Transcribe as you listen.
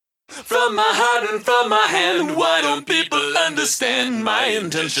from my heart and from my hand. Why don't people understand my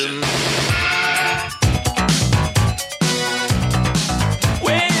intention?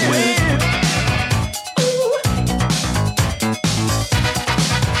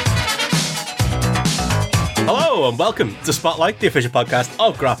 Hello and welcome to Spotlight, the official podcast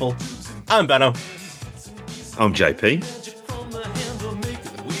of Grapple. I'm Benno. I'm JP.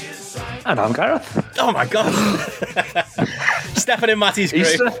 And I'm Gareth. Oh my god. Stepping in Matty's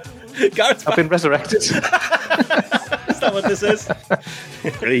grave. Gareth's I've been resurrected. Is that what this is?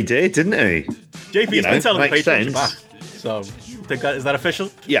 He did, didn't he? JP's been telling the makes patrons you're sense. back. So, think that, is that official?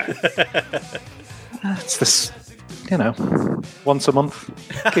 Yeah. It's this, once a month.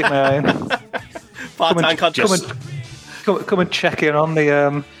 Keep my eye on. Part-time contract. Come and check in on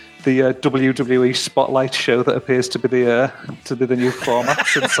the WWE Spotlight show that appears to be the new format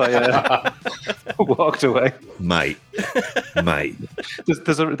since I walked away. Mate.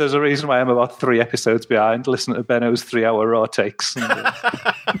 There's a reason why I'm about 3 episodes behind listening to Benno's 3-hour Raw takes.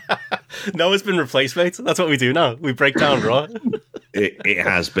 Noah's been replaced, mate. That's what we do now. We break down Raw. It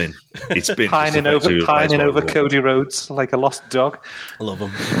has been. It's been pining over Cody Rhodes like a lost dog. I love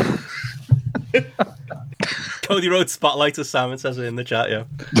him. Cody Rhodes Spotlight, as Simon says it in the chat, yeah.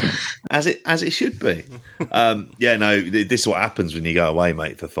 As it should be. This is what happens when you go away,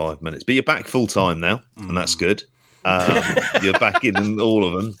 mate, for 5 minutes. But you're back full time now, and that's good. You're back in all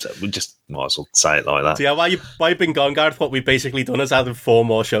of them. We just might as well say it like that. So yeah, while you've been gone, Gareth, what we've basically done is added 4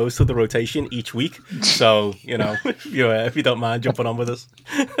 more shows to the rotation each week. So, if you don't mind jumping on with us,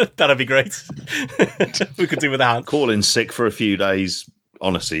 that'd be great. We could do with a hand. Call in sick for a few days.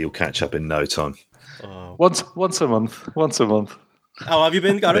 Honestly, you'll catch up in no time. Once a month. How have you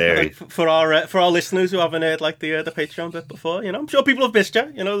been, Gareth? For our listeners who haven't heard the Patreon bit before, I'm sure people have missed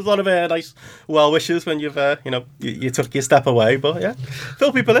you. There's a lot of nice well wishes when you've you took your step away. But yeah,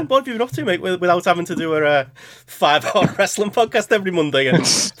 fill people in. What have you been up to, mate? Without having to do a 5-hour wrestling podcast every Monday and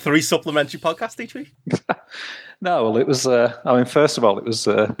 3 supplementary podcasts each week. No, well, it was. First of all, it was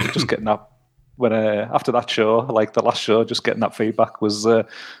just getting up. When after that show, the last show, just getting that feedback was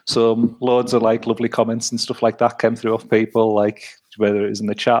some loads of lovely comments and stuff like that came through off people, whether it was in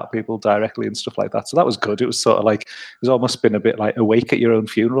the chat, people directly and stuff like that. So that was good. It was sort of it was almost been a bit like awake at your own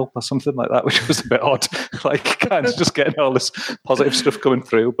funeral or something like that, which was a bit odd. Kind of just getting all this positive stuff coming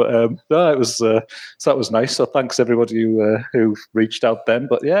through. But no, it was so that was nice. So thanks everybody who reached out then.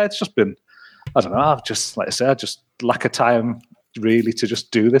 But yeah, it's just been, I don't know. I've just, like I said, just lack of time really to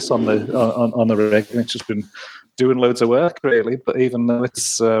just do this on the regular. It's just been doing loads of work really, but even though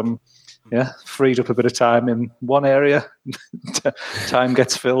it's freed up a bit of time in one area, time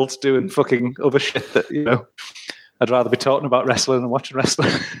gets filled doing fucking other shit that I'd rather be talking about wrestling than watching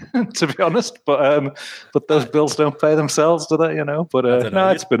wrestling, to be honest. But those bills don't pay themselves, do they? But no,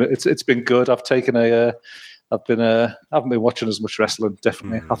 it's been good. I haven't been watching as much wrestling.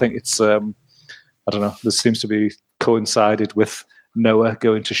 Definitely, I think it's I don't know. This seems to be coincided with Noah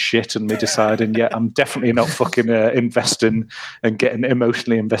going to shit and me deciding, I'm definitely not fucking investing and getting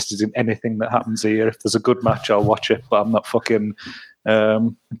emotionally invested in anything that happens here. If there's a good match, I'll watch it, but I'm not fucking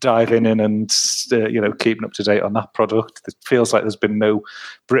diving in and keeping up to date on that product. It feels like there's been no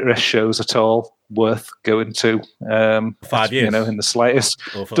British shows at all worth going to 5 years, in the slightest.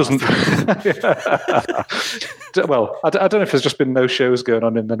 Doesn't well, I don't know if there's just been no shows going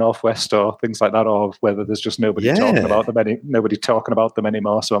on in the Northwest or things like that, or whether there's just nobody talking about them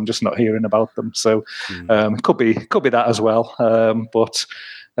anymore, so I'm just not hearing about them. So it could be that as well.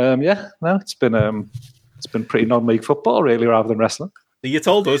 It's been pretty non-league football really, rather than wrestling. You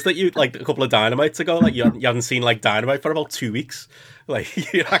told us that you a couple of Dynamites ago, you hadn't seen Dynamite for about 2 weeks.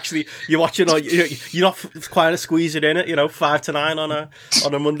 You're watching, you're not quite squeezing in it, 5 to 9 on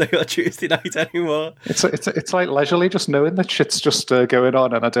a Monday or Tuesday night anymore. It's like leisurely, just knowing that shit's just going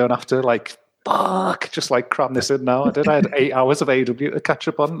on, and I don't have to just cram this in now. I had 8 hours of AW to catch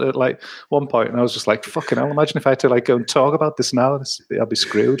up on at one point, and I was just fucking hell, imagine if I had to go and talk about this now. I'd be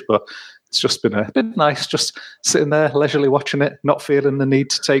screwed. But it's just been a bit nice, just sitting there leisurely watching it, not feeling the need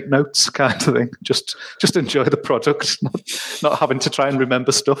to take notes, kind of thing. Just enjoy the product, not having to try and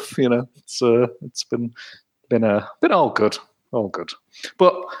remember stuff. It's been all good.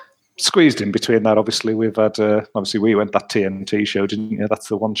 But squeezed in between that, obviously we've had we went that TNT show, didn't you? That's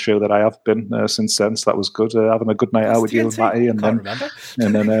the one show that I have been since then, so that was good. Having a good night out with you and Matty, and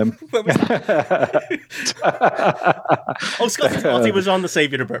Scotty Marty was on the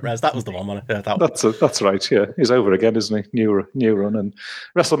Saviour of Brit Res. That was the one, wasn't it? That's right. Yeah, he's over again, isn't he? New run, and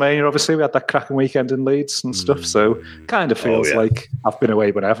WrestleMania. Obviously, we had that cracking weekend in Leeds and stuff. So kind of feels like I've been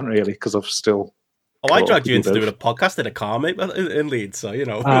away, but I haven't really, because I've still Oh, I dragged you into doing a podcast in a car, mate, in Leeds. So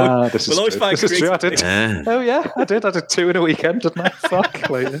this is true. This is true. I did. Oh yeah, I did 2 in a weekend, didn't I? Fuck.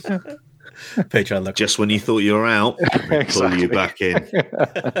 Patreon, look. Just when you thought you were out, pull you back in.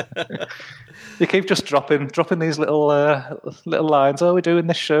 You keep just dropping these little lines. Oh, we're doing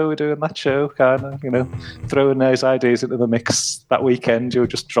this show, we're doing that show, kind of, throwing those ideas into the mix. That weekend, you were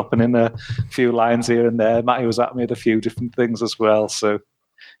just dropping in a few lines here and there. Matty was at me with a few different things as well. So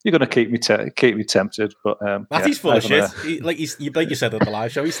you're going to keep me tempted, but Matty's full of shit. Like you said at the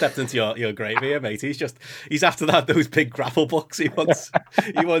live show, he stepped into your grave here, mate. He's after those big grapple books. He wants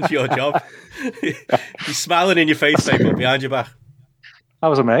your job. He's smiling in your face, mate, but behind your back. I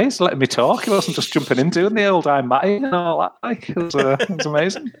was amazed, letting me talk. He wasn't just jumping in doing the old I'm Matty and all that. It was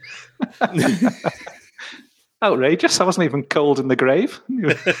amazing. Outrageous. I wasn't even cold in the grave.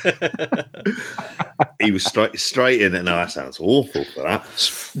 He was straight in. No, that sounds awful for that.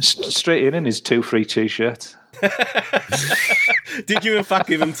 Straight in his 2 free t-shirts. Did you in fact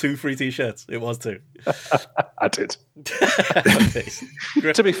give him 2 free t-shirts? It was 2. I did.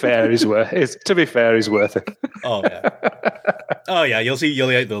 To be fair, he's worth it. Oh yeah. You'll see.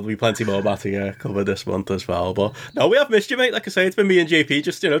 There'll be plenty more Matty covered this month as well. But no, we have missed you, mate. Like I say, it's been me and JP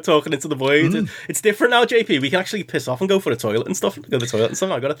just talking into the void. It's different now, JP. We can actually piss off and go for the toilet and stuff. Go to the toilet and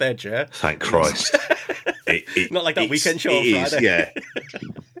stuff. I got a third chair. Thank Christ. Not like that weekend show on Friday. Yeah.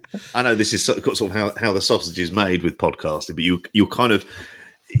 I know this is sort of how the sausage is made with podcasting, but you're kind of,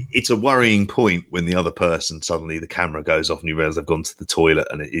 it's a worrying point when the other person, suddenly the camera goes off and you realise they've gone to the toilet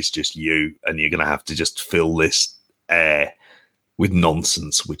and it is just you, and you're going to have to just fill this air with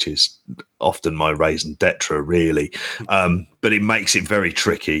nonsense, which is often my raison d'etre, really. But it makes it very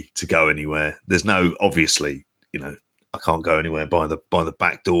tricky to go anywhere. There's no, obviously, I can't go anywhere by the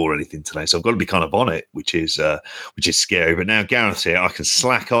back door or anything today, so I've got to be kind of on it, which is scary. But now Gareth's here, I can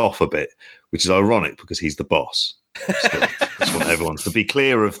slack off a bit, which is ironic because he's the boss. Still, I just want everyone to be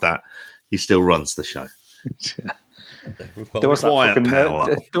clear of that. He still runs the show. There was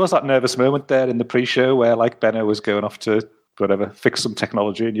that nervous moment there in the pre-show where like Benno was going off to whatever, fix some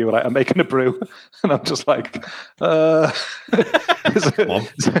technology, and you were like, I'm making a brew, and I'm just like,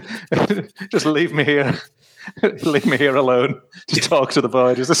 just leave me here. Leave me here alone. Just talk to the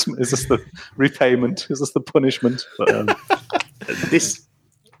void. Is this the repayment? Is this the punishment? But,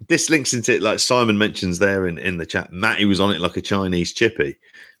 this links into it, like Simon mentions there in the chat. Matty was on it like a Chinese chippy,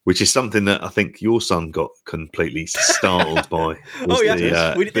 which is something that I think your son got completely startled by. This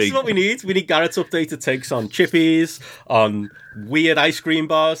is what we need. We need Garrett's updated takes on chippies, on weird ice cream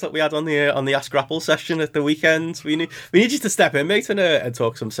bars that we had on the Ask Grapple session at the weekend. We need you to step in, mate, and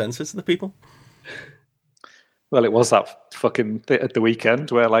talk some sense into the people. Well, it was that fucking at the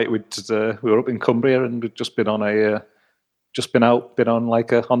weekend where like we were up in Cumbria and we'd just been on on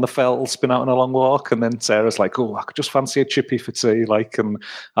the fells, been out on a long walk, and then Sarah's like, "Oh, I could just fancy a chippy for tea," like, and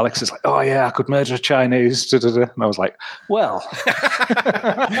Alex is like, "Oh yeah, I could murder a Chinese," and I was like, "Well,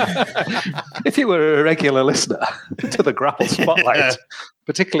 if you were a regular listener to the Grapple Spotlight,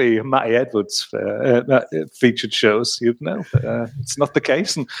 particularly Matty Edwards featured shows, you'd know it's not the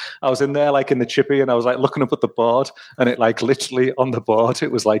case." And I was in there like in the chippy, and I was like looking up at the board, and it like literally on the board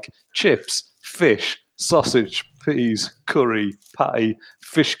it was like chips, fish, sausage, peas, curry, patty,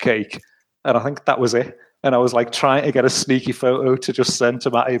 fish cake, and I think that was it. And I was like trying to get a sneaky photo to just send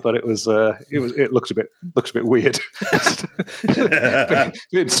to Matty, but it looked a bit weird.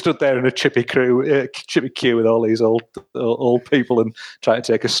 Being stood there in a chippy queue with all these old people and trying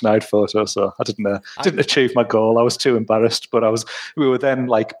to take a snide photo. So I didn't achieve my goal. I was too embarrassed. But we were then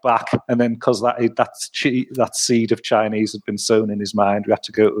like back, and then because that seed of Chinese had been sown in his mind, we had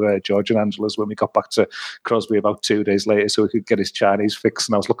to go to George and Angela's when we got back to Crosby about 2 days later, so we could get his Chinese fix.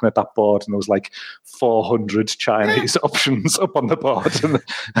 And I was looking at that board, and there was like 400 Chinese options up on the board.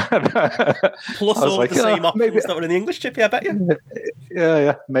 Plus all like, the same options that were in the English chippy, I bet you.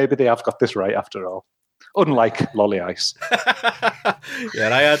 Yeah. Maybe they have got this right after all. Unlike Lolly Ice. Yeah,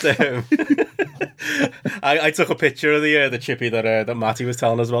 I had I took a picture of the chippy that Matty was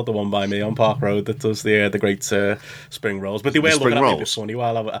telling us about, the one by me on Park Road that does the great spring rolls. But they were looking at me a bit funny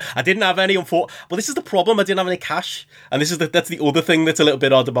while I didn't have any. Well, this is the problem. I didn't have any cash, and that's the other thing that's a little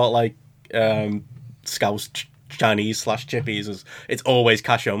bit odd about like Scouse Chinese / chippies is it's always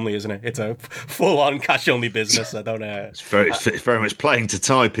cash only, isn't it? It's a full-on cash only business. I don't know. It's very much playing to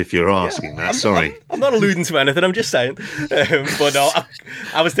type if you're asking that. Sorry, I'm not alluding to anything. I'm just saying. But no,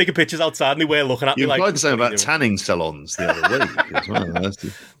 I was taking pictures outside and they were looking at me like. You tried to say about tanning salons the other week as well.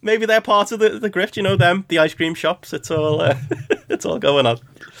 Maybe they're part of the grift. The ice cream shops. It's all it's all going on.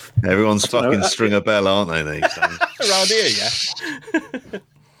 Everyone's fucking Stringer Bell, aren't they? These days around here, yeah.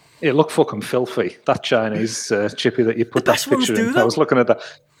 It looked fucking filthy. That Chinese chippy that you put that picture in. I was looking at that.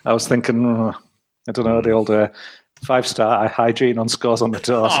 I was thinking, I don't know, the old 5-star hygiene on scores on the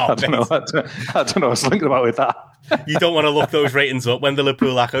doors. I don't know. I don't know. I was thinking about with that. You don't want to look those ratings up when the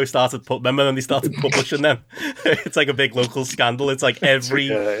Liverpool Echo started. Remember when they started publishing them? It's like a big local scandal. It's like every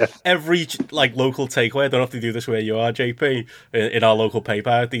like local takeaway. I don't know if they do this where you are, JP. In our local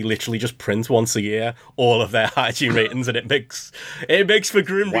paper, they literally just print once a year all of their hygiene ratings, and it makes for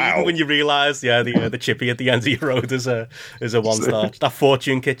grim reading when you realise, the chippy at the end of your road is a 1-star. That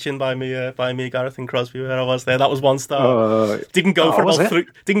Fortune Kitchen by me, Gareth and Crosby, where I was there, that was 1-star. Didn't go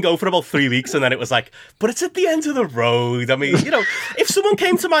for about 3 weeks, and then it was like, but it's at the end of the road. I mean, if someone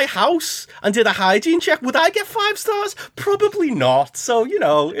came to my house and did a hygiene check, would I get 5 stars? Probably not. So,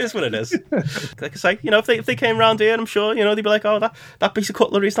 it is what it is. Like I say, if they came round here, I'm sure, they'd be like, oh, that piece of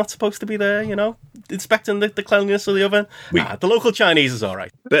cutlery is not supposed to be there, inspecting the cleanliness of the oven. The local Chinese is all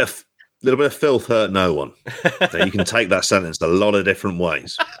right. Little bit of filth hurt no one. So you can take that sentence a lot of different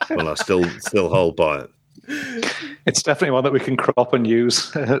ways, but I still hold by it. It's definitely one that we can crop and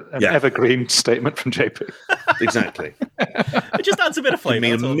use. An evergreen statement from JP. Exactly. It just adds a bit of flavour.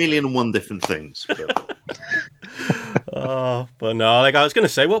 It can mean 1,000,001 different things. But no, like I was going to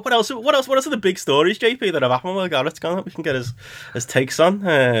say, what else are the big stories, JP, that have happened with Garrett's gone that we can get his takes on?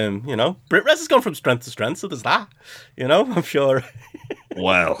 BritRes has gone from strength to strength, so there's that. I'm sure.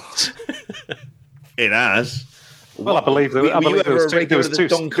 Well, it has. Well, I believe there was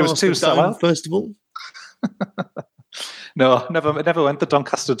two sellouts. First of all. No, never went to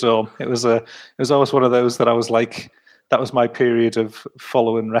Doncaster Dome. It was always one of those that I was like, that was my period of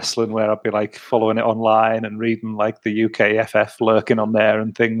following wrestling, where I'd be like following it online and reading like the UKFF lurking on there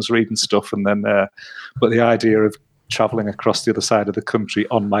and things, reading stuff, and then but the idea of traveling across the other side of the country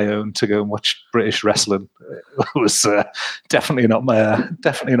on my own to go and watch British wrestling was definitely not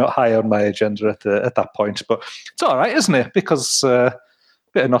high on my agenda at that point. But it's all right, isn't it? Because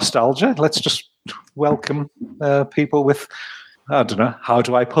bit of nostalgia. Let's just welcome people with, I don't know, how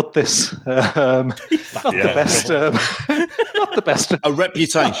do I put this? Not the best. A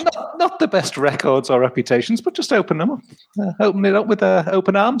reputation. Not the best records or reputations, but just open them up. Open it up with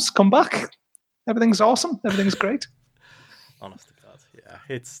open arms. Come back. Everything's awesome. Everything's great. Honest to God, yeah.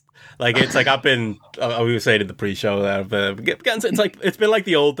 It's like I've been. We were saying in the pre-show there. It's been like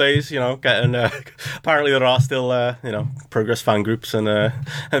the old days, Getting apparently there are still Progress fan groups and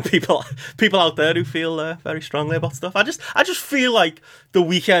people out there who feel very strongly about stuff. I just feel like the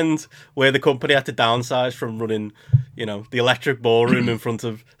weekend where the company had to downsize from running, the Electric Ballroom in front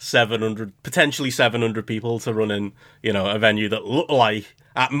of potentially 700 people to running, a venue that looked like,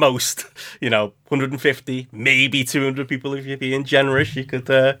 at most, 150, maybe 200 people if you're being generous. You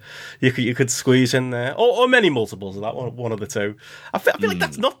could squeeze in there, or many multiples of that. One of the two. I feel like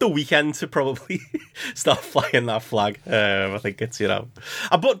that's not the weekend to probably start flying that flag. I think it's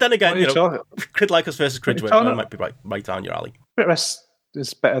but then again, Kridlikos versus Cridgeworth might be right down your alley. BritRes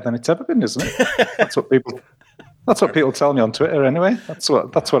is better than it's ever been, isn't it? That's what people tell me on Twitter. Anyway, that's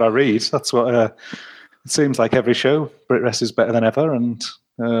what I read. That's what it seems like every show. BritRes is better than ever, and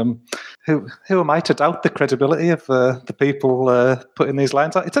who am I to doubt the credibility of the people putting these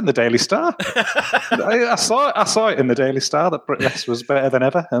lines out? It's in the Daily Star. I saw it in the Daily Star that BritRes was better than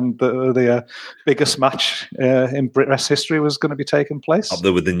ever, and the biggest match in BritRes history was going to be taking place. Up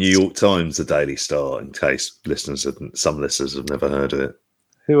there with the New York Times, the Daily Star, in case some listeners have never heard of it.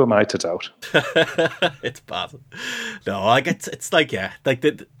 Who am I to doubt? It's bad. No, it's like, yeah. Like,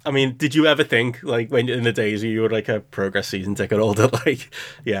 did you ever think, like, when in the days you were like a Progress season ticket holder, like,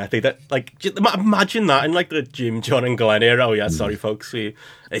 yeah, I think that, like, imagine that in like the Jim, John, and Glenn era. Oh, yeah, sorry, folks.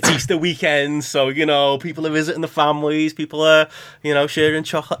 It's Easter weekend, so, people are visiting the families, people are, sharing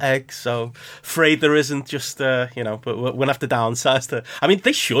chocolate eggs. So, afraid there isn't just, but we'll have to downsize to. I mean,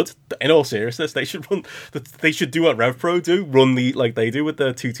 they should, in all seriousness, they should do what RevPro do, run like they do with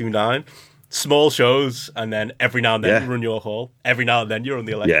the 229, small shows, and then every now and then you run your hall. Every now and then you're on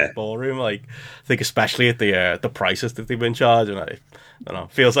the Electric Ballroom. Like, I think especially at the prices that they've been charging, I don't know.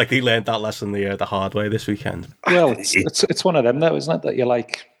 Feels like they learned that lesson the hard way this weekend. Well, it's one of them though, isn't it? That you're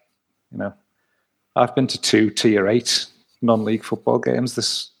like, I've been to 2 Tier 8 non-league football games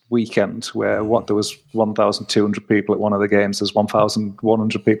this weekend where there was 1,200 people at one of the games, there's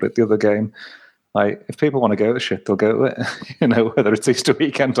 1,100 people at the other game. Like, if people want to go to shit, they'll go to it. Whether it's Easter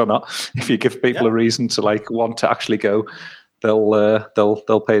weekend or not. If you give people a reason to want to actually go,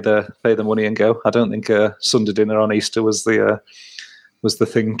 they'll pay the money and go. I don't think Sunday dinner on Easter was the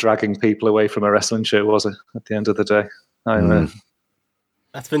thing dragging people away from a wrestling show, was it? At the end of the day,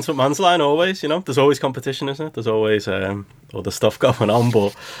 That's Vince McMahon's line always, There's always competition, isn't it? There's always other stuff going on.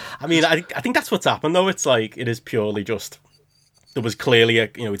 But, I mean, I think that's what's happened, though. It's like, it is purely just... There was clearly,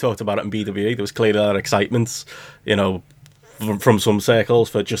 we talked about it in BWE, there was clearly that excitement, from some circles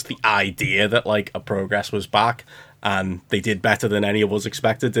for just the idea that, like, a Progress was back. And they did better than any of us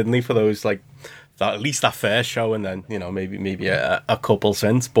expected, didn't they, for those, like... at least that first show, and then maybe a couple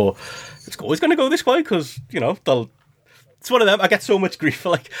since, but it's always going to go this way because it's one of them. I get so much grief for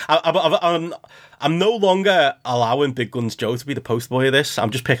like I'm no longer allowing Big Guns Joe to be the post boy of this. I'm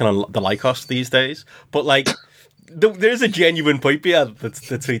just picking on the Lycos these days, but like. There's a genuine point behind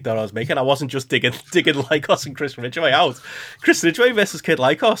the tweet that I was making. I wasn't just digging Lycos and Chris Ridgway out. Chris Ridgway versus Kid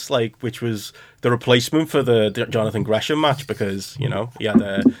Lycos, which was the replacement for the Jonathan Gresham match because he had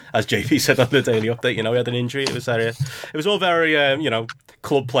as JP said on the Daily Update, he had an injury. It was all very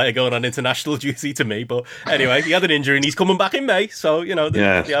club player going on international duty to me. But anyway, he had an injury and he's coming back in May, so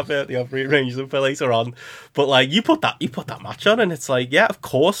they have rearranged them for later on. But like you put that match on, and it's like, yeah, of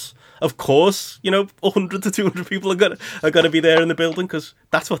course, 100 to 200 people are gonna be there in the building because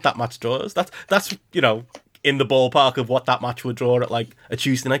that's what that match draws. That's in the ballpark of what that match would draw at like a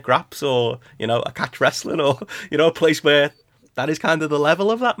Tuesday night Graps or a Catch Wrestling or a place where that is kind of the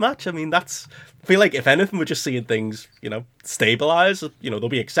level of that match. I mean, I feel like if anything, we're just seeing things stabilize. There'll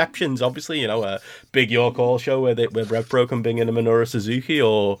be exceptions, obviously. A big York Hall show where Rev Pro can bring in a Minoru Suzuki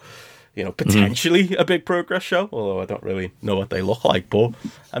or. Potentially a big Progress show, although I don't really know what they look like. But,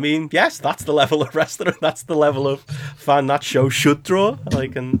 I mean, yes, that's the level of wrestler, that's the level of fan that show should draw.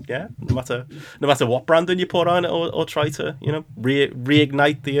 Like, and yeah, no matter what branding you put on it or try to,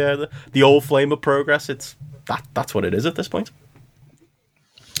 reignite the old flame of Progress, that's what it is at this point.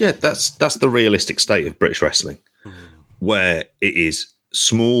 Yeah, that's the realistic state of British wrestling, where it is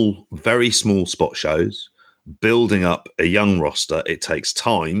small, very small spot shows, building up a young roster. It takes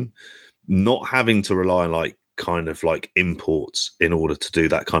time. Not having to rely on imports in order to do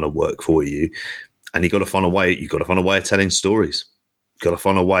that kind of work for you. And you've got to find a way of telling stories. You've got to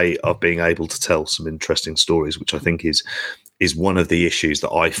find a way of being able to tell some interesting stories, which I think is one of the issues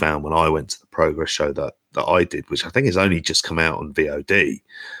that I found when I went to the Progress show that I did, which I think has only just come out on VOD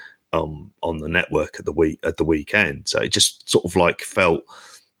on the network at the weekend. So it just sort of like felt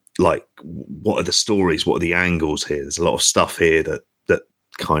like, what are the stories? What are the angles here? There's a lot of stuff here that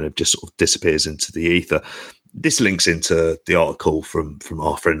kind of just sort of disappears into the ether. This links into the article from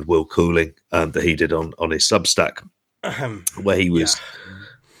our friend Will Cooling that he did on his Substack, where he was. Yeah.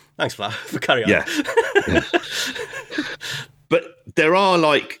 Thanks for carrying on. Yeah. But there are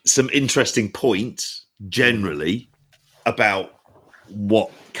like some interesting points generally about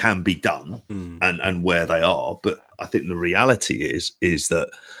what can be done and where they are. But I think the reality is that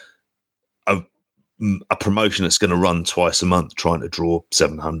a promotion that's going to run twice a month trying to draw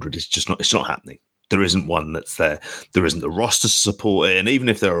 700 is just it's not happening. There isn't one that's there. There isn't the roster to support it. And even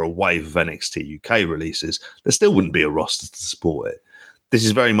if there are a wave of NXT UK releases, there still wouldn't be a roster to support it. This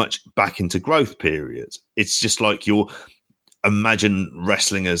is very much back into growth periods. It's just like imagine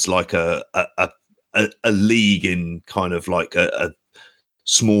wrestling as like a league in kind of like a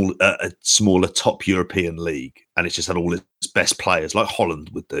smaller top European league. And it's just had all its best players like Holland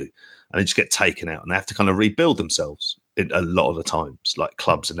would do. And they just get taken out and they have to kind of rebuild themselves a lot of the times, like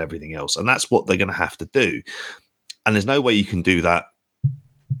clubs and everything else. And that's what they're going to have to do. And there's no way you can do that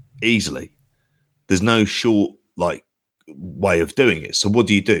easily. There's no short way of doing it. So what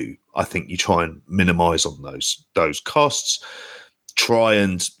do? I think you try and minimize on those costs. Try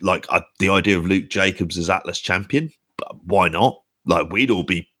and the idea of Luke Jacobs as Atlas champion. But why not? Like, we'd all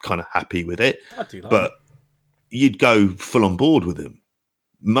be kind of happy with it. I'd do that. But you'd go full on board with him.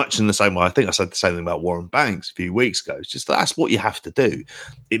 Much in the same way, I think I said the same thing about Warren Banks a few weeks ago. It's just that's what you have to do.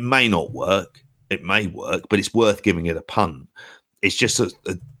 It may not work. It may work, but it's worth giving it a punt. It's just,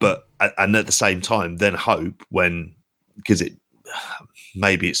 and at the same time, then hope because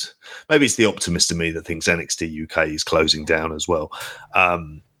maybe it's the optimist in me that thinks NXT UK is closing down as well.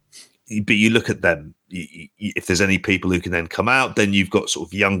 But you look at them, if there's any people who can then come out, then you've got sort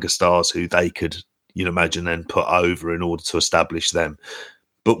of younger stars who they could, imagine, then put over in order to establish them.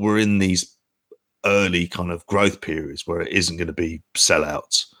 But we're in these early kind of growth periods where it isn't going to be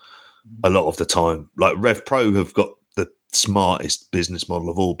sellouts a lot of the time. Like Rev Pro have got the smartest business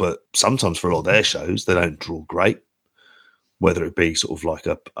model of all, but sometimes for a lot of their shows, they don't draw great. Whether it be sort of like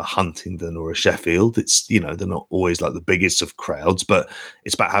a Huntingdon or a Sheffield, it's, they're not always like the biggest of crowds, but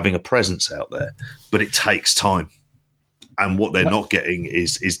it's about having a presence out there. But it takes time. And what they're not getting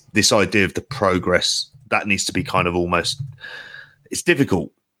is this idea of the Progress that needs to be kind of almost, it's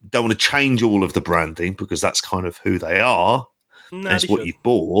difficult. Don't want to change all of the branding because that's kind of who they are. That's what you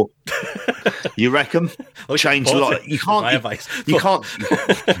bought. You reckon? Change a lot. You can't. You can't.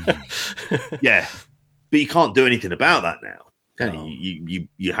 Yeah, but you can't do anything about that now. Can you?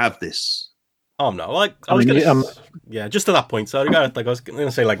 You have this. Oh no! Like I was gonna. Yeah, just to that point. Sorry, like I was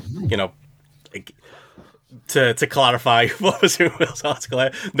gonna say, like like, to clarify what was in Will's article,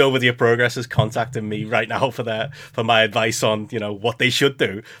 nobody at Progress is contacting me right now for my advice on what they should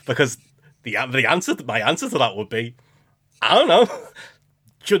do, because my answer to that would be, I don't know.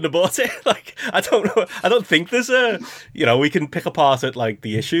 Shouldn't have bought it. Like, I don't know. I don't think there's we can pick apart at like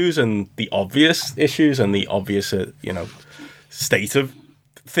the issues and the obvious issues and the obvious state of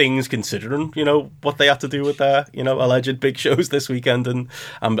things, considering what they had to do with their alleged big shows this weekend and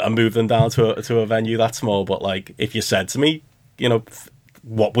move them down to a venue that small. But like, if you said to me,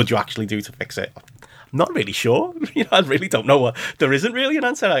 what would you actually do to fix it? I'm not really sure. I really don't know. There isn't really an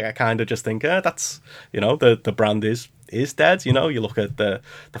answer. Like, I kind of just think that's the brand is dead. You look at the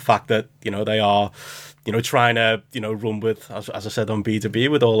fact that they are trying to run with, as I said on B2B,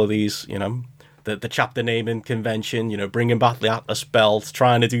 with all of these the chapter naming convention, bringing back the Atlas belt,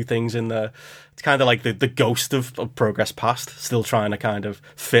 trying to do things it's kind of like the ghost of Progress Past, still trying to kind of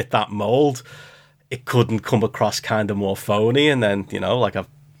fit that mold. It couldn't come across kind of more phony. And then, like I've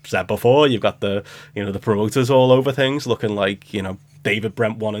said before, you've got the promoters all over things looking like, David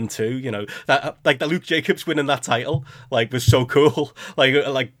Brent 1 and 2, that like the Luke Jacobs winning that title, like, was so cool,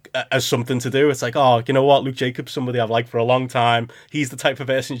 like as something to do. It's like, oh, you know what, Luke Jacobs, somebody I've liked for a long time. He's the type of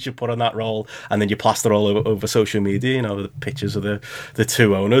person you should put on that role. And then you plaster all over social media, the pictures of the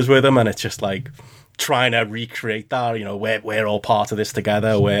two owners with him, and it's just like trying to recreate that. We're all part of this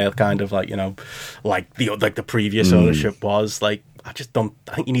together. We're kind of like like the previous ownership was. Like, I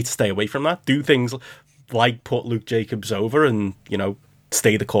think you need to stay away from that. Do things like put Luke Jacobs over and,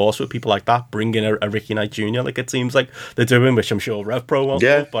 stay the course with people like that. Bring in a Ricky Knight Jr. like it seems like they're doing, which I'm sure RevPro won't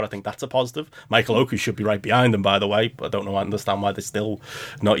do, but I think that's a positive. Michael Oku should be right behind them, by the way, but I understand why they're still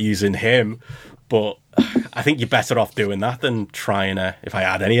not using him. But I think you're better off doing that than trying to, if I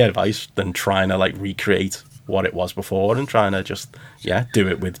had any advice, than trying to like recreate what it was before and trying to just, do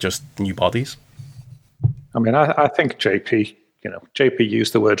it with just new bodies. I mean, I think JP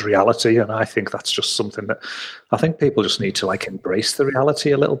used the word reality, and I think that's just something that I think people just need to like embrace the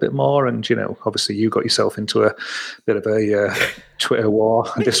reality a little bit more. And obviously you got yourself into a bit of a Twitter war,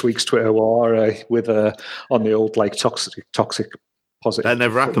 this week's Twitter war with on the old like toxic positive. That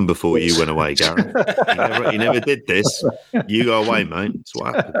never happened before you went away, Gareth. You never did this. You go away, mate. That's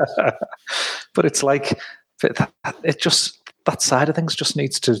what happened. But it's like it just. That side of things just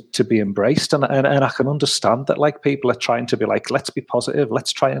needs to be embraced, and I can understand that like people are trying to be like, let's be positive,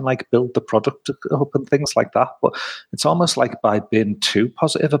 let's try and like build the product up and things like that. But it's almost like by being too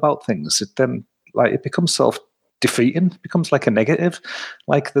positive about things, it becomes self-defeating, it becomes like a negative.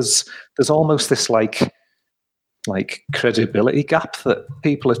 Like there's almost this like credibility gap that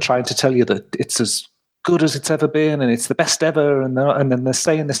people are trying to tell you that it's as good as it's ever been and it's the best ever, and then they're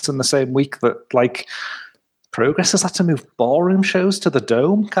saying this in the same week that like Progress has had to move ballroom shows to the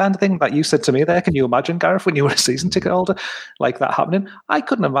Dome, kind of thing. Like you said to me there, can you imagine, Gareth, when you were a season ticket holder, like that happening? I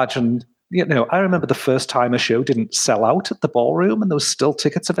couldn't imagine. I remember the first time a show didn't sell out at the ballroom and there was still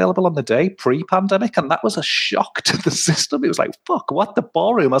tickets available on the day pre-pandemic, and that was a shock to the system. It was like, fuck, what? The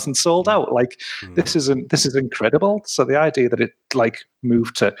ballroom hasn't sold out? Like, this is incredible. So the idea that it like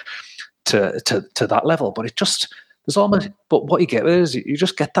moved to that level, but but what you get is you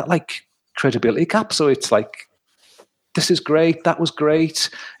just get that like credibility gap. So it's like, this is great, that was great,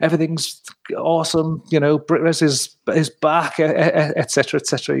 everything's awesome, BritRes is back, etc.,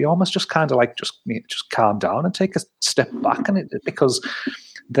 etc. You almost just kind of like just calm down and take a step back, because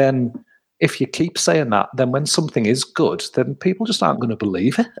then if you keep saying that, then when something is good, then people just aren't going to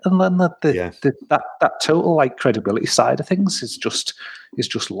believe it, and then that total like credibility side of things is just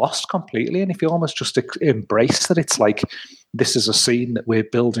lost completely. And if you almost just embrace that, it's like, this is a scene that we're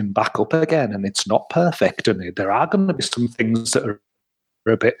building back up again, and it's not perfect, and there are going to be some things that are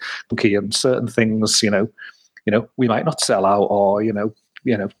a bit funky, and certain things, we might not sell out, or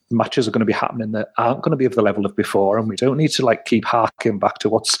matches are going to be happening that aren't going to be of the level of before, and we don't need to like keep harking back to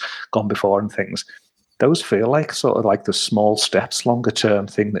what's gone before and things. Those feel like sort of like the small steps, longer term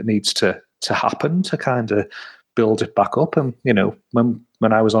thing that needs to happen to kind of build it back up. And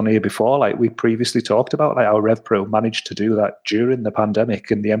when I was on here before, like we previously talked about, like our RevPro managed to do that during the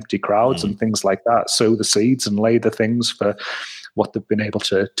pandemic and the empty crowds and things like that, sow the seeds and lay the things for what they've been able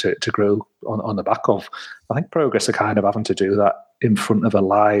to grow on the back of. I think Progress are kind of having to do that in front of a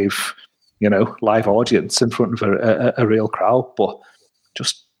live audience, in front of a real crowd, but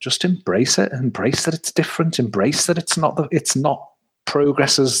just just embrace it. Embrace that it's different. Embrace that it's not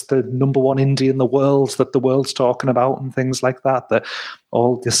progress as the number one indie in the world that the world's talking about and things like that. That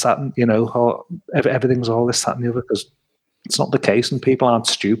all this, that, everything's all this, that, and the other, because it's not the case, and people aren't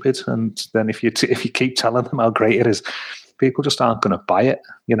stupid. And then if you keep telling them how great it is, people just aren't going to buy it.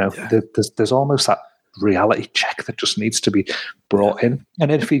 There's almost that reality check that just needs to be brought in.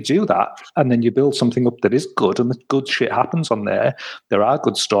 And if you do that, and then you build something up that is good, and the good shit happens on there are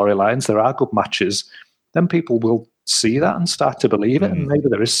good storylines, there are good matches, then people will see that and start to believe it, and maybe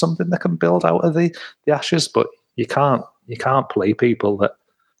there is something that can build out of the ashes. But you can't play people that,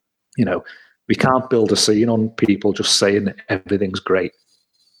 we can't build a scene on people just saying everything's great.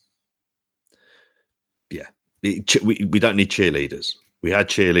 Yeah, we don't need cheerleaders. We had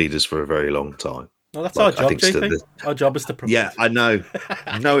cheerleaders for a very long time. No, that's our job, JP. Our job is to promote. Yeah, I know.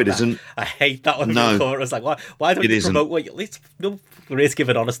 No, it isn't. I hate that one. No. The it's like, why don't you promote what you at least give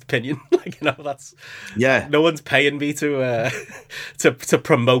an honest opinion? That's no one's paying me to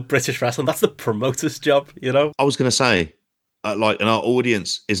promote British wrestling. That's the promoter's job, I was going to say, and our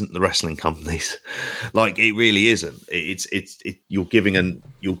audience isn't the wrestling companies. It really isn't. You're giving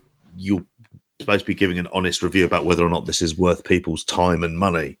you're supposed to be giving an honest review about whether or not this is worth people's time and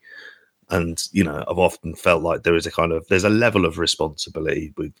money. And, I've often felt like there's a level of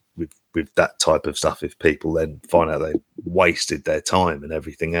responsibility with that type of stuff if people then find out they wasted their time and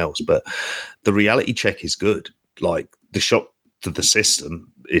everything else. But the reality check is good. The shock to the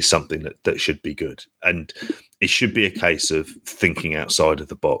system is something that should be good. And it should be a case of thinking outside of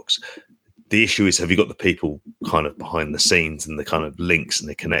the box. The issue is, have you got the people kind of behind the scenes and the kind of links and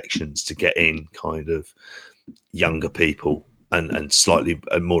the connections to get in kind of younger people and slightly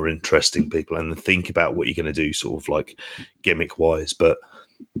more interesting people, and think about what you're going to do sort of gimmick wise, but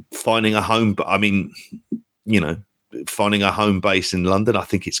finding a home. I mean, finding a home base in London, I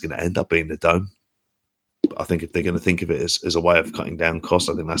think it's going to end up being the Dome. I think if they're going to think of it as a way of cutting down costs,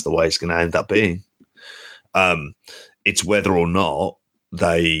 I think that's the way it's going to end up being. It's whether or not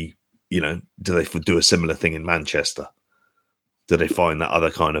they, do they do a similar thing in Manchester? Do they find that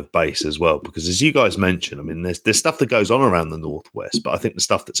other kind of base as well? Because as you guys mentioned, I mean, there's stuff that goes on around the Northwest, but I think the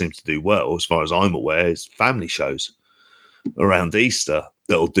stuff that seems to do well, as far as I'm aware, is family shows around Easter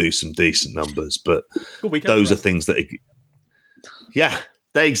that'll do some decent numbers. But those are things that,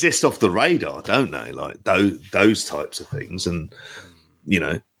 they exist off the radar, don't they? Those types of things. And,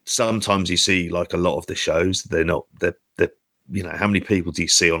 sometimes you see a lot of the shows, they're how many people do you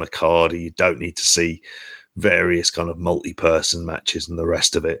see on a card? You don't need to see various kind of multi-person matches and the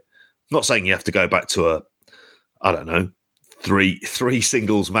rest of it. I'm not saying you have to go back to three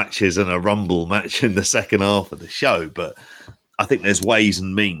singles matches and a rumble match in the second half of the show, but I think there's ways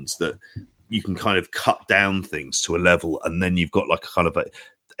and means that you can kind of cut down things to a level, and then you've got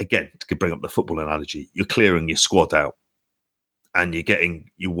again, to bring up the football analogy, you're clearing your squad out and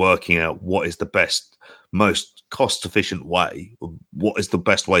you're working out what is the best, most cost-efficient way, what is the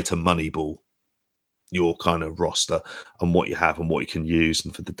best way to moneyball your kind of roster and what you have and what you can use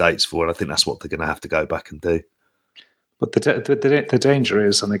and for the dates for. And I think that's what they're going to have to go back and do. But the danger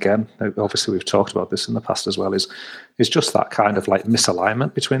is, and again, obviously we've talked about this in the past as well, is just that kind of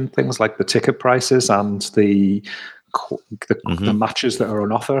misalignment between things like the ticket prices and the matches that are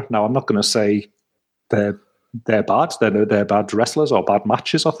on offer. Now, I'm not going to say they're bad. They're bad wrestlers or bad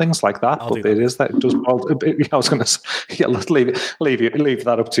matches or things like that. But it is that it does. I was going to leave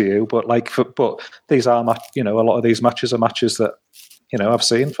that up to you. But but these are a lot of these matches are matches that I've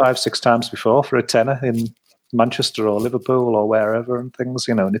seen 5-6 times before for a tenner in Manchester or Liverpool or wherever and things.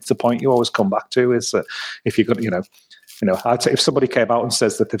 And it's the point you always come back to is that if you've got I'd say if somebody came out and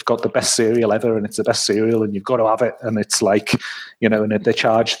says that they've got the best cereal ever and it's the best cereal and you've got to have it, and it's and they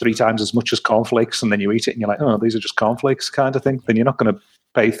charge 3 times as much as cornflakes, and then you eat it and you're like, oh, these are just cornflakes kind of thing, then you're not going to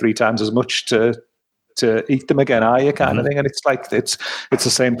pay 3 times as much to eat them again, are you, kind of thing. And it's the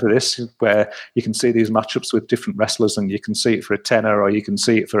same for this, where you can see these matchups with different wrestlers, and you can see it for a tenner, or you can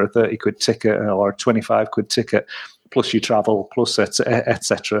see it for a 30 quid ticket or a 25 quid ticket, plus you travel, plus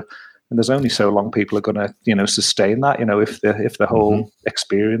etc. And there's only so long people are going to, sustain that. If the whole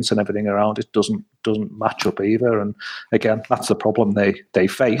experience and everything around it doesn't match up either. And again, that's the problem they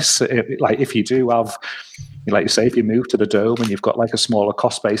face. If you do have, like you say, if you move to the Dome and you've got a smaller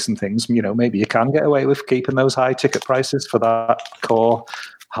cost base and things, maybe you can get away with keeping those high ticket prices for that core,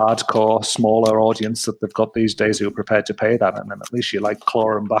 hardcore, smaller audience that they've got these days who are prepared to pay that. And then at least you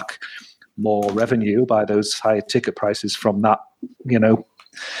clawing back more revenue by those high ticket prices from that,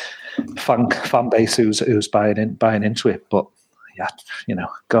 fan base who's buying into it. But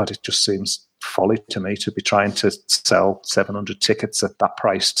God, it just seems folly to me to be trying to sell 700 tickets at that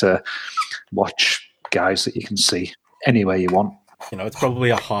price to watch guys that you can see anywhere you want. You know, it's probably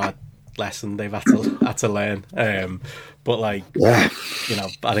a hard lesson they've had to learn. But like, you know,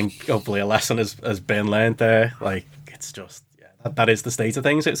 I think hopefully a lesson has been learned there. Like, it's just, that is the state of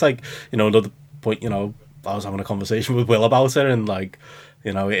things. It's like, you know, another point, you know, I was having a conversation with Will about it, and like,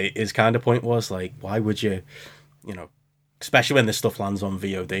 you know, his kind of point was like, why would you, you know, especially when this stuff lands on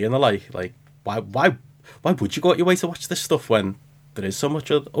VOD and the like why would you go out your way to watch this stuff when there is so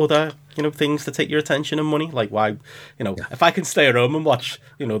much other, you know, things to take your attention and money? Like, why, you know, if I can stay at home and watch,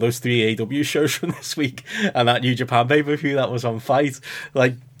 you know, those 3 AEW shows from this week and that New Japan pay-per-view that was on Fight,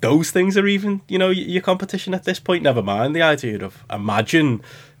 like, those things are even, you know, your competition at this point. Never mind the idea of, imagine,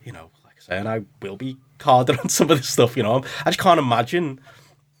 you know, like I say, and I will be harder on some of this stuff, you know, I just can't imagine,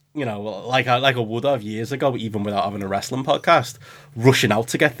 you know, like I would have years ago, even without having a wrestling podcast, rushing out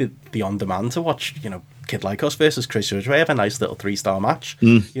to get the on demand to watch, you know, Kid Like Us versus Chris Ridgway have a nice little 3-star match.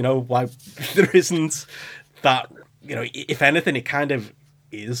 You know, why there isn't that, you know, if anything, it kind of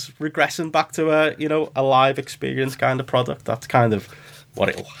is regressing back to a, you know, a live experience kind of product. That's kind of what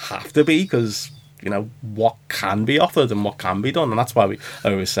it'll have to be, because, you know, what can be offered and what can be done. And that's why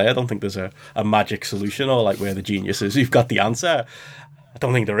I always say I don't think there's a magic solution, or like we're the geniuses who've got the answer. I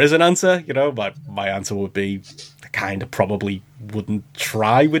don't think there is an answer, you know, but my answer would be I kind of probably wouldn't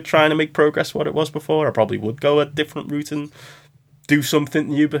try with trying to make progress what it was before. I probably would go a different route and do something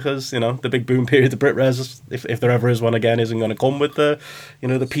new, because, you know, the big boom period of BritRes, if there ever is one again, isn't going to come with the, you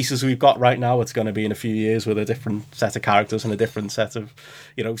know, the pieces we've got right now. It's going to be in a few years with a different set of characters and a different set of,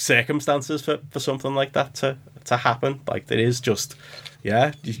 you know, circumstances for something like that to happen. Like, it is just,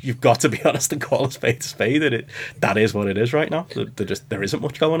 yeah, you've got to be honest and call a spade, and that is what it is right now. There isn't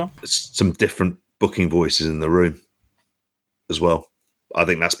much going on. Some different booking voices in the room as well. I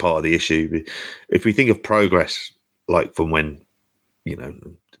think that's part of the issue. If we think of progress, like from when, you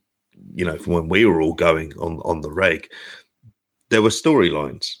know, from when we were all going on the reg, there were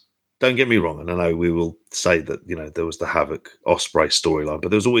storylines. Don't get me wrong, and I know we will say that, you know, there was the Havoc Ospreay storyline, but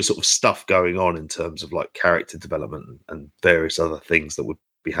there was always sort of stuff going on in terms of like character development and various other things that would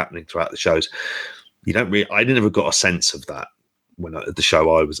be happening throughout the shows. I never got a sense of that when at the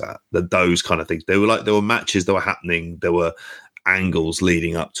show I was at. Those kind of things. There were matches that were happening. There were angles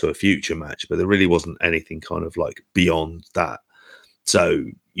leading up to a future match, but there really wasn't anything kind of like beyond that. So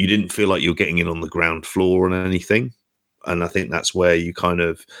you didn't feel like you're getting in on the ground floor on anything. And I think that's where you kind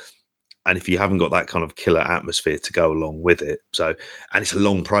of, and if you haven't got that kind of killer atmosphere to go along with it. So, and it's a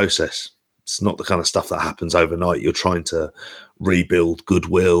long process. It's not the kind of stuff that happens overnight. You're trying to rebuild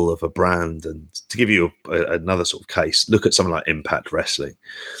goodwill of a brand. And to give you another sort of case, look at something like Impact Wrestling,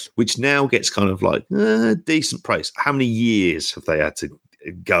 which now gets kind of like decent praise. How many years have they had to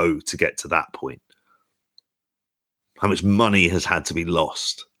go to get to that point? How much money has had to be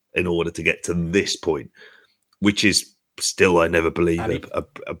lost in order to get to this point, which is still, I never believe,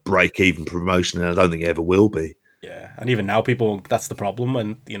 a break-even promotion, and I don't think it ever will be. Yeah, and even now, people, that's the problem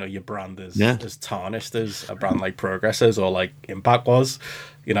when, you know, your brand is as tarnished as a brand like Progress is, or like Impact was.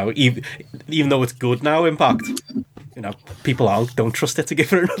 You know, even though it's good now, Impact, you know, people don't trust it to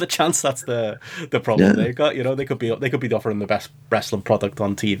give it another chance. That's the problem they've got. You know, they could be offering the best wrestling product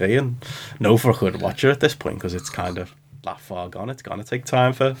on TV, and no for a good watcher at this point, because it's kind of that far gone. It's going to take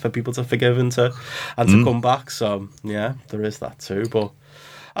time for people to forgive and to come back. So yeah, there is that too. But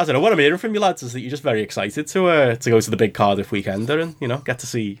I don't know, what I'm hearing from you lads is that you're just very excited to go to the big Cardiff weekender and, you know, get to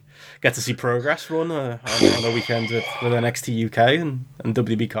see Progress run on a weekend with NXT UK and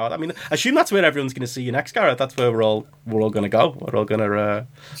WB Card. I mean, I assume that's where everyone's going to see you next, Gareth. That's where we're all going to go. We're all going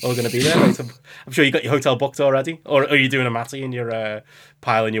to be there. Right? So I'm sure you got your hotel booked already, or are you doing a Matty and you're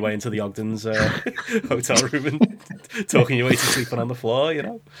piling your way into the Ogden's hotel room and talking your way to sleeping on the floor? You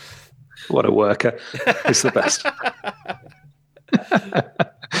know, what a worker! He's the best.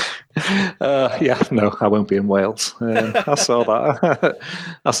 No, I won't be in Wales. I saw that.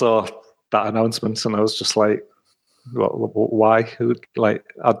 I saw that announcement, and I was just like, "Why? Who? Like,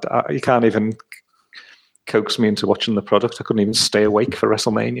 you can't even coax me into watching the product. I couldn't even stay awake for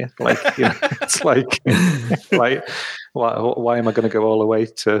WrestleMania. Like, you know, it's like why am I going to go all the way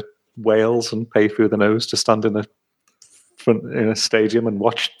to Wales and pay through the nose to stand in a stadium and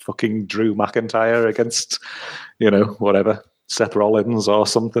watch fucking Drew McIntyre against, you know, whatever, Seth Rollins or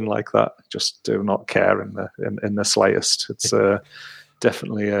something like that? Just do not care in the slightest. It's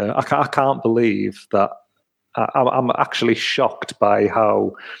definitely. I can't believe that. I'm actually shocked by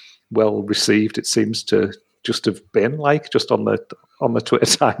how well received it seems to just have been like, just on the Twitter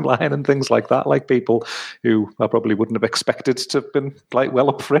timeline and things like that, like people who I probably wouldn't have expected to have been like well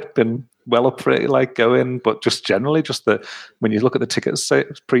up for it, like going, but just generally, just when you look at the tickets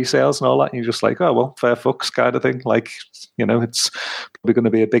pre-sales and all that, and you're just like, oh well, fair fucks kind of thing. Like, you know, it's probably going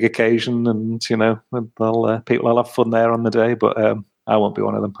to be a big occasion, and you know, people will have fun there on the day, but I won't be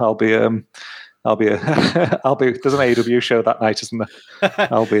one of them. I'll be. There's an AEW show that night, isn't there?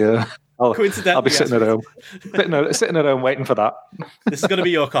 I'll be sitting at home, sitting at home waiting for that. This is going to be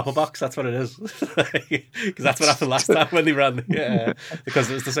your copper box. That's what it is, because that's what happened last time when they ran.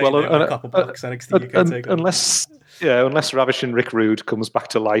 Because it was the same thing with copper box NXT UK Takeover. Unless Ravishing Rick Rude comes back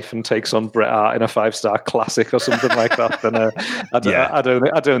to life and takes on Bret Hart in a 5-star classic or something like that, then I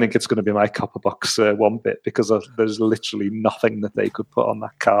don't think it's going to be my copper box one bit, because there's literally nothing that they could put on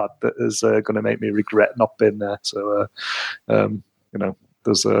that card that is going to make me regret not being there. So, you know,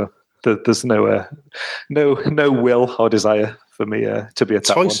 there's no will or desire for me to be at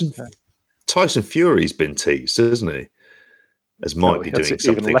that one. Tyson Fury's been teased, hasn't he? As might be doing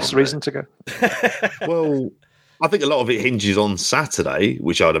something. Even less reason to go. Well, I think a lot of it hinges on Saturday,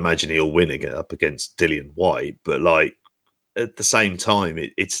 which I'd imagine he'll win up against Dillian White. But like at the same time,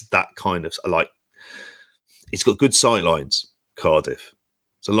 it's that kind of like, it's got good sight lines, Cardiff.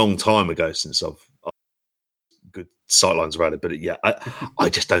 It's a long time ago since I've good sight lines around it. But yeah, I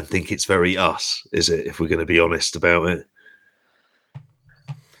just don't think it's very us, is it? If we're going to be honest about it.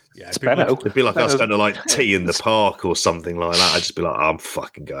 Yeah, it'd be like us going to like tea in the park or something like that. I'd just be like, I'm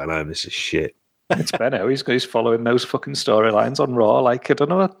fucking going home. This is shit. It's Benno. He's following those fucking storylines on Raw like, I don't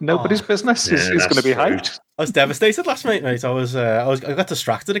know, nobody's business. He's going to be hyped. I was devastated last night, mate. I got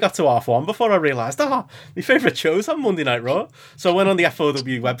distracted. I got to half one before I realised, my favourite show's on Monday Night Raw. So I went on the FOW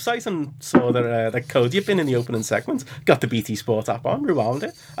website and saw that Cody had been in the opening segment. Got the BT Sport app on, rewound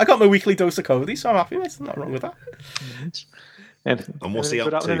it. I got my weekly dose of Cody, so I'm happy, mate. There's nothing wrong with that. And what's he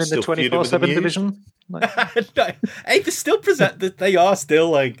up to? In the 24/7 division? Hey, they still present that they are still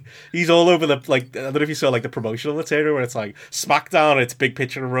like, he's all over the, like, I don't know if you saw like the promotional material where it's like SmackDown, it's a big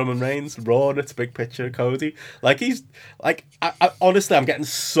picture of Roman Reigns, Raw, it's a big picture of Cody. Like, he's like, I honestly, I'm getting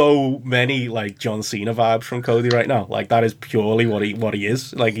so many like John Cena vibes from Cody right now. Like, that is purely what he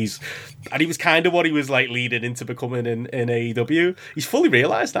is. Like, he was kind of what he was like leading into becoming in AEW. He's fully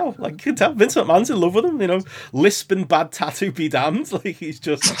realised now. Like, you can tell Vince McMahon's in love with him, you know, lisp and bad tattoo be damned. Like, he's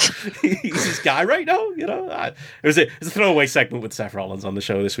his guy right now. You know, it was a throwaway segment with Seth Rollins on the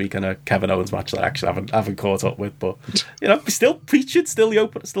show this week and a Kevin Owens match that I actually haven't caught up with. But you know, still preaching, still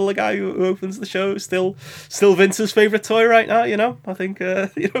the guy who opens the show, still Vince's favourite toy right now. You know, I think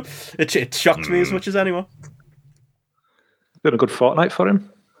you know, it shocked me as much as anyone. Been a good fortnight for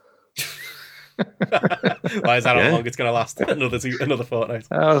him. Why is that how long it's going to last? Another fortnight.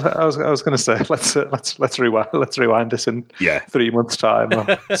 I was going to say let's rewind this in 3 months' time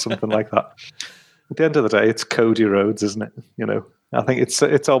or something like that. At the end of the day, it's Cody Rhodes, isn't it? You know, I think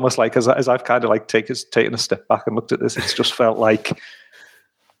it's almost like as I've kind of like taken a step back and looked at this, it's just felt like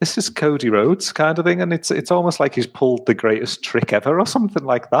this is Cody Rhodes kind of thing, and it's almost like he's pulled the greatest trick ever or something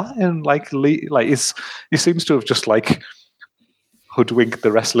like that, and like he seems to have just like hoodwink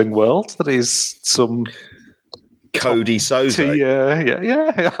the wrestling world. That is some Cody Soze.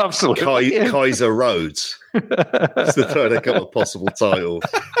 Yeah, absolutely. Kaiser Rhodes. It's the third a couple of possible titles.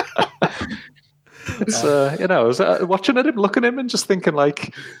 It's, you know, I was watching at him, looking at him, and just thinking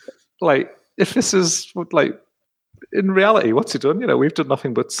like if this is like, in reality, what's he done? You know, we've done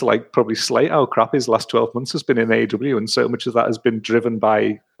nothing but like probably slate how crap his last 12 months has been in AEW, and so much of that has been driven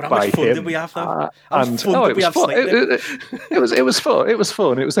by how much fun him. Did we have though? It was fun. It was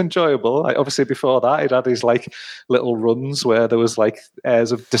fun. It was enjoyable. Like, obviously, before that, he'd had his like little runs where there was like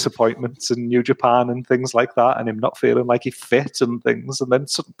airs of disappointments in New Japan and things like that, and him not feeling like he fit and things. And then,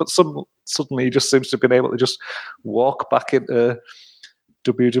 suddenly, he just seems to have been able to just walk back into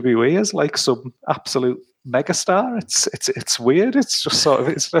WWE as like some absolute megastar. It's weird. It's just sort of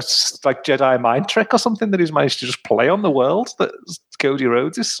it's just like Jedi mind trick or something that he's managed to just play on the world, that Cody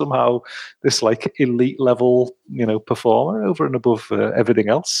Rhodes is somehow this like elite level, you know, performer over and above everything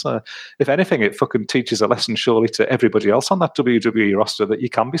else. If anything, it fucking teaches a lesson surely to everybody else on that WWE roster that you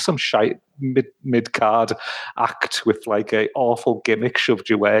can be some shite mid card act with like a awful gimmick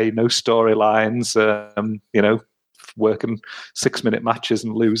shoved your way, no storylines, you know, working 6-minute matches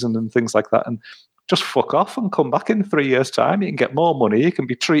and losing and things like that, and just fuck off and come back in 3 years' time. You can get more money. You can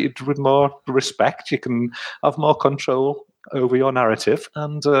be treated with more respect. You can have more control over your narrative,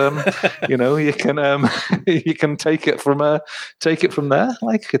 and you know, you can take it from there.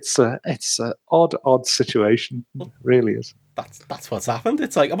 Like it's a odd situation. It really is. that's what's happened.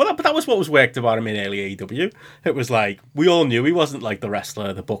 It's like, but that was what was worked about him in early AEW. It was like, we all knew he wasn't like the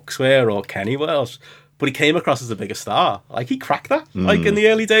wrestler the Bucks were or Kenny was, but he came across as a bigger star. Like, he cracked that, like, in the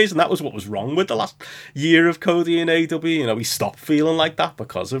early days, and that was what was wrong with the last year of Cody in AEW. You know, he stopped feeling like that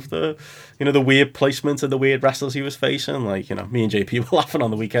because of the, you know, the weird placement and the weird wrestlers he was facing. Like, you know, me and JP were laughing on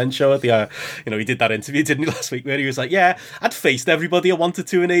the weekend show at the, you know, he did that interview, didn't he, last week, where he was like, yeah, I'd faced everybody I wanted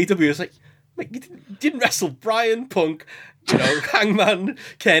to in AEW. It was like, you didn't wrestle Brian, Punk, you know, Hangman,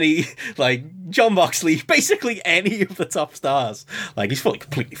 Kenny, like John Moxley, basically any of the top stars. Like, he's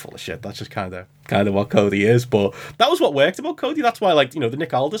completely full of shit. That's just kind of what Cody is. But that was what worked about Cody. That's why, like, you know, the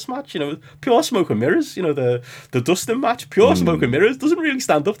Nick Aldis match, you know, pure smoke and mirrors. You know, the Dustin match, pure smoke and mirrors, doesn't really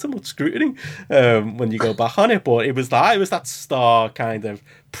stand up to much scrutiny when you go back on it. But it was that star kind of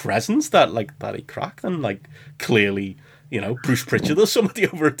presence that he cracked, and like, clearly, you know, Bruce Pritchard or somebody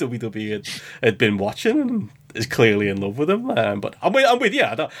over at WWE had been watching and is clearly in love with him. But I'm with you.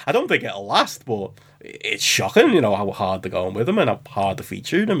 I don't think it'll last, but it's shocking, you know, how hard they're going with him and how hard they're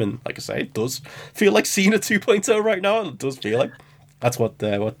featuring him. And like I say, it does feel like Cena 2.0 right now, and it does feel like that's what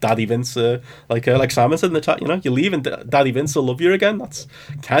Daddy Vince, like Simon said in the chat, you know, you leave and Daddy Vince will love you again. That's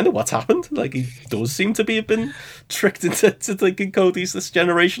kind of what's happened. Like, he does seem to have been tricked into thinking Cody's this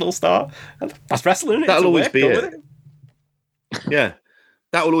generational star. And that's wrestling. That'll always be it. Yeah,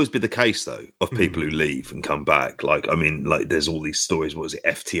 that will always be the case, though, of people who leave and come back. Like, I mean, like, there's all these stories. What was it?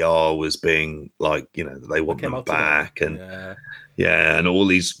 FTR was being like, you know, they want them back, and and all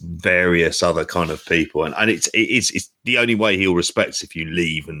these various other kind of people, and it's the only way he'll respect if you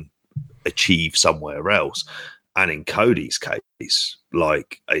leave and achieve somewhere else. And in Cody's case,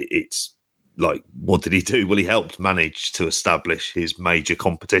 like, it's like, what did he do? Well, he helped manage to establish his major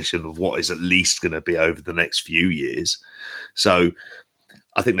competition of what is at least going to be over the next few years. So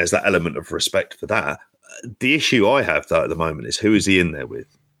I think there's that element of respect for that. The issue I have, though, at the moment is, who is he in there with?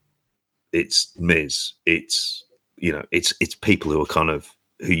 It's Miz. It's, you know, it's people who are kind of,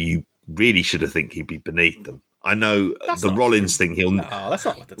 who you really should have think he'd be beneath them. I know that's the Rollins thing. No, that's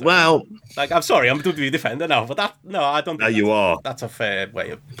not what they're doing. Well, like, I'm sorry, I'm WWE defender now, but I don't. No, you are. That's a fair way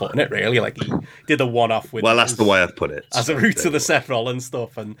of putting it, really. Like, he did a one-off with. Well, that's the way I've put it. As a route to the Seth Rollins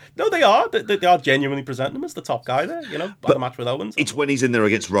stuff, and no, they are genuinely presenting him as the top guy there. You know, by the match with Owens. It's when he's in there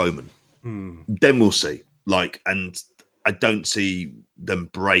against Roman. Then we'll see. Like, and I don't see them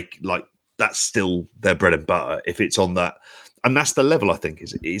break. Like, that's still their bread and butter. If it's on that, and that's the level. I think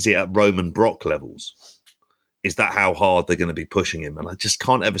is it at Roman Brock levels? Is that how hard they're going to be pushing him? And I just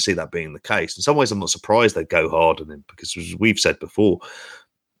can't ever see that being the case. In some ways, I'm not surprised they go hard on him, because, as we've said before,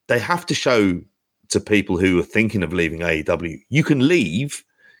 they have to show to people who are thinking of leaving AEW, you can leave,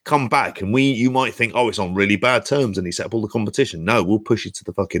 come back, and you might think, oh, it's on really bad terms and he set up all the competition. No, we'll push you to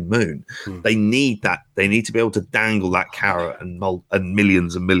the fucking moon. They need that. They need to be able to dangle that carrot and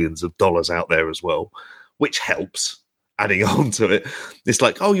millions and millions of dollars out there as well, which helps. Adding on to it, it's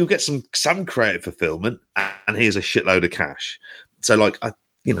like, oh, you'll get some creative fulfillment, and here's a shitload of cash. So, like, I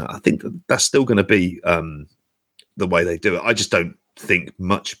think that's still going to be the way they do it. I just don't think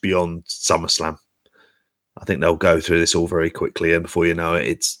much beyond SummerSlam. I think they'll go through this all very quickly, and before you know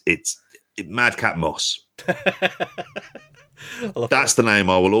it, it's Madcap Moss. That's the name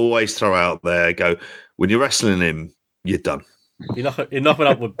I will always throw out there. Go, when you're wrestling him, you're done. You're knocking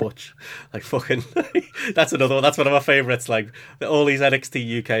out with Butch. Like, fucking, that's another one. That's one of my favourites. Like, all these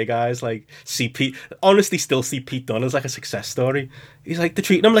NXT UK guys, like, honestly still see Pete Dunne as like a success story. He's like, they're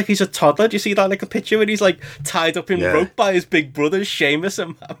treating him like he's a toddler. Do you see that, like, a picture where he's like tied up in rope by his big brothers, Sheamus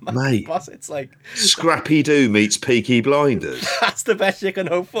and Mate, Boss? It's like Scrappy Doo meets Peaky Blinders. That's the best you can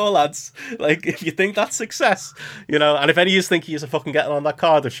hope for, lads. Like, if you think that's success, you know, and if any of you think he's a fucking getting on that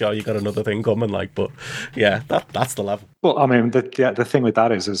Cardiff show, you got another thing coming. Like, but yeah, that's the level. Well, I mean, the thing with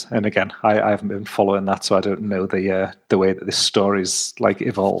that is, and again, I haven't been following that, so I don't know the way that this story's like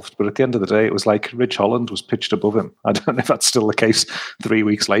evolved. But at the end of the day, it was like Ridge Holland was pitched above him. I don't know if that's still the case 3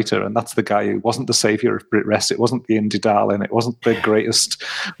 weeks later, and that's the guy who wasn't the saviour of Brit Rest. It wasn't the indie darling. It wasn't the greatest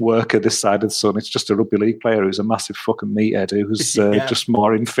worker this side of the sun. It's just a rugby league player who's a massive fucking meathead who's just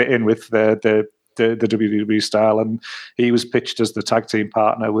more in fitting with the WWE style, and he was pitched as the tag team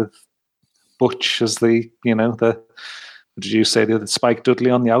partner with Butch as the what did you say, the Spike Dudley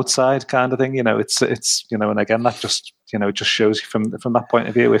on the outside kind of thing? You know, it's and again, that just, it just shows you from that point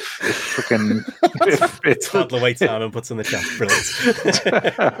of view, if fucking if Toddler waits down and puts in the chat. Brilliant.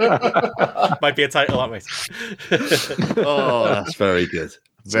 Might be a title, that mate. Oh, that's very good.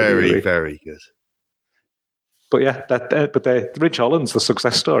 Very, very good. But yeah, but Ridge Holland's the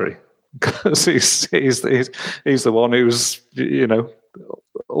success story, because he's the one who's,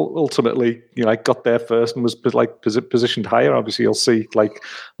 ultimately, got there first and was like positioned higher. Obviously, you'll see like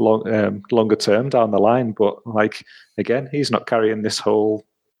longer term down the line. But like again, he's not carrying this whole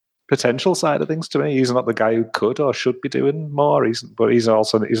potential side of things to me. He's not the guy who could or should be doing more. He's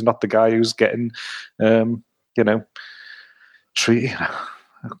not the guy who's getting, treated.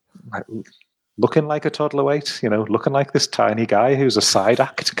 Looking like a toddler weight, looking like this tiny guy who's a side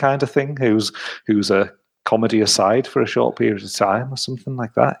act kind of thing, who's a comedy aside for a short period of time or something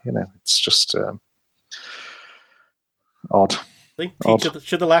like that. It's just odd. I think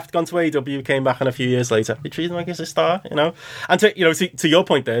should the left gone to AEW, came back in a few years later, we treat him like he's a star, And to your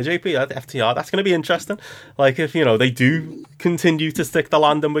point there, JP, that FTR, that's going to be interesting. Like if they do continue to stick the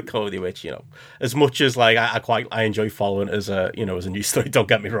landing with Cody, which as much as like I enjoy following it as a as a news story. Don't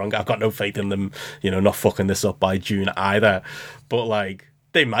get me wrong, I've got no faith in them, not fucking this up by June either. But like,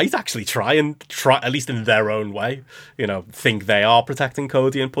 they might actually try, at least in their own way, think they are protecting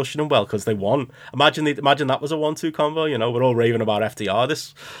Cody and pushing him well because they won. Imagine that was a 1-2 combo. We're all raving about FTR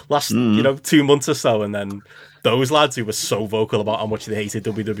this last 2 months or so, and then those lads who were so vocal about how much they hated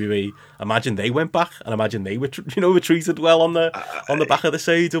WWE, imagine they went back and imagine they were were treated well on the back of this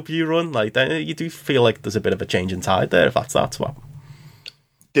AEW run. Like you do feel like there's a bit of a change in tide there if that's what.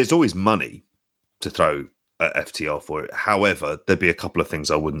 There's always money to throw at FTR for it. However, there'd be a couple of things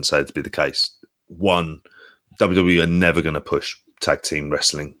I wouldn't say to be the case. One, WWE are never going to push tag team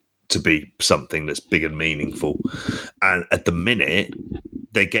wrestling to be something that's big and meaningful. And at the minute,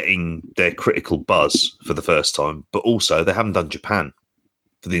 they're getting their critical buzz for the first time, but also they haven't done Japan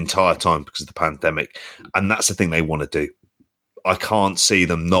for the entire time because of the pandemic. And that's the thing they want to do. I can't see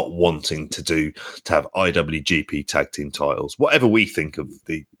them not wanting to have IWGP tag team titles. Whatever we think of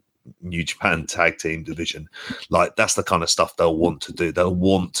the New Japan tag team division, like that's the kind of stuff they'll want to do. They'll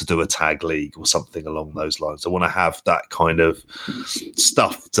want to do a tag league or something along those lines. They want to have that kind of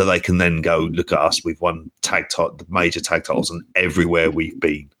stuff so they can then go, look at us, we've won the major tag titles and everywhere we've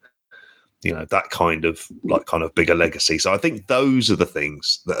been. That kind of bigger legacy. So I think those are the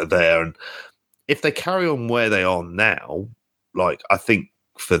things that are there. And if they carry on where they are now, like I think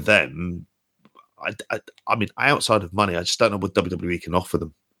for them, I mean, outside of money, I just don't know what WWE can offer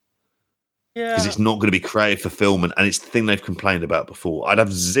them. Yeah, because it's not going to be creative fulfillment, and it's the thing they've complained about before. I'd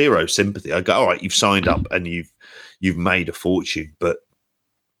have zero sympathy. I'd go, all right, you've signed up and you've made a fortune, but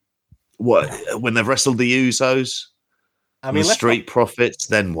what when they've wrestled the Usos, the Street Profits,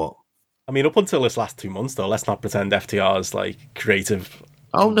 then what? I mean, up until this last 2 months, though, let's not pretend FTR's like creative.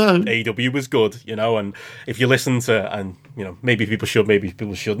 Oh no, AEW was good, and if you listen to, and maybe people should, maybe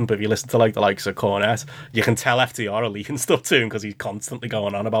people shouldn't, but if you listen to like the likes of Cornette, you can tell FTR are leaking stuff to him because he's constantly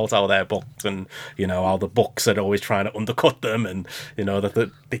going on about how they're booked and how the books are always trying to undercut them, and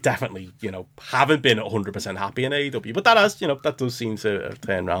that they definitely haven't been 100% happy in AEW, but that does seem to have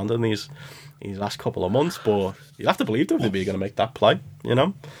turned around in these last couple of months. But you have to believe WWE are going to make that play,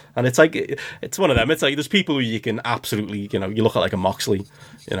 and it's like it's one of them. It's like there's people who you can absolutely you look at like a Moxley.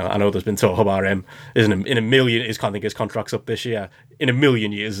 I know there's been talk about him. In a million, I think his contract's up this year. In a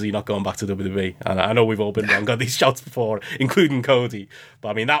million years, is he not going back to WWE? And I know we've all been wrong on these shouts before, including Cody. But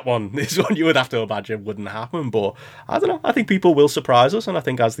I mean, that one is one you would have to imagine wouldn't happen. But I don't know. I think people will surprise us, and I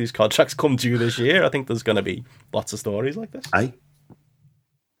think as these contracts come due this year, I think there's going to be lots of stories like this. I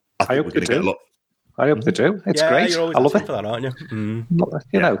hope they do. I hope they do. It's great. You're always I love it. for that, aren't you?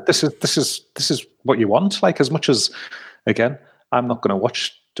 This is what you want. Like, as much as, again, I'm not going to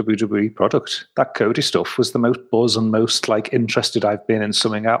watch WWE product. That Cody stuff was the most buzz and most like interested I've been in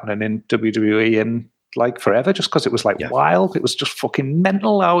something happening in WWE in like forever, just because it was like wild. It was just fucking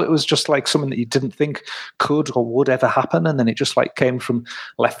mental. How it was just like something that you didn't think could or would ever happen, and then it just like came from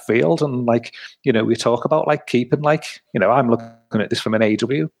left field. And like we talk about like keeping like I'm looking at this from an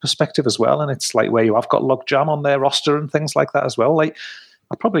AEW perspective as well, and it's like where you have got logjam on their roster and things like that as well. Like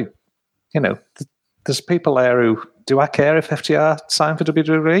I probably there's people there who, do I care if FTR signed for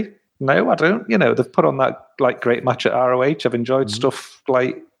WWE? No, I don't. They've put on that like great match at ROH. I've enjoyed stuff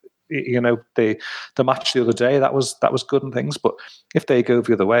like the match the other day. That was good and things. But if they go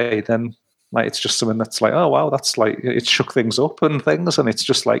the other way, then like it's just something that's like, oh wow, that's like it shook things up and things, and it's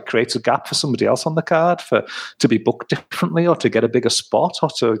just like creates a gap for somebody else on the card to be booked differently or to get a bigger spot or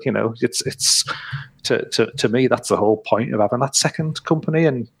to it's to me that's the whole point of having that second company.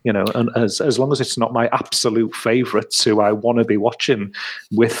 And and as long as it's not my absolute favourites who I want to be watching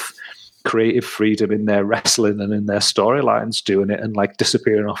with creative freedom in their wrestling and in their storylines, doing it and like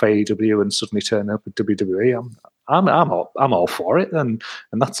disappearing off AEW and suddenly turning up at WWE, I'm all for it, and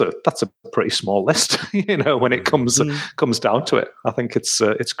that's a pretty small list, when it comes down to it. I think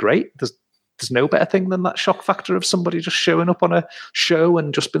it's great. there's no better thing than that shock factor of somebody just showing up on a show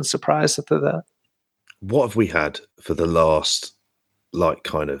and just been surprised that they're there. What have we had for the last, like,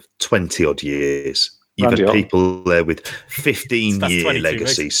 kind of 20 odd years? You've Randy had Orton. people there with 15-year 22,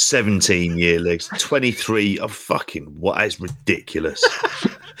 legacy, 17-year legacy, 23. Oh, fucking, what? That is ridiculous.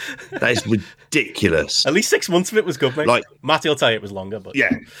 That is ridiculous. At least 6 months of it was good, mate. Like- Matty will tell you it was longer, but Yeah,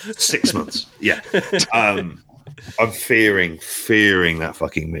 6 months. Yeah. I'm fearing that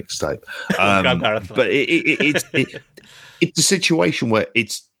fucking mixtape. But it's a situation where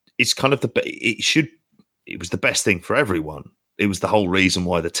it's kind of it was the best thing for everyone. It was the whole reason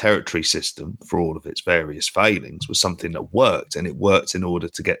why the territory system, for all of its various failings, was something that worked. And it worked in order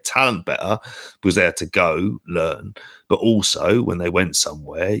to get talent better, because they had to go learn. But also, when they went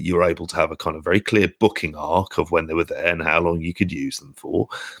somewhere, you were able to have a kind of very clear booking arc of when they were there and how long you could use them for.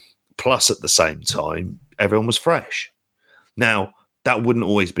 Plus, at the same time, everyone was fresh. Now, that wouldn't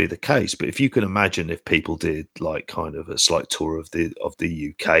always be the case, but if you can imagine if people did like kind of a slight tour of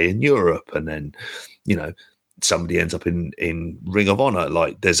the UK and Europe, and then, you know, somebody ends up in Ring of Honor,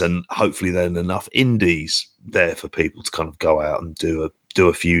 like there's hopefully then enough indies there for people to kind of go out and do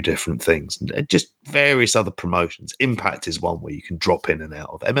a few different things, and just various other promotions. Impact is one where you can drop in and out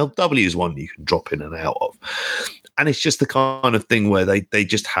of. MLW is one you can drop in and out of. And it's just the kind of thing where they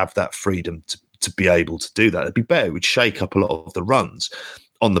just have that freedom to be able to do that. It'd be better. It would shake up a lot of the runs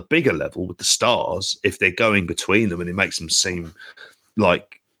on the bigger level with the stars if they're going between them, and it makes them seem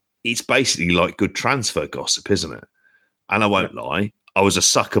like it's basically like good transfer gossip, isn't it? And I won't lie, I was a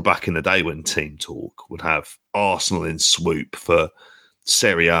sucker back in the day when Team Talk would have Arsenal in swoop for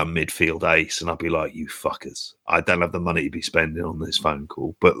Serie A midfield ace, and I'd be like, you fuckers, I don't have the money to be spending on this phone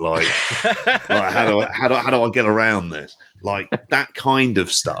call, but like, how do I get around this? Like that kind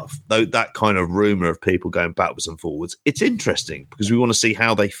of stuff, though, that kind of rumor of people going backwards and forwards, it's interesting because we want to see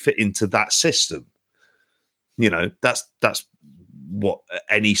how they fit into that system. You know, that's what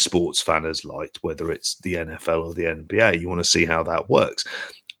any sports fan has liked, whether it's the NFL or the NBA. You want to see how that works,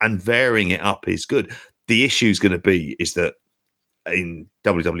 and varying it up is good. The issue is going to be is that in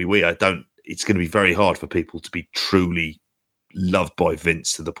WWE, it's going to be very hard for people to be truly loved by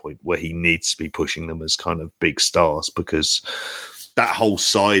Vince to the point where he needs to be pushing them as kind of big stars, because that whole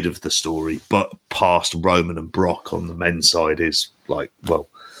side of the story, but past Roman and Brock on the men's side, is like, well,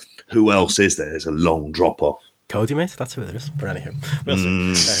 who else is there? There's a long drop off. Cody, mate, that's who it is. But anyhow,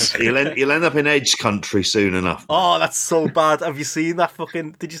 we'll see. You'll end up in Edge country soon enough. Oh, that's so bad. Have you seen that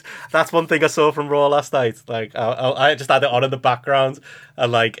fucking? That's one thing I saw from Raw last night. Like, I just had it on in the background, and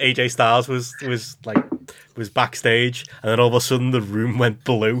like AJ Styles was backstage, and then all of a sudden the room went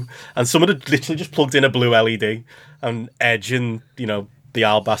blue, and someone had literally just plugged in a blue LED, and Edge and, you know, the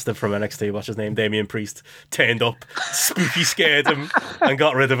Al bastard from NXT, what's his name, Damian Priest, turned up, spooky scared him, and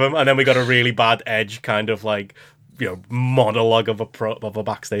got rid of him. And then we got a really bad Edge kind of like, you know, monologue of a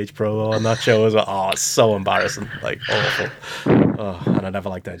backstage promo on that show as well. Oh, it's so embarrassing, like awful. Oh, and I never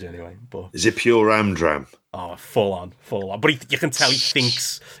liked Edge anyway. But is it pure Amdram? Oh, full on. But you can tell he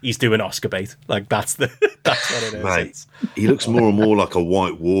thinks he's doing Oscar bait. Like that's what it is. Mate, he looks more and more like a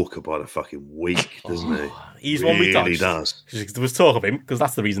White Walker by the fucking week, doesn't he? He's really one we touched. Does. There was talk of him because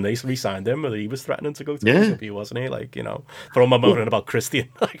that's the reason they re-signed him. He was threatening to go to WWE, wasn't he? Like, you know, for all my moaning about Christian,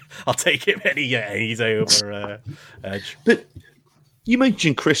 like I'll take him any day over Edge. But you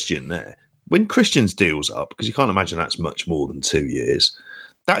mentioned Christian there. When Christian's deal's up, because you can't imagine that's much more than 2 years,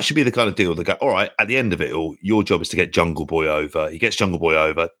 that should be the kind of deal that go, all right, at the end of it all, your job is to get Jungle Boy over. He gets Jungle Boy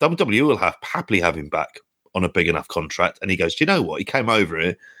over. WWE will happily have him back on a big enough contract. And he goes, do you know what? He came over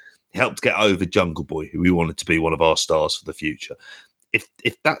here, helped get over Jungle Boy, who we wanted to be one of our stars for the future. If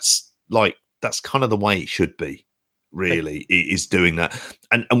that's kind of the way it should be, really, is doing that.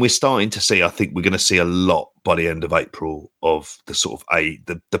 And we're starting to see, I think we're going to see a lot by the end of April of the sort of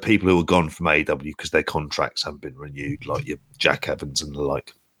the people who are gone from AEW because their contracts haven't been renewed, like your Jack Evans and the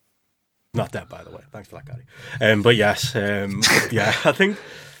like. Not dead, by the way. Thanks for that, Gary. But yes, yeah, I think.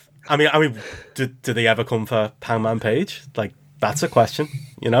 I mean, do they ever come for Hangman Page? Like, that's a question,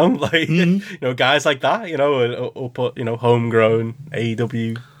 you know. Like, you know, guys like that, you know, or put, you know, homegrown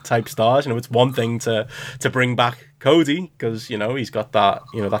AEW type stars. You know, it's one thing to bring back Cody because, you know, he's got that,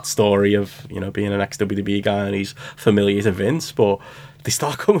 you know, that story of, you know, being an ex-WWE guy and he's familiar to Vince. But they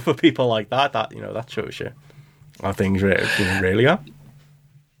start coming for people like that, you know, that shows you how things really are.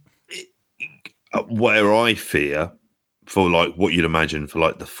 Where I fear for like what you'd imagine for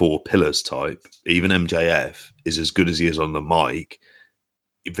like the Four Pillars type, even MJF is as good as he is on the mic.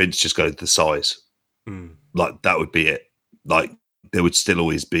 Vince just goes the size, like that would be it. Like there would still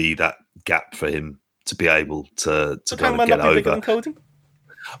always be that gap for him to be able to kind of get over. Than Cody?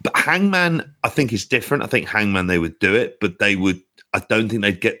 But Hangman, I think, is different. I think Hangman, they would do it, but I don't think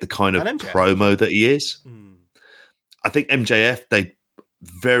they'd get the kind of promo that he is. I think MJF, they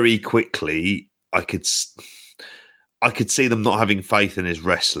very quickly, I could see them not having faith in his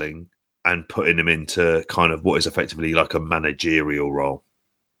wrestling and putting him into kind of what is effectively like a managerial role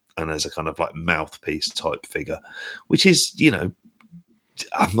and as a kind of like mouthpiece type figure, which is,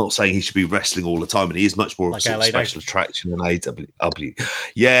 I'm not saying he should be wrestling all the time, and he is much more of a special attraction than AEW.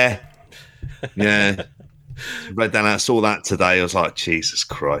 Yeah. Read that, I saw that today. I was like, Jesus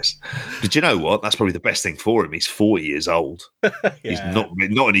Christ. But you know what? That's probably the best thing for him. He's 40 years old. He's not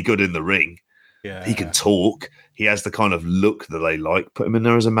any good in the ring. Yeah. He can talk. He has the kind of look that they like. Put him in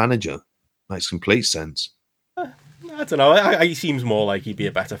there as a manager. Makes complete sense. I don't know. He seems more like he'd be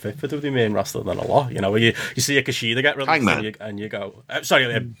a better fit for WWE main roster than a lot. Where you see a Kushida get released and you go,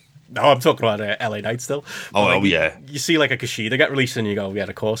 sorry, no, I'm talking about LA Knight still. Yeah. You see like a Kushida get released and you go, yeah,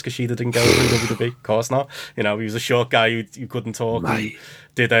 of course Kushida didn't go through WWE. Of course not. He was a short guy who couldn't talk. Mate.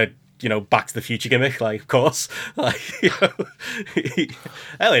 Did a Back to the Future gimmick, like, of course. Like,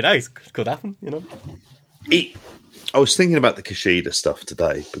 LA Knight could happen, I was thinking about the Kushida stuff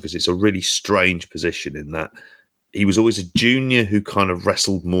today because it's a really strange position in that he was always a junior who kind of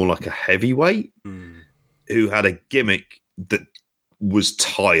wrestled more like a heavyweight, who had a gimmick that was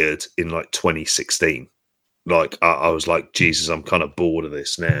tired in like 2016. Like, I was like, Jesus, I'm kind of bored of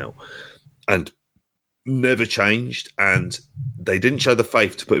this now. And never changed. And they didn't show the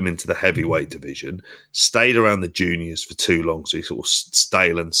faith to put him into the heavyweight division, stayed around the juniors for too long. So he sort of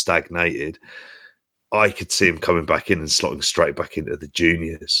stale and stagnated. I could see him coming back in and slotting straight back into the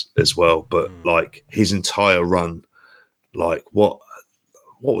juniors as well. But like his entire run, like what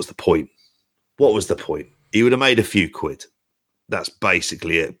was the point? What was the point? He would have made a few quid. That's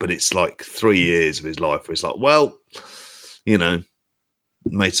basically it. But it's like 3 years of his life where it's like, well,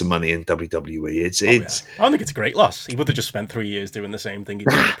 made some money in WWE. I think it's a great loss. He would have just spent 3 years doing the same thing he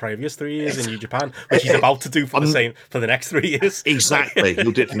did the previous 3 years in New Japan, which he's about to do for the next 3 years. Exactly.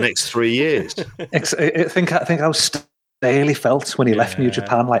 He'll do it for the next 3 years. I think how stale he felt when he left New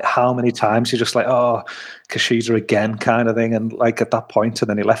Japan, like how many times you're just like, oh, Kushida again kind of thing. And like at that point, and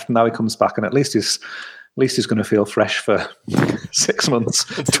then he left and now he comes back and at least he's going to feel fresh for 6 months,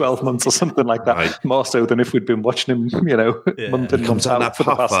 12 months or something like that. Right. More so than if we'd been watching him, month in, month out for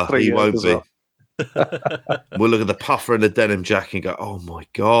the past 3 years. He won't be. Well. We'll look at the puffer and the denim jacket and go, oh my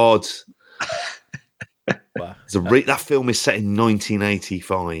God. Wow. That film is set in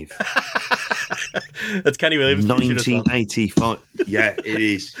 1985. That's Kenny Williams. 1985. Yeah, it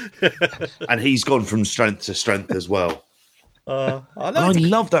is. And he's gone from strength to strength as well. I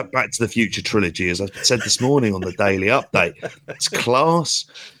love that Back to the Future trilogy, as I said this morning on the Daily Update. It's class.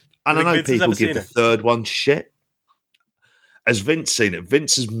 And I know people give the third one shit. Has Vince seen it?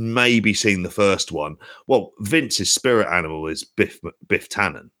 Vince has maybe seen the first one. Well, Vince's spirit animal is Biff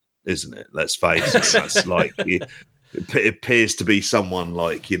Tannen, isn't it? Let's face it. That's like it appears to be someone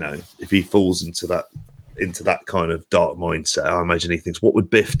like, if he falls into that kind of dark mindset, I imagine he thinks, what would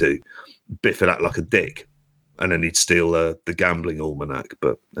Biff do? Biff would act like a dick. And then he'd steal the gambling almanac.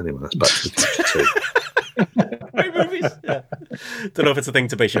 But anyway, that's Back to the Future too. Great movies. Yeah. Don't know if it's a thing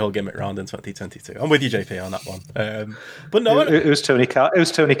to base your whole gimmick around in 2022. I'm with you, JP, on that one. But no, it was Tony Khan. It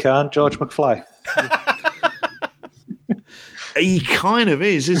was Tony Khan, George McFly. He kind of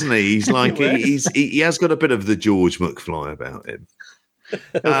is, isn't he? He's like he has got a bit of the George McFly about him.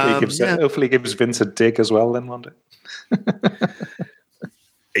 Hopefully, gives Vince a dig as well. Then one day.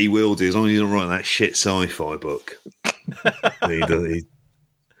 He will do, as long as he's not writing that shit sci-fi book. But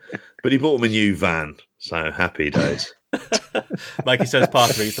he bought him a new van, so happy days. Mikey says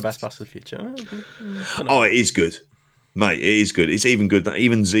Part 3 is the best Back to the Future. Oh, it is good. Mate, it is good. It's even good that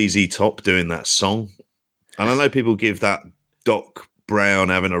even ZZ Top doing that song. And I know people give that Doc Brown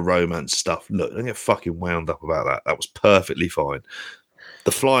having a romance stuff. Look, don't get fucking wound up about that. That was perfectly fine.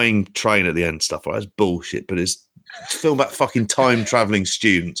 The flying train at the end stuff, that's bullshit, but it's film about fucking time traveling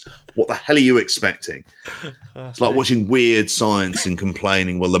students. What the hell are you expecting? It's like watching Weird Science and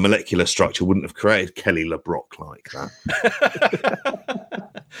complaining, well, the molecular structure wouldn't have created Kelly LeBrock like that.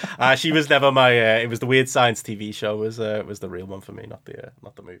 She was never my. It was the Weird Science TV show was the real one for me, not the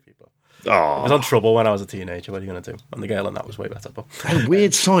movie. But I was on Trouble when I was a teenager. What are you going to do? And the girl in that was way better. But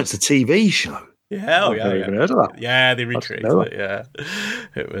Weird Science, the TV show. Yeah, I've never even heard of that. Yeah, they recreated it. Yeah,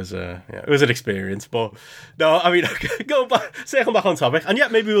 it was an experience. But no, I mean, circling back on topic, and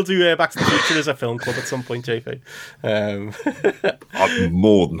maybe we'll do Back to the Future as a film club at some point, JP. I'd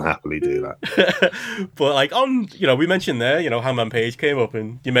more than happily do that. But like we mentioned there, Hangman Page came up,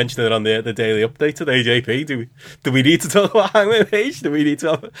 and you mentioned it on the daily update today, JP. Do we need to talk about Hangman Page? Do we need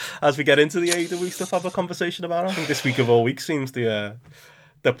to, as we get into the AEW stuff, have a conversation about it? I think this week of all weeks seems the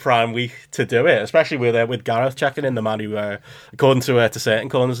prime week to do it, especially with Gareth checking in, the man who, according to certain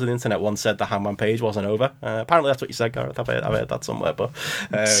corners of the internet, once said the Hangman Page wasn't over. Apparently that's what you said, Gareth. I've heard that somewhere, but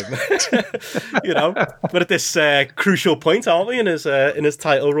but at this crucial point, aren't we, in his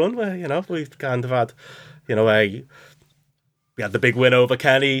title run, where we've kind of had we had the big win over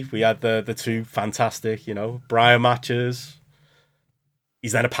Kenny, we had the two fantastic Bryan matches.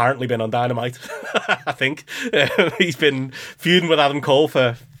 He's then apparently been on Dynamite. I think he's been feuding with Adam Cole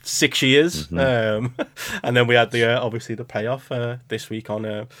for 6 years, and then we had the obviously the payoff this week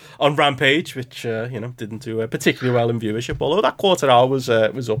on Rampage, which didn't do particularly well in viewership. Although that quarter hour was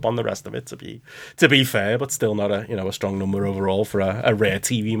up on the rest of it, to be fair, but still not a strong number overall for a rare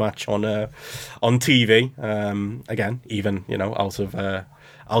TV match on TV. Again, even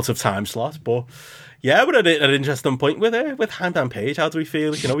out of time slot, but. Yeah, we're at an interesting point with Hangman Page. How do we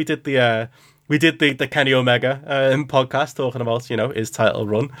feel? We did the Kenny Omega podcast talking about his title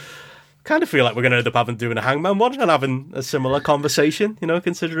run. Kind of feel like we're going to end up doing a Hangman one and having a similar conversation.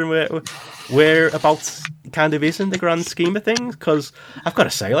 Considering where about kind of is in the grand scheme of things. Because I've got to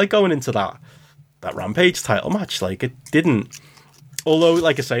say, like going into that Rampage title match, like it didn't. Although,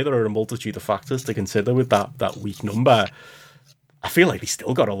 like I say, there are a multitude of factors to consider with that weak number. I feel like they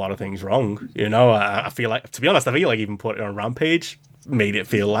still got a lot of things wrong. I feel like, to be honest, even putting it on Rampage made it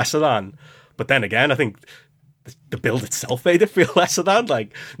feel lesser than. But then again, I think the build itself made it feel lesser than.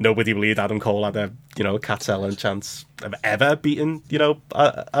 Like, nobody believed Adam Cole had a Cat Selling chance of ever beating,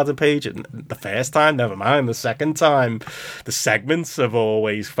 Adam Page. And the first time, never mind. The second time, the segments have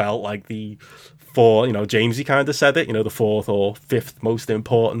always felt like Jamesy kind of said it, the fourth or fifth most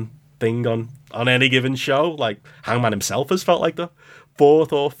important thing on any given show. Like Hangman himself has felt like the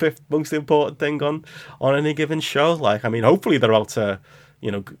fourth or fifth most important thing on any given show. Like, I mean, hopefully they're about to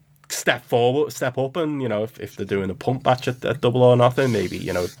step up, and if they're doing a pump match at Double or Nothing, maybe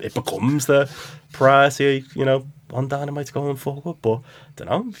it becomes the priority on Dynamite going forward. But I don't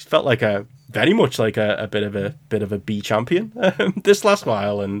know, it felt like very much like a bit of a B champion this last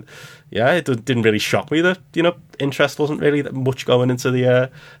while, and it didn't really shock me that interest wasn't really that much going into the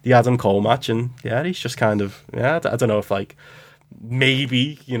Adam Cole match, and he's just kind of I don't know if like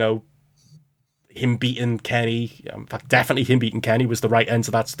maybe him beating Kenny, in fact definitely him beating Kenny was the right end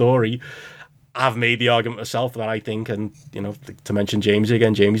to that story. I've made the argument myself that I think, and to mention Jamesy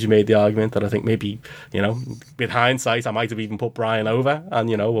again, Jamesy made the argument that I think maybe with hindsight I might have even put Bryan over, and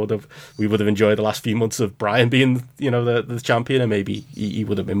we would have enjoyed the last few months of Bryan being the champion, and maybe he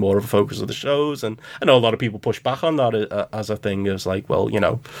would have been more of a focus of the shows. And I know a lot of people push back on that as a thing, as like, well,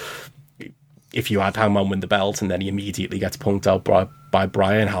 if you had Hangman win the belt and then he immediately gets punked out by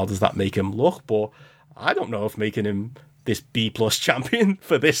Bryan, how does that make him look? But I don't know if making him this B+ champion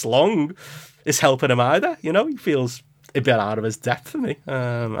for this long is helping him either. He feels a bit out of his depth for me.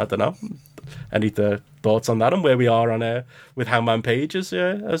 I don't know. Any thoughts on that and where we are on with Hangman Page as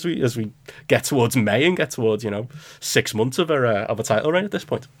we get towards May and get towards 6 months of a title reign at this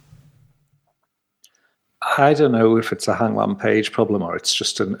point? I don't know if it's a Hangman Page problem or it's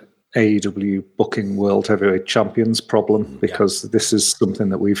just an AEW booking World Heavyweight Champions problem, because this is something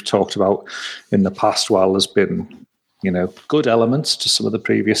that we've talked about in the past. While there's been good elements to some of the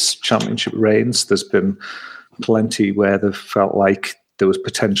previous championship reigns, there's been plenty where they've felt like there was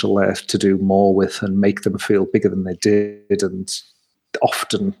potential there to do more with and make them feel bigger than they did, and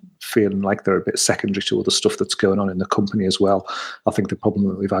often feeling like they're a bit secondary to other stuff that's going on in the company as well. I think the problem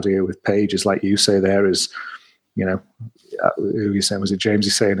that we've had here with Page is, like you say, there is, who you saying, was it James?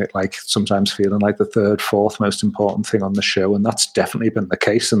 He's saying it like sometimes feeling like the third, fourth most important thing on the show, and that's definitely been the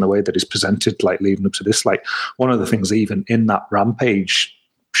case in the way that he's presented, like leading up to this. Like one of the things, even in that Rampage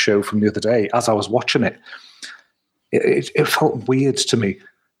show from the other day, as I was watching it, it felt weird to me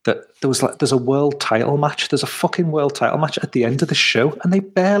that there's a world title match. There's a fucking world title match at the end of the show, and they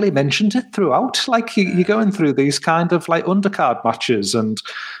barely mentioned it throughout. Like you're going through these kind of like undercard matches, and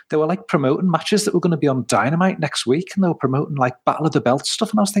they were like promoting matches that were going to be on Dynamite next week, and they were promoting like Battle of the Belts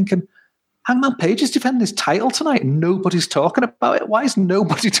stuff. And I was thinking, Hangman Page is defending his title tonight, and nobody's talking about it. Why is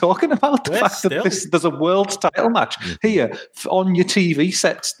nobody talking about the fact that there's a world title match here on your TV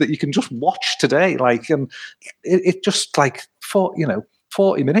sets that you can just watch today? Like, and it just like for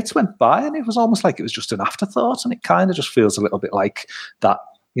 40 minutes went by and it was almost like it was just an afterthought, and it kind of just feels a little bit like that,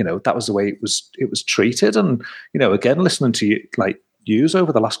 that was the way it was treated. And, again, listening to you, like yous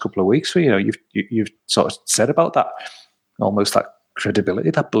over the last couple of weeks, where, you've sort of said about that, almost that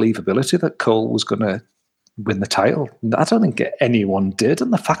credibility, that believability that Cole was going to win the title. I don't think anyone did,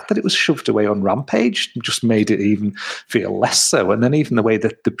 and the fact that it was shoved away on Rampage just made it even feel less so. And then even the way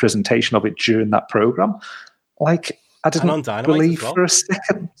that the presentation of it during that program, like, I didn't believe for a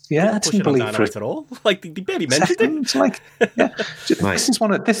second. Yeah, I didn't believe for it at all. Like, they barely mentioned it. Like, yeah, this is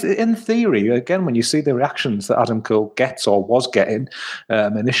one of this. In theory, again, when you see the reactions that Adam Cole gets or was getting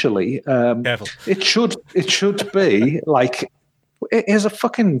initially, it should be like, it is a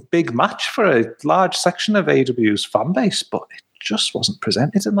fucking big match for a large section of AEW's fan base, but it just wasn't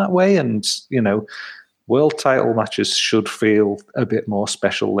presented in that way. And world title matches should feel a bit more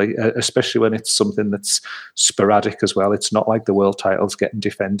special, especially when it's something that's sporadic as well. It's not like the world title's getting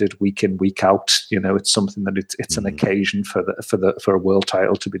defended week in, week out. It's something that it's an occasion for a world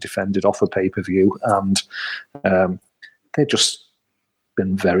title to be defended off a pay-per-view, and they've just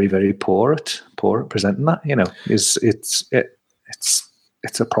been very, very poor at presenting that.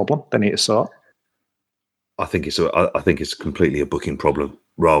 It's a problem they need to sort. I think it's completely a booking problem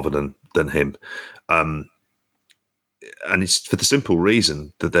rather than him. And it's for the simple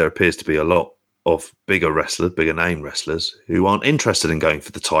reason that there appears to be a lot of bigger name wrestlers who aren't interested in going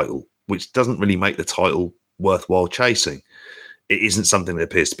for the title, which doesn't really make the title worthwhile chasing. It isn't something that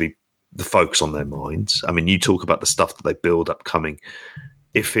appears to be the focus on their minds. I mean, you talk about the stuff that they build up coming.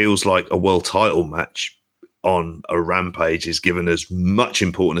 It feels like a world title match on a Rampage is given as much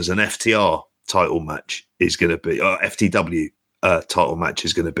importance as an FTR title match is going to be, or FTW title match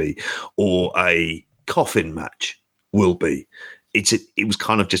is going to be, or a coffin match will be. It was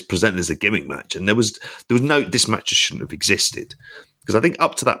kind of just presented as a gimmick match, and there was no, this match just shouldn't have existed, because I think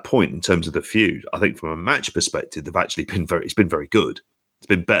up to that point in terms of the feud, I think from a match perspective, they've actually been very good. It's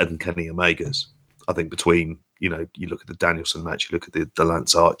been better than Kenny Omega's. I think between, you look at the Danielson match, you look at the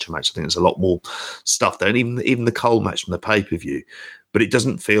Lance Archer match, I think there's a lot more stuff there, and even the Cole match from the pay-per-view. But it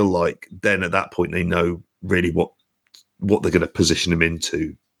doesn't feel like then at that point they know really what they're going to position him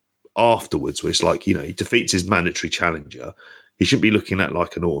into afterwards, where it's like, he defeats his mandatory challenger. He shouldn't be looking at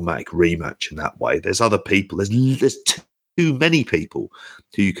like an automatic rematch in that way. There's other people. There's too many people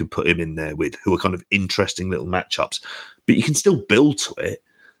who you can put him in there with, who are kind of interesting little matchups. But you can still build to it.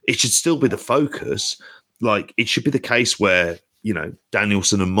 It should still be the focus. Like, it should be the case where,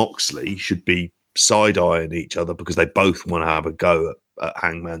 Danielson and Moxley should be side-eyeing each other because they both want to have a go at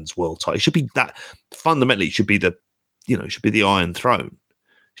Hangman's world title. It should be that. Fundamentally, it should be the Iron Throne.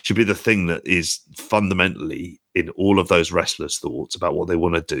 It should be the thing that is fundamentally in all of those wrestlers' thoughts about what they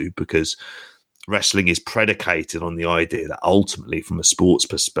want to do, because wrestling is predicated on the idea that ultimately, from a sports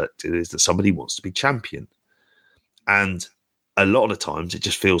perspective, is that somebody wants to be champion. And a lot of the times, it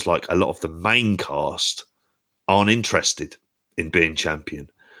just feels like a lot of the main cast aren't interested in being champion.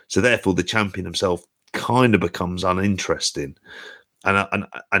 So therefore, the champion himself kind of becomes uninteresting. And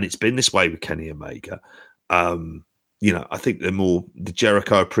it's been this way with Kenny Omega. I think the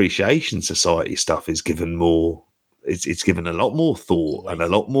Jericho Appreciation Society stuff is given more. It's given a lot more thought and a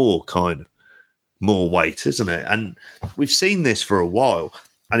lot more kind of more weight, isn't it? And we've seen this for a while,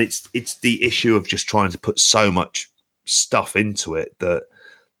 and it's the issue of just trying to put so much stuff into it that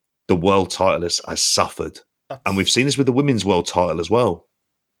the world title has suffered. And we've seen this with the women's world title as well.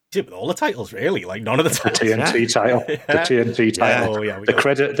 Yeah, with all the titles, really, like none of the titles. The TNT title, the TNT title. Oh, yeah, the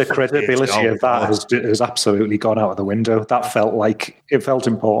credibility of that has absolutely gone out of the window. That felt like it felt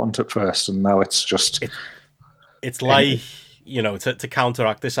important at first, and now it's just. It's like, to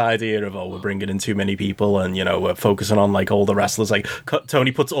counteract this idea of, we're bringing in too many people, and we're focusing on like all the wrestlers. Like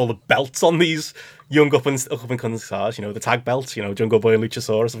Tony puts all the belts on these young up and coming stars. The tag belts. Jungle Boy and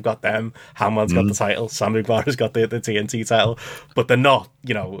Luchasaurus have got them. Hammond's got the title. Sammy Guevara's got the TNT title, but they're not.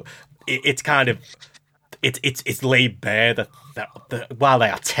 It's kind of it's laid bare that while they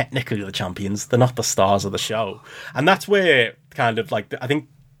are technically the champions, they're not the stars of the show, and that's where kind of like I think.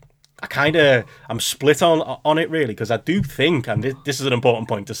 I'm split on it, really, because I do think, and this is an important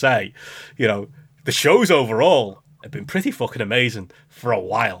point to say, the shows overall have been pretty fucking amazing for a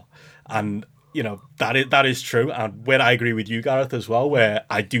while, and that is true. And where I agree with you, Gareth, as well, where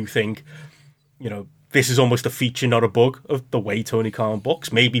I do think, this is almost a feature, not a bug, of the way Tony Khan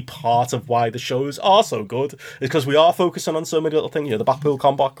books. Maybe part of why the shows are so good is because we are focusing on so many little things. The Blackpool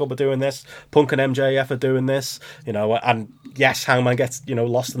Combat Club are doing this, Punk and MJF are doing this, and yes, Hangman gets,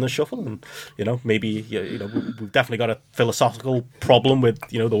 lost in the shuffle, and, maybe, we've definitely got a philosophical problem with,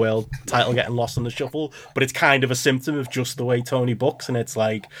 the world title getting lost in the shuffle, but it's kind of a symptom of just the way Tony books, and it's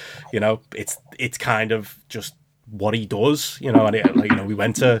like, it's kind of just what he does, and we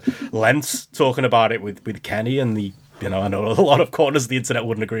went to lengths talking about it with Kenny, and I know a lot of corners of the internet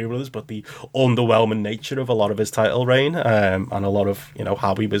wouldn't agree with us, but the underwhelming nature of a lot of his title reign, and a lot of,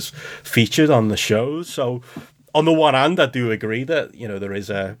 how he was featured on the shows. So on the one hand, I do agree that, there is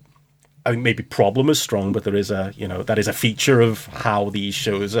I think maybe problem is strong, but there is that is a feature of how these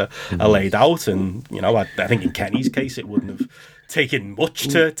shows are laid out. And, I think in Kenny's case, it wouldn't have taken much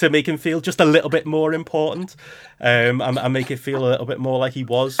to make him feel just a little bit more important, and make it feel a little bit more like he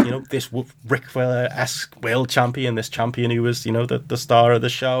was, this Ric Flair-esque world champion, this champion who was, the star of the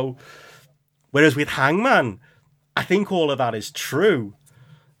show. Whereas with Hangman, I think all of that is true,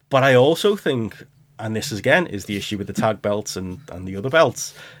 but I also think, and this again is the issue with the tag belts and the other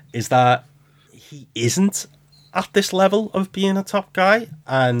belts, is that he isn't at this level of being a top guy,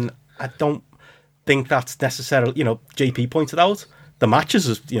 and I don't think that's necessarily, JP pointed out, the matches,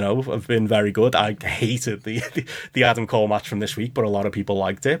 have been very good. I hated the Adam Cole match from this week, but a lot of people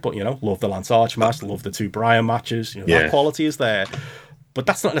liked it. But, love the Lance Archer match, love the two Bryan matches. That quality is there. But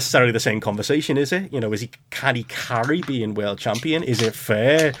that's not necessarily the same conversation, is it? Can he carry being world champion? Is it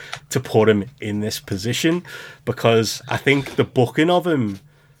fair to put him in this position? Because I think the booking of him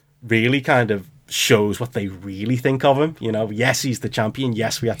really kind of shows what they really think of him. Yes, he's the champion.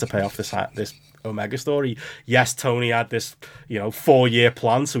 Yes, we had to pay off this Omega story. Yes, Tony had this 4-year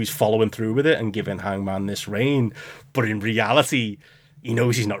plan, so he's following through with it and giving Hangman this reign. But in reality, he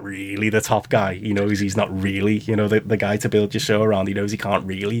knows he's not really the top guy. He knows he's not really, the guy to build your show around. He knows he can't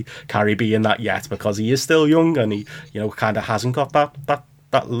really carry being that yet because he is still young, and he, kind of hasn't got that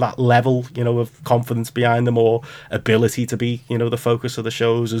level, of confidence behind them, or ability to be, the focus of the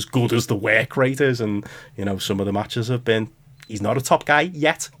shows, as good as the work rate is. And, some of the matches have been, he's not a top guy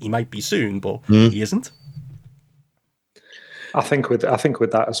yet. He might be soon, but he isn't. I think with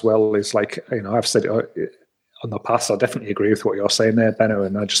that as well is like, I've said it on the past, I definitely agree with what you're saying there, Benno,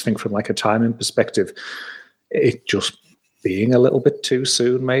 and I just think from like a timing perspective, it just being a little bit too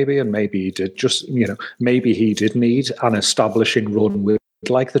soon maybe, and maybe he did just, maybe he did need an establishing run with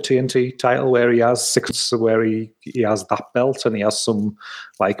like the TNT title where he has where he has that belt, and he has some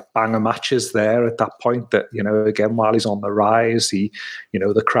like banger matches there at that point that, again, while he's on the rise, he,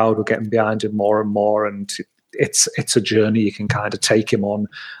 the crowd were getting behind him more and more, and it's a journey you can kind of take him on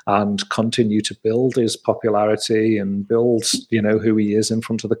and continue to build his popularity and build, who he is in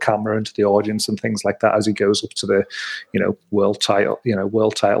front of the camera and to the audience and things like that as he goes up to the, world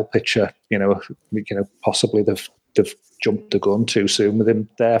title picture. Possibly they've jumped the gun too soon with him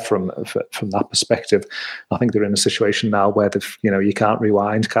there from that perspective. I think they're in a situation now where they've, you can't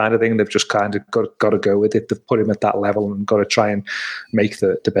rewind kind of thing. They've just kind of got to go with it. They've put him at that level and got to try and make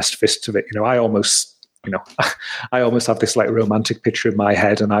the best fist of it. I almost have this like romantic picture in my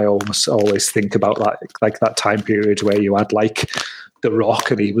head, and I almost always think about that time period where you had like The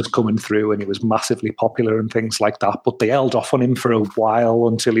Rock, and he was coming through and he was massively popular and things like that, but they held off on him for a while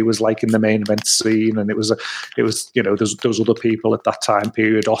until he was like in the main event scene. And it was those other people at that time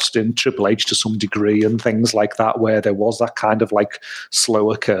period, Austin, Triple H to some degree, and things like that, where there was that kind of like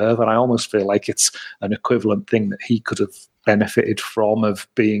slower curve. And I almost feel like it's an equivalent thing that he could have benefited from, of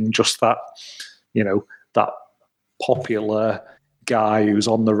being just that, that popular guy who's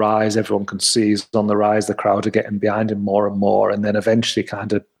on the rise. Everyone can see he's on the rise. The crowd are getting behind him more and more, and then eventually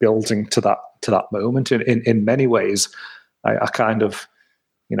kind of building to that moment. In many ways, I kind of,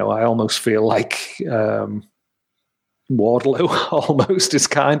 I almost feel like Wardlow almost is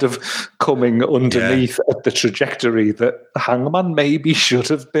kind of coming underneath at the trajectory that Hangman maybe should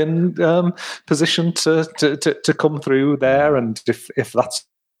have been positioned to come through there. And if that's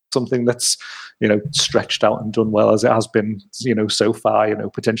something that's stretched out and done well as it has been so far,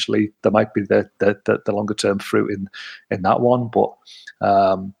 potentially there might be the longer term fruit in that one. But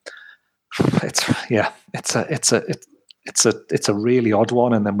it's a really odd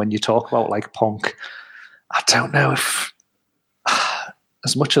one. And then when you talk about like Punk, I don't know if,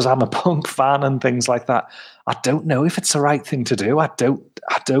 as much as I'm a Punk fan and things like that, I don't know if it's the right thing to do. I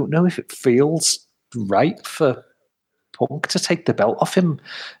don't know if it feels right for Punk to take the belt off him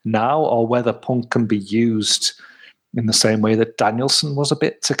now, or whether Punk can be used in the same way that Danielson was a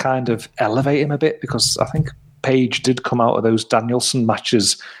bit, to kind of elevate him a bit, because I think Page did come out of those Danielson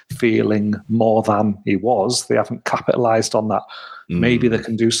matches feeling more than he was. They haven't capitalized on that. Maybe they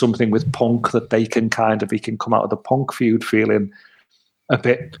can do something with Punk that he can come out of the Punk feud feeling a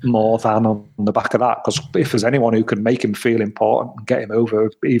bit more than on the back of that. Because if there's anyone who can make him feel important and get him over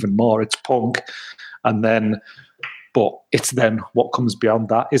even more, it's Punk. But it's then what comes beyond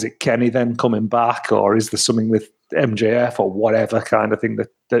that. Is it Kenny then coming back, or is there something with MJF or whatever kind of thing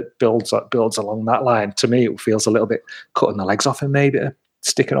that builds along that line? To me, it feels a little bit cutting the legs off him, maybe, to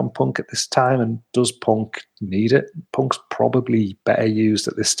stick it on Punk at this time. And does Punk need it? Punk's probably better used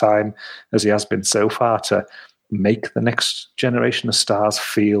at this time, as he has been so far, to make the next generation of stars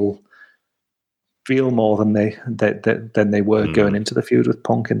feel more than they were going into the feud with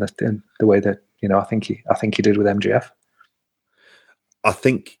Punk in the way that I think he did with MJF. I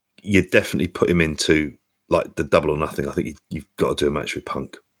think you definitely put him into like the Double or Nothing. I think you've got to do a match with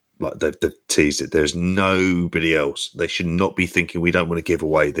Punk. Like they've teased it. There's nobody else. They should not be thinking we don't want to give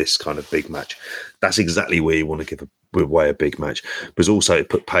away this kind of big match. That's exactly where you want to give away a big match. But also it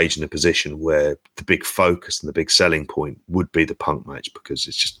put Page in a position where the big focus and the big selling point would be the Punk match, because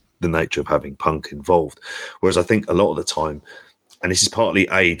it's just the nature of having Punk involved. Whereas I think a lot of the time, and this is partly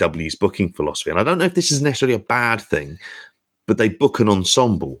AEW's booking philosophy, and I don't know if this is necessarily a bad thing, but they book an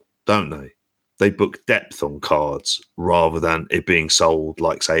ensemble, don't they? They book depth on cards rather than it being sold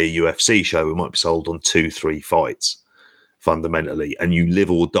like, say, a UFC show. It might be sold on 2-3 fights, fundamentally, and you live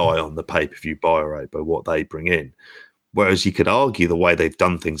or die on the pay-per-view buy rate by what they bring in. Whereas you could argue the way they've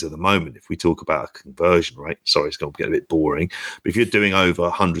done things at the moment, if we talk about a conversion rate, sorry, it's going to get a bit boring, but if you're doing over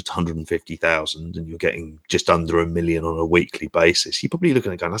 100 to 150,000 and you're getting just under $1 million on a weekly basis, you're probably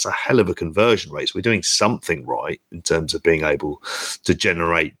looking at going, that's a hell of a conversion rate. So we're doing something right in terms of being able to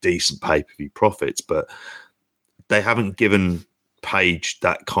generate decent pay-per-view profits, but they haven't given Page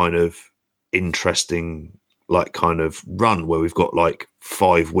that kind of interesting, like, kind of run where we've got like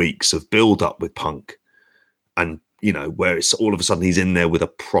 5 weeks of build-up with Punk, and where it's all of a sudden he's in there with a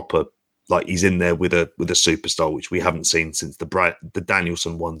proper, like he's in there with a superstar, which we haven't seen since the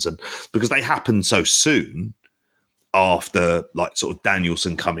Danielson ones, and because they happened so soon after like sort of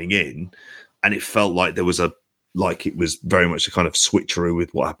Danielson coming in, and it felt like there was it was very much a kind of switcheroo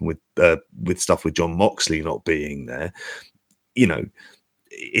with what happened with stuff with Jon Moxley not being there.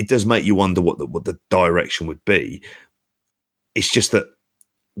 It does make you wonder what the direction would be. It's just that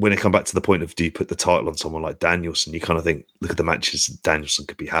when it come back to the point of, do you put the title on someone like Danielson, you kind of think, look at the matches that Danielson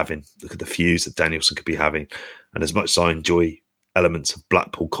could be having, look at the feuds that Danielson could be having. And as much as I enjoy elements of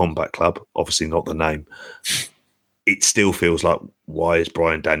Blackpool Combat Club, obviously not the name, it still feels like, why is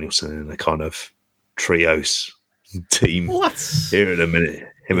Bryan Danielson in a kind of trios team here in a minute,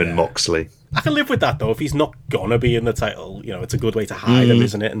 and Moxley? I can live with that, though. If he's not going to be in the title, it's a good way to hide him,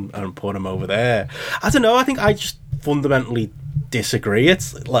 isn't it? And put him over there. I don't know. I think I just fundamentally disagree.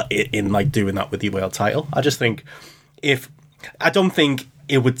 It's like in like doing that with the world title. I just think I don't think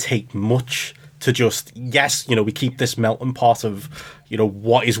it would take much to just, we keep this melting pot of,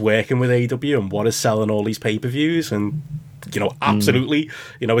 what is working with AEW and what is selling all these pay-per-views, and absolutely,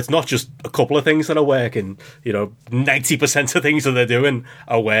 it's not just a couple of things that are working. 90% of things that they're doing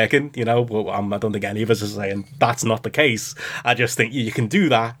are working. I don't think any of us are saying that's not the case. I just think you can do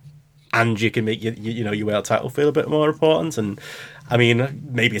that, and you can make your world title feel a bit more important. And I mean,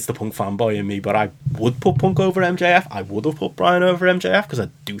 maybe it's the Punk fanboy in me, but I would put Punk over MJF. I would have put Bryan over MJF, because I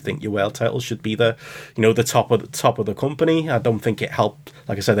do think your world title should be the top of the company. I don't think it helped,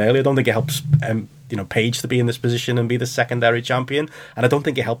 like I said earlier, I don't think it helps Page to be in this position and be the secondary champion, and I don't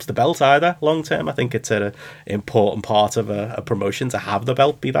think it helps the belt either long term. I think it's an important part of a promotion to have the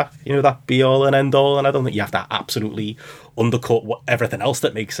belt be that that be all and end all, and I don't think you have to absolutely undercut everything else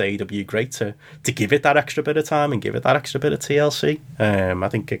that makes AEW great to give it that extra bit of time and give it that extra bit of TLC. I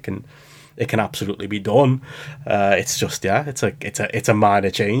think it can absolutely be done. It's just it's a minor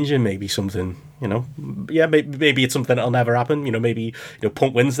change, and maybe something maybe it's something that'll never happen. Maybe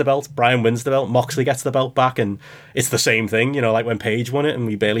Punk wins the belt, Bryan wins the belt, Moxley gets the belt back, and it's the same thing. Like when Page won it, and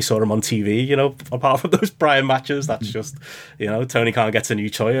we barely saw him on TV. Apart from those Bryan matches, that's just Tony Khan gets a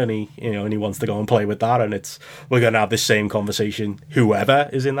new toy, and he wants to go and play with that, and we're going to have this same conversation whoever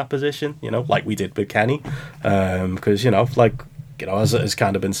is in that position. Like we did with Kenny, because as has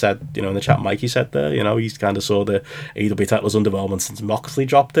kind of been said, in the chat, Mikey said there, he's kind of saw the AEW title as underwhelming since Moxley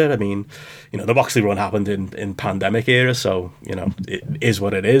dropped it. I mean, the Moxley run happened in pandemic era, so, it is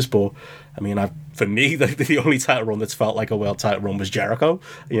what it is. But, I mean, for me, the only title run that's felt like a world title run was Jericho,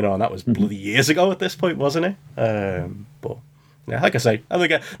 and that was bloody years ago at this point, wasn't it? But, Yeah, like I say, I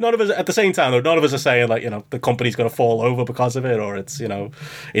think none of us at the same time, though, none of us are saying like, you know, the company's going to fall over because of it, or it's, you know,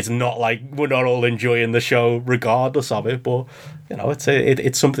 it's not like we're not all enjoying the show regardless of it. But you know,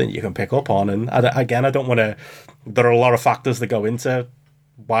 it's something you can pick up on. And again, I don't want to. There are a lot of factors that go into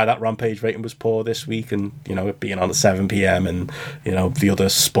why that Rampage rating was poor this week, and you know, it being on at 7 p.m. and you know the other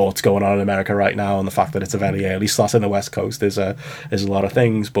sports going on in America right now, and the fact that it's a very early slot in the West Coast is a lot of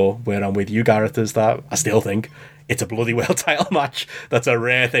things. But where I'm with you, Gareth, is that I still think it's a bloody world title match. That's a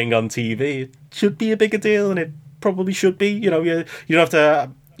rare thing on TV. It should be a bigger deal, and it probably should be. You know, you don't have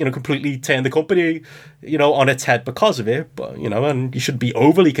to, you know, completely turn the company, you know, on its head because of it, but you know, and you should be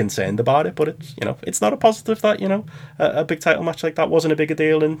overly concerned about it. But it's, you know, it's not a positive that, you know, a big title match like that wasn't a bigger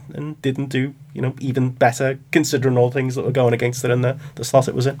deal and didn't do, you know, even better considering all things that were going against it in the slot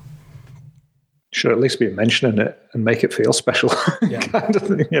it was in. Should at least be mentioning it and make it feel special, kind of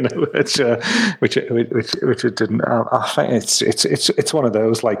thing, you know. Which it didn't. I think it's one of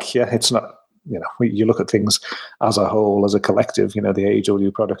those, like, yeah, it's not. You know, you look at things as a whole, as a collective. You know, the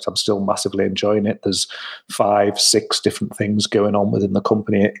AEW product, I'm still massively enjoying it. There's 5-6 different things going on within the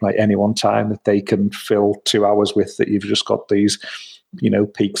company at like any one time that they can fill 2 hours with. That you've just got these, you know,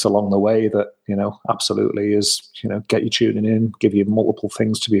 peaks along the way that, you know, absolutely is, you know, get you tuning in, give you multiple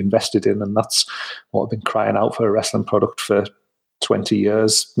things to be invested in. And that's what I've been crying out for a wrestling product for 20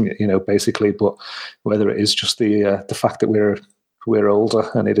 years, you know, basically. But whether it is just the fact that we're older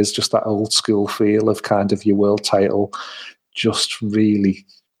and it is just that old school feel of kind of your world title, just really,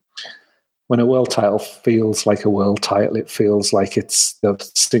 when a world title feels like a world title, it feels like it's the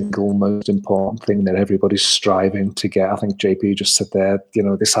single most important thing that everybody's striving to get. I think JP just said there, you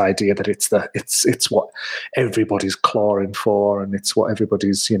know, this idea that it's what everybody's clawing for, and it's what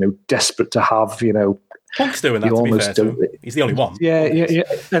everybody's, you know, desperate to have, you know. Punk's doing that, to be fair to him. He's the only one. Yeah.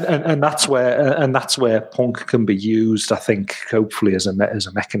 And that's where Punk can be used, I think, hopefully as a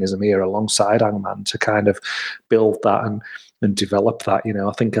mechanism here alongside Hangman to kind of build that and develop that. You know,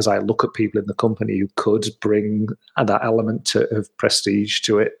 I think as I look at people in the company who could bring that element of prestige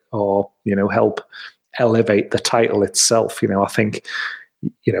to it, or, you know, help elevate the title itself, you know, I think,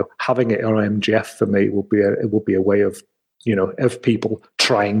 you know, having it on MJF for me will be a way of, you know, of people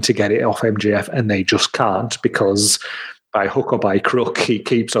trying to get it off MJF and they just can't, because by hook or by crook he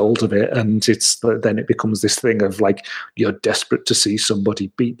keeps hold of it, and then it becomes this thing of like you're desperate to see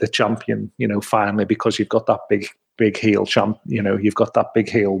somebody beat the champion, you know, finally, because you've got that big heel champ, you know, you've got that big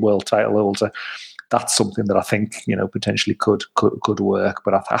heel world title holder. That's something that I think, you know, potentially could work,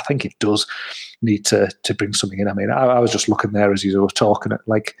 but I think it does need to bring something in. I mean, I was just looking there as you were talking,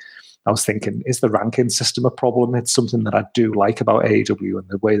 like, I was thinking, is the ranking system a problem? It's something that I do like about AEW and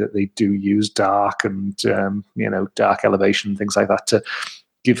the way that they do use dark and, you know, dark elevation and things like that to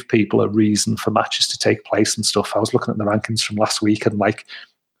give people a reason for matches to take place and stuff. I was looking at the rankings from last week, and like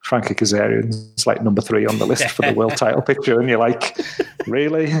Frankie Kazarian's like number 3 on the list for the world title picture, and you're like,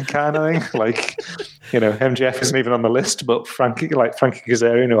 really, kind of thing? Like, you know, MJF isn't even on the list, but Frankie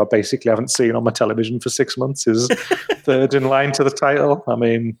Kazarian, who I basically haven't seen on my television for 6 months, is 3rd in line to the title. I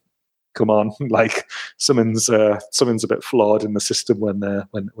mean, come on, like something's a bit flawed in the system when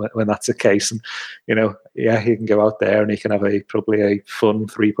that's the case. And, you know, yeah, he can go out there and he can have probably a fun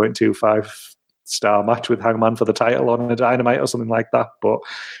 3.25 star match with Hangman for the title on a Dynamite or something like that. But,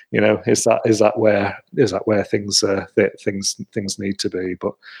 you know, is that where things need to be?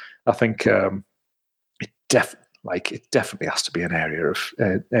 But I think it definitely has to be an area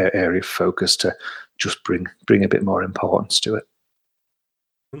of focus to just bring a bit more importance to it.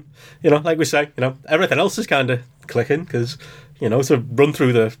 You know, like we say, you know, everything else is kind of clicking because, you know, to run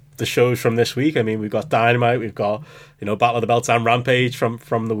through the shows from this week, I mean, we've got Dynamite, we've got, you know, Battle of the Belts and Rampage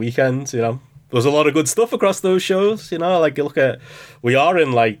from the weekend. You know, there's a lot of good stuff across those shows. You know, like you look at, we are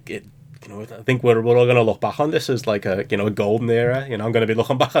in like, you know, I think we're all going to look back on this as like a, you know, a golden era. You know, I'm going to be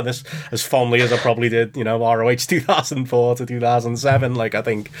looking back on this as fondly as I probably did, you know, ROH 2004 to 2007. Like, I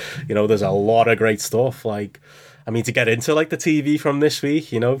think, you know, there's a lot of great stuff. Like, I mean, to get into like the TV from this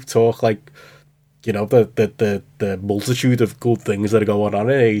week, you know, talk like, you know, the multitude of good things that are going on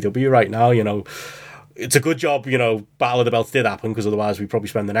in AEW right now. You know, it's a good job, you know, Battle of the Belts did happen, because otherwise we'd probably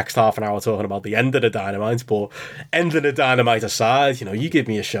spend the next half an hour talking about the end of the Dynamite. But ending the Dynamite aside, you know, you give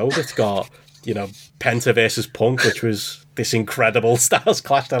me a show that's got, you know, Penta versus Punk, which was this incredible styles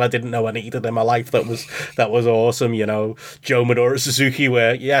clash that I didn't know I needed in my life. That was awesome. You know, Joe Minoru Suzuki,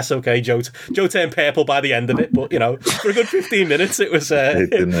 where yes, okay, Joe turned purple by the end of it, but you know, for a good 15 minutes, it was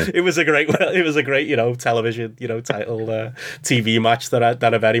a great you know, television, you know, title TV match that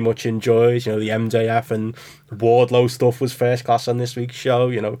I very much enjoyed. You know, the MJF and Wardlow stuff was first class on this week's show.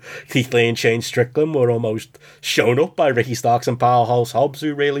 You know, Keith Lee and Shane Strickland were almost shown up by Ricky Starks and Powerhouse Hobbs,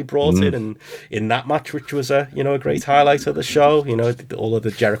 who really brought it, and in that match, which was a great highlight of the show. You know, all of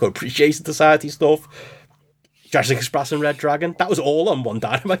the Jericho Appreciation Society stuff, Jurassic Express and Red Dragon, that was all on one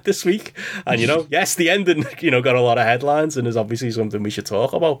Dynamite this week. And you know, yes, the ending, you know, got a lot of headlines and is obviously something we should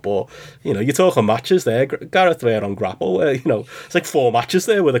talk about, but you know, you're talking matches there. Gareth Ware on Grapple, where, you know, it's like 4 matches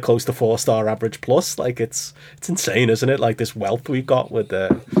there with a close to 4-star average plus. Like, it's insane, isn't it? Like, this wealth we've got with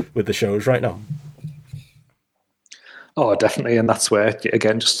the shows right now. Oh, definitely, and that's where,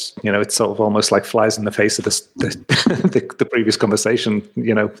 again, just, you know, it's sort of almost like flies in the face of the previous conversation.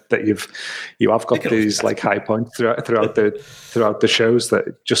 You know, that you have got these like high points throughout the shows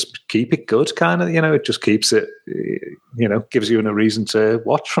that just keep it good, kind of. You know, it just keeps it, you know, gives you a reason to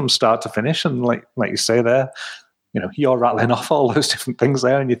watch from start to finish. And like you say there, you know, you're rattling off all those different things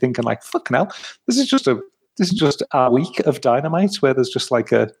there, and you're thinking like, fucking hell, this is just a week of Dynamite where there's just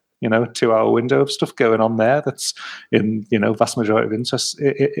like a, you know, 2-hour window of stuff going on there that's in, you know, vast majority of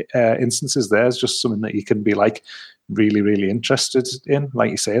instances there's just something that you can be like really, really interested in.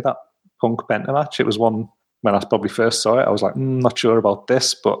 Like you say, that Punk Penta match, it was one when I probably first saw it, I was like, not sure about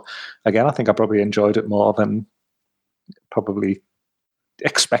this, but again, I think I probably enjoyed it more than probably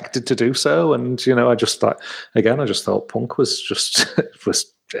expected to do so. And, you know, I just thought Punk was just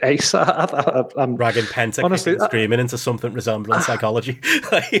ace. I'm ragging Penta, honestly, screaming into something resembling psychology.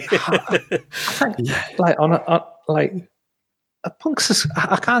 Punk's.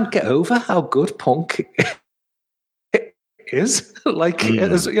 I can't get over how good Punk is. Like,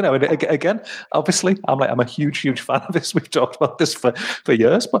 as, you know, and again, obviously, I'm a huge fan of this. We've talked about this for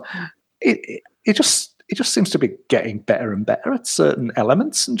years, but it just seems to be getting better and better at certain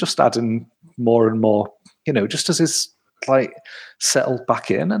elements and just adding more and more. You know, just as his like settled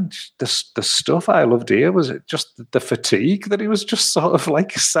back in, and the stuff I loved here was just the fatigue that he was just sort of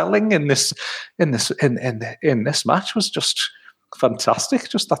like selling in this match was just fantastic.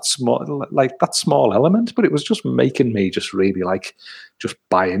 Just that small element, but it was just making me just really like just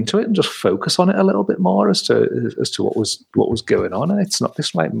buy into it and just focus on it a little bit more as to what was going on. And it's not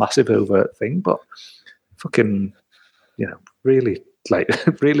this like massive overt thing, but fucking, you know, really. Like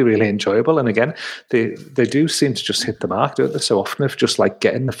really, really enjoyable. And again, they do seem to just hit the mark, don't they, so often, of just like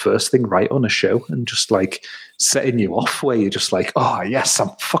getting the first thing right on a show and just like setting you off where you're just like, oh yes,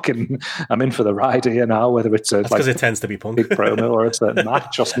 I'm in for the ride here now, whether it's a because it tends to be Punk big promo or it's a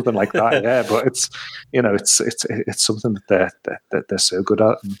match or something like that. Yeah, but it's, you know, it's something that they're so good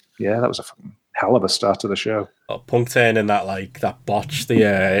at. And yeah, that was a fucking hell of a start to the show. Punk turning that botch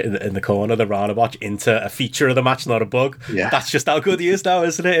in the corner, the Rana botch, into a feature of the match, not a bug. Yeah, that's just how good he is now,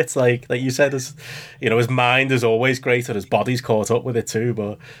 isn't it? It's like you said, his mind is always great and his body's caught up with it too.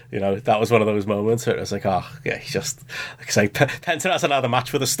 But you know, that was one of those moments where it was like, oh yeah, he's just like I say, Penta hasn't had a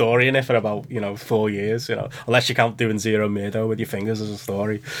match with a story in it for about 4 years. You know, unless you count doing Zero Miedo with your fingers as a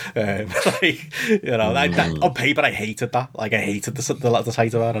story. On paper, I hated that. Like I hated the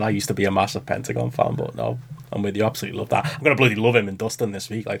sight of that, and I used to be a massive Pentagon fan, but no. I'm with you, absolutely love that. I'm gonna bloody love him in Dustin this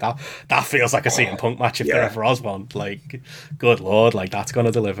week. Like that feels like a CM Punk match if there ever was one. Like, good lord, like that's gonna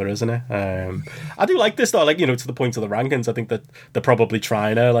deliver, isn't it? I do like this though, like, you know, to the point of the rankings. I think that they're probably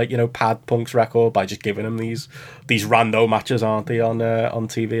trying to, like, you know, pad Punk's record by just giving him these rando matches, aren't they, on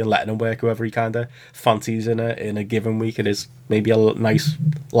TV, and letting him work whoever he kind of fancies in a given week. It is maybe a nice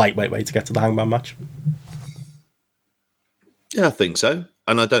lightweight way to get to the Hangman match. Yeah, I think so.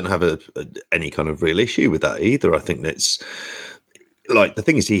 And I don't have any kind of real issue with that either. I think that's, like, the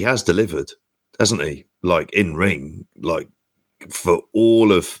thing is, he has delivered, hasn't he? Like, in ring, like, for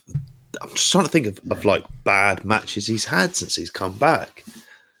all of, I'm just trying to think of like bad matches he's had since he's come back.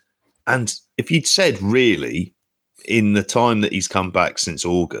 And if you'd said, really, in the time that he's come back since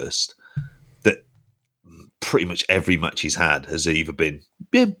August, that pretty much every match he's had has either been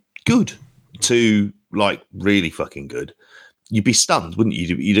good to like really fucking good, you'd be stunned, wouldn't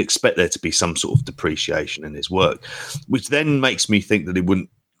you? You'd expect there to be some sort of depreciation in his work, which then makes me think that it wouldn't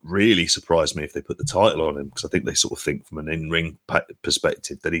really surprise me if they put the title on him, because I think they sort of think from an in-ring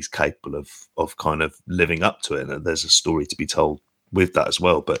perspective that he's capable of kind of living up to it, and there's a story to be told with that as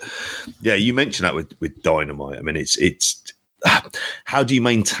well. But yeah, you mentioned that with Dynamite. I mean, it's how do you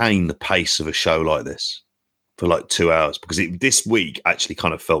maintain the pace of a show like this for like 2 hours? Because this week actually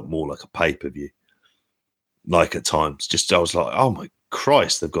kind of felt more like a pay-per-view. Like at times, I was like, oh my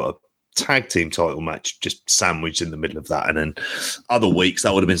Christ, they've got a tag team title match just sandwiched in the middle of that. And then other weeks,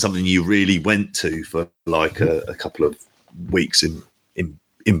 that would have been something you really went to for like a couple of weeks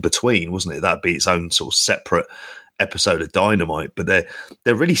in between, wasn't it? That'd be its own sort of separate episode of Dynamite. But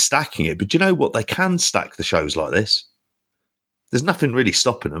they're really stacking it. But do you know what? They can stack the shows like this. There's nothing really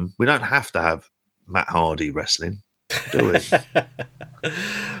stopping them. We don't have to have Matt Hardy wrestling, do we?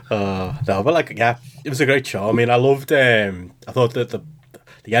 Oh no, but like, yeah, it was a great show. I mean, I loved. I thought that the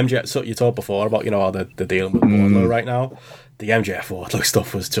MJF. So you talked before about, you know, how they're dealing with Wardlow right now. The MJF Wardlow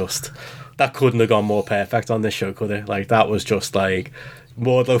stuff was just, that couldn't have gone more perfect on this show, could it? Like, that was just like,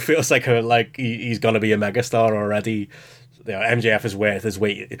 Wardlow feels like he's going to be a megastar already. You know, MJF is worth his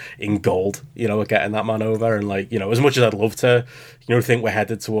weight in gold, you know, getting that man over. And, like, you know, as much as I'd love to, you know, think we're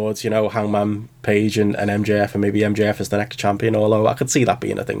headed towards, you know, Hangman Page and MJF, and maybe MJF is the next champion, although I could see that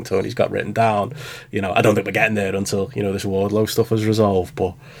being a thing Tony's got written down. You know, I don't think we're getting there until, you know, this Wardlow stuff is resolved.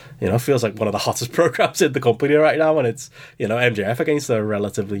 But, you know, it feels like one of the hottest programs in the company right now, and it's, you know, MJF against a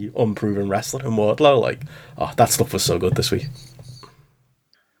relatively unproven wrestler in Wardlow. Like, oh, that stuff was so good this week.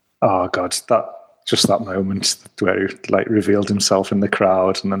 Oh, God, just that moment where he like revealed himself in the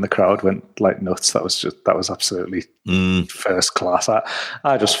crowd, and then the crowd went like nuts. That was absolutely first class.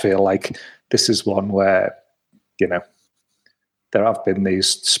 I just feel like this is one where, you know, there have been these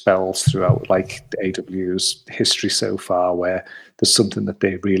spells throughout like AW's history so far where there's something that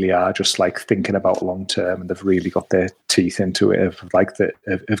they really are just like thinking about long term, and they've really got their teeth into it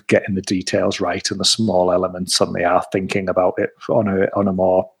of getting the details right and the small elements, and they are thinking about it on a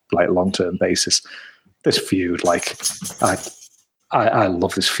more like long-term basis. This feud, like, I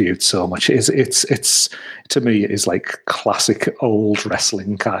love this feud so much. It's to me, it is like classic old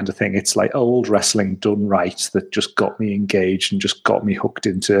wrestling kind of thing. It's like old wrestling done right that just got me engaged and just got me hooked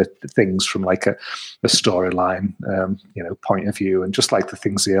into things from like a storyline, you know, point of view, and just like the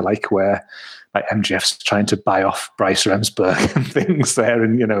things here, like where like MJF's trying to buy off Bryce Remsburg and things there,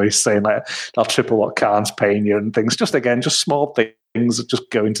 and you know, he's saying like, I'll triple what Khan's paying you and things. Just again, just small things that just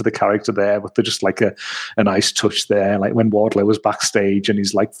go into the character there, but they're just like a nice touch there. Like when Wardlow was backstage and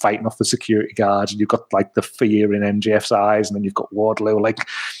he's like fighting off the security guards, and you've got like the fear in MJF's eyes, and then you've got Wardlow like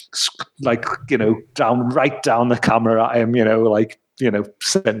you know, right down the camera at him, you know, like, you know,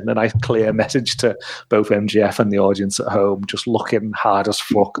 sending a nice clear message to both MJF and the audience at home, just looking hard as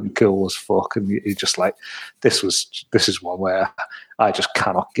fuck and cool as fuck. And you just like, this is one where I just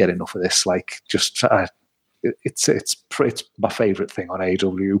cannot get enough of this. Like, just it's my favorite thing on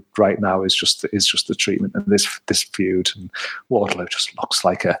AEW right now is just the treatment of this feud. And Wardlow just looks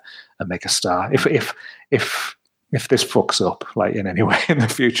like a mega star. If this fucks up like in any way in the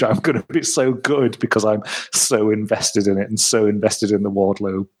future, I'm going to be so good because I'm so invested in it and so invested in the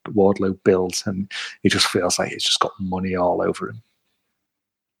Wardlow build, and he just feels like he's just got money all over him.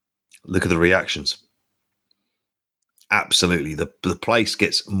 Look at the reactions. Absolutely, the place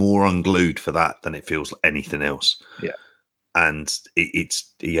gets more unglued for that than it feels like anything else. Yeah, and it's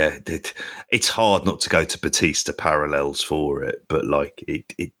hard not to go to Batista parallels for it, but like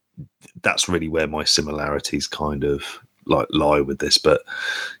it that's really where my similarities kind of like lie with this. But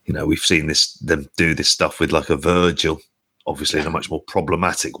you know, we've seen them do this stuff with like a Virgil, obviously in a much more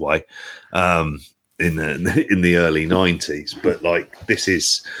problematic way, in the early 90s. But like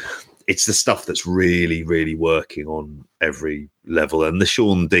it's the stuff that's really, really working on every level. And the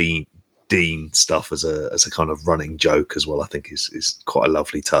Sean Dean stuff as a kind of running joke as well, I think is quite a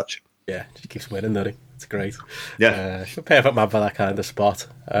lovely touch. Yeah, she keeps winning, doesn't he? It's great. Yeah, perfect man for that kind of spot.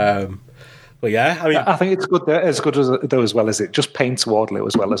 But yeah, I mean, I think it's good. As good as though, as well as it just paints Wardlow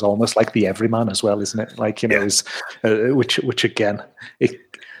as well as almost like the everyman as well, isn't it? Like, you know, is which again,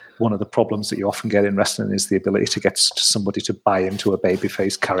 one of the problems that you often get in wrestling is the ability to get somebody to buy into a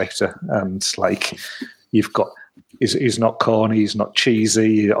babyface character, and like you've got. He's not corny, he's not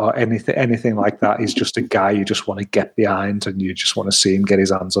cheesy or anything like that. He's just a guy you just want to get behind, and you just want to see him get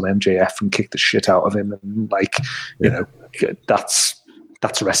his hands on MJF and kick the shit out of him. And like, you know, that's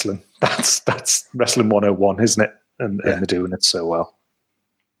wrestling. That's wrestling 101, isn't it? And they're doing it so well.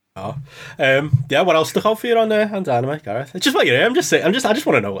 Oh, yeah. What else stuck out for you on Dynamite, Gareth? It's just what you're here. I just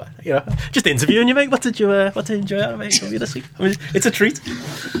want to know. You know, just interviewing you, mate. What did you enjoy out of it this week? I mean, it's a treat.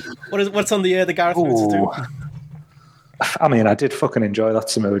 What's on the Gareth to do? I mean, I did fucking enjoy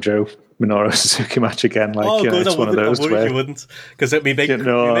that Samoa Joe Minoru Suzuki match again. Like, good. It's one of those where you wouldn't, because we make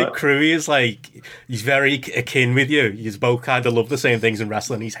Crewy is like, he's very akin with you. You both kind of love the same things in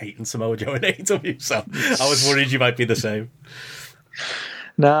wrestling. He's hating Samoa Joe and AEW, so I was worried you might be the same.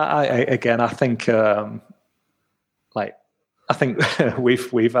 No, I think, I think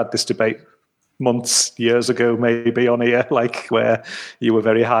we've had this debate months, years ago, maybe on here, like where you were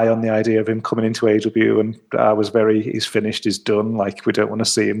very high on the idea of him coming into AW, and I was he's finished, he's done. Like we don't want to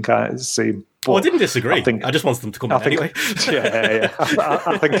see him. Well, I didn't disagree. I just wanted them to come in anyway. Yeah.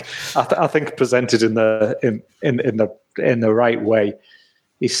 I think presented in the right way,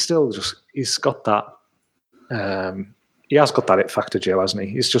 he's got that. He has got that it factor, Joe, hasn't he?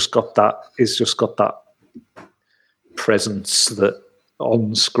 He's just got that presence that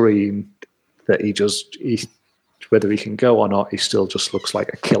on screen that he whether he can go or not, he still just looks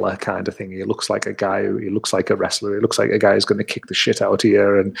like a killer kind of thing. He looks like a guy he looks like a wrestler. He looks like a guy who's going to kick the shit out of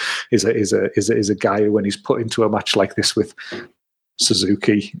you, and is a guy who, when he's put into a match like this with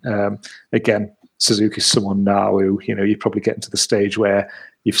Suzuki, again, Suzuki's someone now who, you're probably getting to the stage where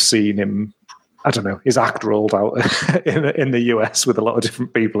you've seen him, I don't know, his act rolled out in the US with a lot of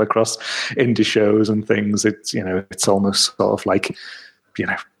different people across indie shows and things. It's, it's almost sort of like,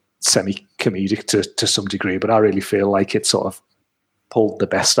 semi-comedic to some degree, but I really feel like it sort of pulled the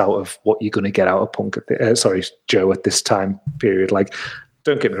best out of what you're going to get out of Punk Joe at this time period. Like,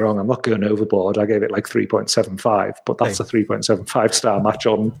 don't get me wrong, I'm not going overboard. I gave it like 3.75, but that's a 3.75 star match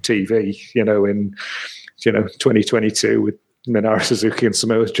on TV, in 2022 with Minoru Suzuki and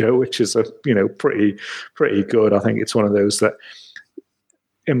Samoa Joe, which is pretty good. I think it's one of those that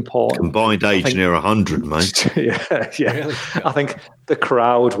important. Combined age near 100, mate. Yeah. Really? I think the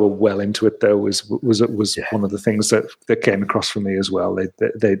crowd were well into it, though. Was one of the things that came across for me as well.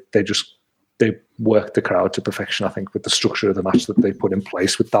 They worked the crowd to perfection, I think, with the structure of the match that they put in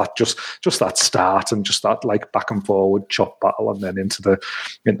place, with that just that start and just that like back and forward chop battle, and then into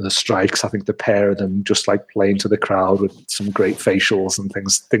the strikes. I think the pair of them just like playing to the crowd with some great facials and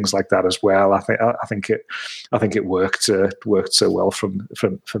things like that as well. I think it worked so well from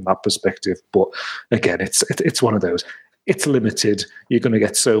that perspective. But again, it's one of those. It's limited. You're going to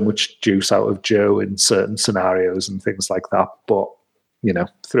get so much juice out of Joe in certain scenarios and things like that, but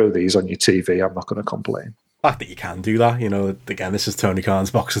throw these on your TV. I'm not going to complain. The fact that you can do that, again, this is Tony Khan's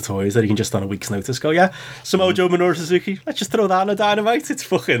box of toys that he can just on a week's notice go, yeah, Samoa Joe, Minoru Suzuki, let's just throw that on a Dynamite. It's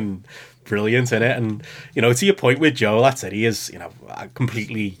fucking brilliant, isn't it? And, to your point with Joe, that's it. He is,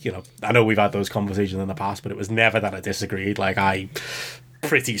 completely, I know we've had those conversations in the past, but it was never that I disagreed. Like, I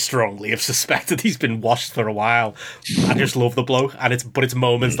pretty strongly have suspected he's been washed for a while. I just love the bloke, and it's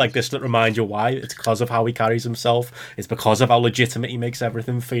moments like this that remind you why. It's because of how he carries himself. It's because of how legitimate he makes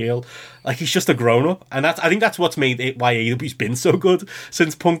everything feel. Like, he's just a grown-up, and I think that's what's made it why AEW's been so good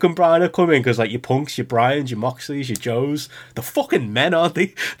since Punk and Bryan have come in, because like your Punks, your Bryans, your Moxleys, your Joes, the fucking men, aren't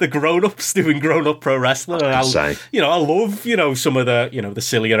they? The grown-ups doing grown-up pro wrestling. And I love some of the the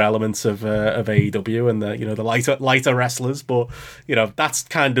sillier elements of AEW and the lighter wrestlers, but that's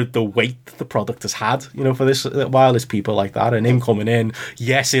kind of the weight the product has had, for this while. Is people like that, and him coming in.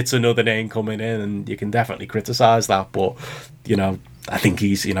 Yes, it's another name coming in, and you can definitely criticize that, but I think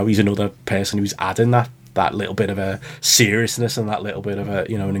he's another person who's adding that little bit of a seriousness and that little bit of a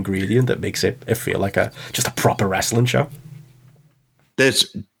an ingredient that makes it feel like just a proper wrestling show.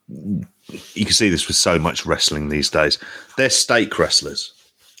 You can see this with so much wrestling these days. They're steak wrestlers,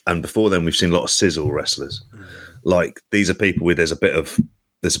 and before then we've seen a lot of sizzle wrestlers. Like, these are people with there's a bit of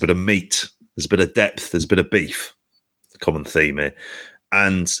meat, there's a bit of depth, there's a bit of beef. Common theme here.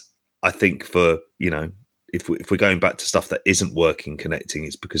 And I think for if we're going back to stuff that isn't working, connecting,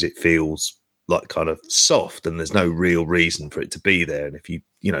 it's because it feels like kind of soft and there's no real reason for it to be there. And if you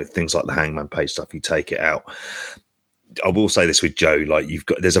things like the Hangman Page stuff, you take it out. I will say this with Joe, like,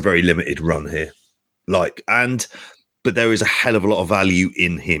 there's a very limited run here, but there is a hell of a lot of value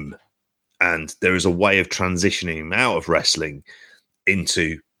in him. And there is a way of transitioning him out of wrestling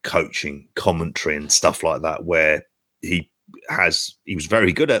into coaching, commentary, and stuff like that, where he was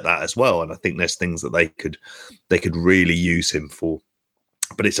very good at that as well. And I think there's things that they could really use him for,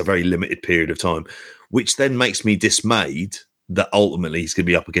 but it's a very limited period of time, which then makes me dismayed that ultimately he's going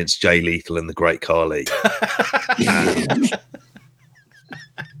to be up against Jay Lethal and the Great Khali.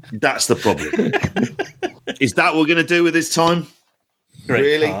 That's the problem. Is that what we're going to do with his time?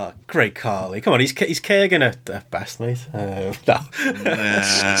 Great Khali. Come on, he's kegging at best, mate.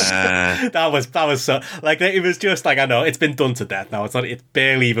 That was so, like, it was just like, I know it's been done to death now. It's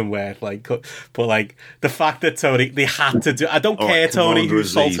barely even worth, like, but like the fact that Tony, they had to do. I don't care, Tony,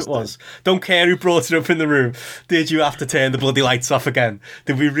 whose fault it was. Don't care who brought it up in the room. Did you have to turn the bloody lights off again?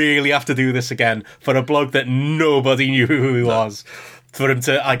 Did we really have to do this again for a bloke that nobody knew who he was? for him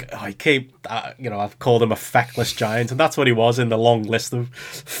to I keep I've called him a feckless giant, and that's what he was in the long list of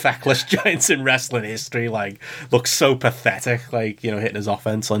feckless giants in wrestling history. Like, looks so pathetic, like, hitting his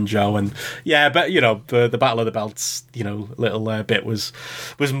offense on Joe, and but the Battle of the Belts, little bit was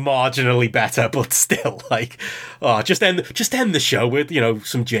marginally better, but still, like, just end the show with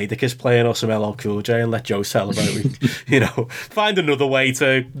some Jadakiss playing or some LL Cool J and let Joe celebrate. Find another way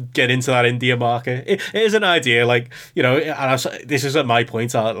to get into that India market. It is an idea, like, this is at my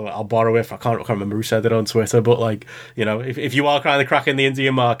point. I'll borrow it. I can't remember who said it on Twitter, but like, if you are trying to crack in the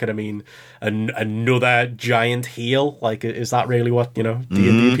Indian market, I mean, another giant heel, like, is that really what the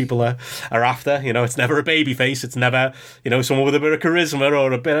Indian people are after? It's never a baby face. It's never someone with a bit of charisma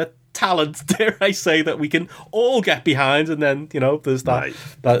or a bit of talent, dare I say, that we can all get behind, and then there's that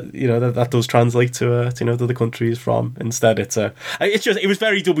that does translate to to the countries from. Instead, it was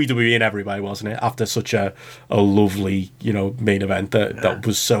very WWE and everybody, wasn't it? After such a lovely main event that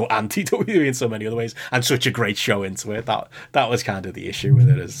was so anti WWE in so many other ways, and such a great show into it. That was kind of the issue with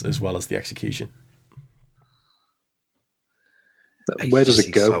it, as well as the execution. Where does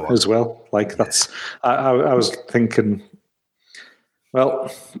it go as well? Like, that's I was thinking.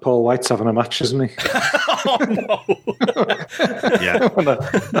 Well, Paul White's having a match, isn't he? Oh no! Yeah,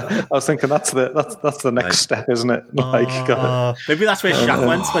 I was thinking that's the next step, isn't it? Like, maybe that's where Shaq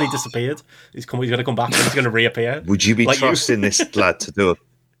went when he disappeared. He's going to come back and he's going to reappear. Would you be trusting this lad to do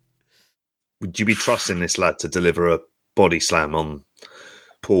Would you be trusting this lad to deliver a body slam on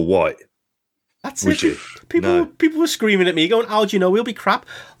Paul White? That's it. People were screaming at me, going, "How do you know we'll be crap?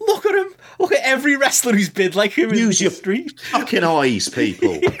 Look at him! Look at every wrestler who's bid like him." Use in your history. fucking eyes,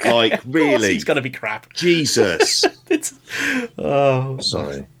 people! Like, really? He's gonna be crap. Jesus!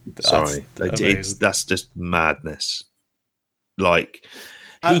 Sorry. That's just madness. Like,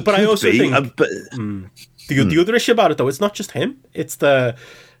 but I also think the other issue about it, though, it's not just him. It's the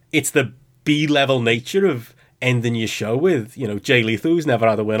B-level nature of ending your show with, Jay Lethal, who's never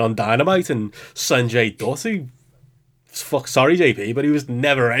had a win on Dynamite, and Sanjay Dutt, who, sorry JP, but he was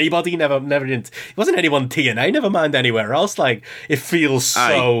never anybody, never he wasn't anyone TNA, never mind anywhere else. Like, it feels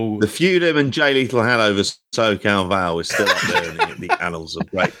so... The feud him and Jay Lethal had over SoCal Val is still up there in the annals of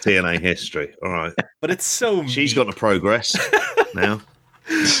great TNA history. All right. But it's so... She's got to progress now.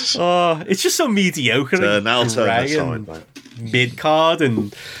 It's just so mediocre. Now turn aside, mate. Mid-card,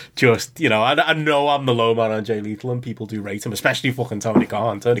 and just, I know I'm the low man on Jay Lethal, and people do rate him, especially fucking Tony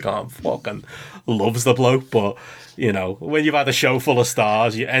Khan. Tony Khan fucking loves the bloke, but, when you've had a show full of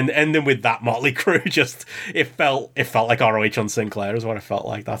stars, and ending with that motley crew, just, it felt like ROH on Sinclair is what it felt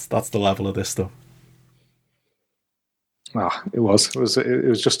like. That's the level of this stuff. It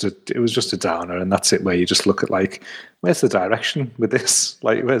was just a downer, and that's it. Where you just look at, like, where's the direction with this?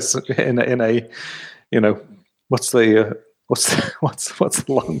 Like, where's in a what's the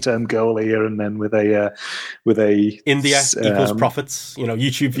long-term goal here? And then with a India equals profits,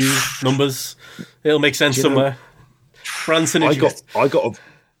 YouTube views, numbers, it'll make sense somewhere. Branson, I got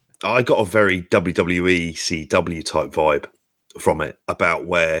a very WWE CW type vibe from it, about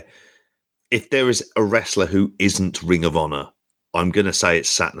where if there is a wrestler who isn't Ring of Honor, I'm going to say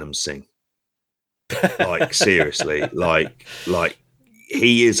it's Satnam Singh. Like, seriously, like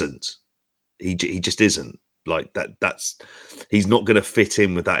he isn't. He just isn't. Like, that's he's not going to fit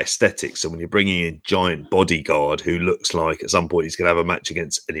in with that aesthetic. So when you're bringing in a giant bodyguard who looks like at some point he's going to have a match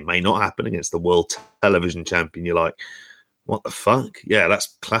against, and it may not happen, against the world television champion, you're like, what the fuck? Yeah,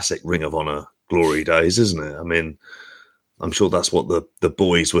 that's classic Ring of Honor glory days, isn't it? I mean, I'm sure that's what the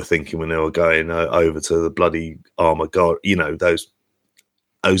boys were thinking when they were going over to the bloody Armor God, those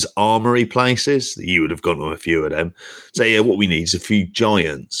armory places. You would have gone to a few of them. So yeah, what we need is a few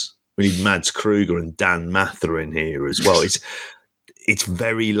giants. We need Mads Kruger and Dan Mather in here as well. It's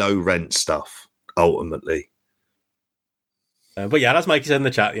very low rent stuff, ultimately. But yeah, as Mikey said in the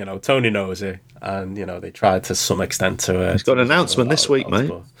chat, Tony knows it, and they tried to some extent to. He's got an announcement this week,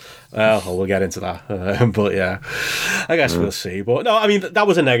 mate. Well, we'll get into that. But yeah, I guess we'll see. But no, I mean, that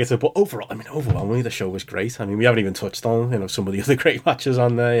was a negative. But overwhelmingly, the show was great. I mean, we haven't even touched on some of the other great matches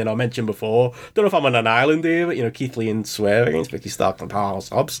on there. I mentioned before. Don't know if I'm on an island here, but Keith Lee and Swerve against Ricky Starks and Powerhouse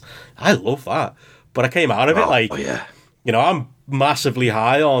Hobbs. I love that. But I came out of it I'm massively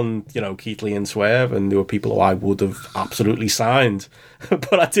high on, Keith Lee and Swerve, and there were people who I would have absolutely signed.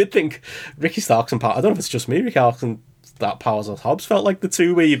 But I did think Ricky Starks and I don't know if it's just me, Ricky Starks and that Powerhouse Hobbs felt like the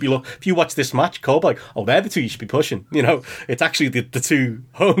two where you'd be if you watch this match, Cole, like, oh, they're the two you should be pushing. It's actually the two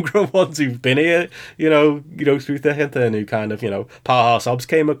homegrown ones who've been here, through thick and thin, who kind of, Powerhouse Hobbs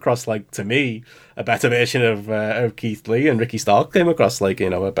came across like, to me, a better version of Keith Lee, and Ricky Stark came across like,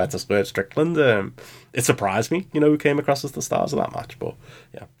 a better Swerve Strickland. It surprised me, who came across as the stars of that match. But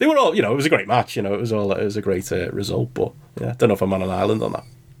yeah, they were all, it was a great match. It was a great result. But yeah, don't know if I'm on an island on that.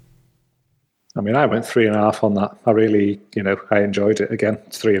 I mean, I went 3.5 on that. I really, I enjoyed it. Again,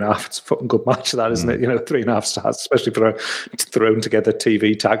 it's 3.5. It's a fucking good match, that, isn't it? 3.5 stars, especially for a thrown together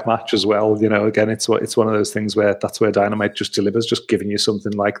TV tag match as well. Again, it's one of those things where that's where Dynamite just delivers, just giving you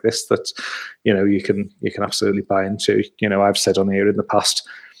something like this that, you can absolutely buy into. I've said on here in the past,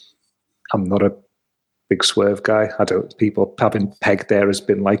 I'm not a big Swerve guy. People having pegged there has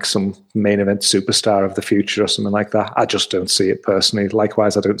been like some main event superstar of the future or something like that. I just don't see it personally.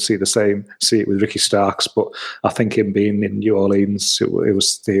 Likewise, I don't see it with Ricky Starks, but I think him being in New Orleans, it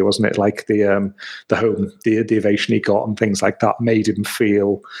wasn't it like the ovation he got and things like that made him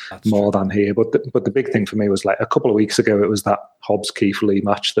feel more than here. But the big thing for me was like a couple of weeks ago, it was that Hobbs Keith Lee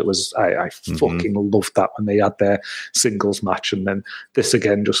match that was I fucking loved that when they had their singles match, and then this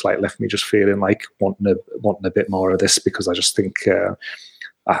again just like left me just feeling like wanting a bit more of this, because I just think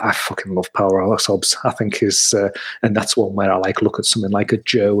I fucking love Powerhouse Hobbs. I think and that's one where I like look at something like a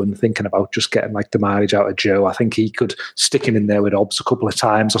Joe and thinking about just getting like the mileage out of Joe. I think he could stick him in there with Hobbs a couple of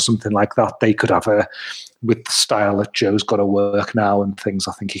times or something like that. They could have with the style that Joe's got to work now and things.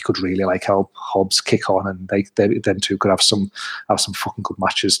 I think he could really like help Hobbs kick on, and they then two could have some fucking good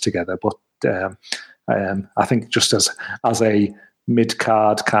matches together. But I think just as a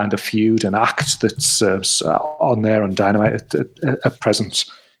mid-card kind of feud and act that's on there on Dynamite at present,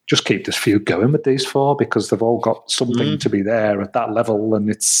 just keep this feud going with these four, because they've all got something to be there at that level, and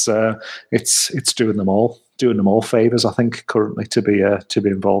it's doing them all favors, I think, currently to be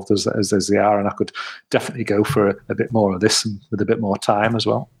involved as they are, and I could definitely go for a bit more of this and with a bit more time as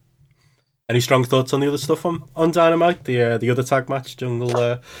well. Any strong thoughts on the other stuff on Dynamite? The other tag match,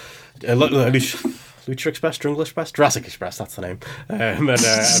 Lucha Express, Jungle Express, Jurassic Express, that's the name, and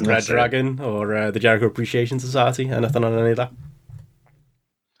Red Dragon, or the Jericho Appreciation Society. Anything on any of that?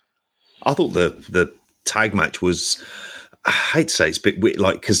 I thought the tag match was, I hate to say it's a bit weird,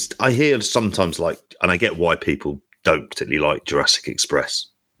 like, because I hear sometimes like, and I get why people don't particularly like Jurassic Express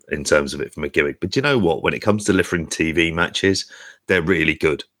in terms of it from a gimmick, but you know what? When it comes to delivering TV matches, they're really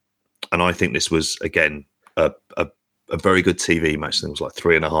good, and I think this was again a very good TV match. I think it was like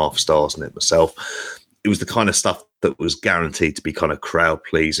 3.5 stars in it myself. It was the kind of stuff that was guaranteed to be kind of crowd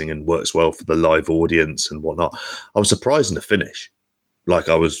pleasing and works well for the live audience and whatnot. I was surprised in the finish.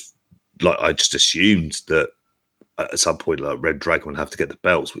 I just assumed that at some point, like, Red Dragon would have to get the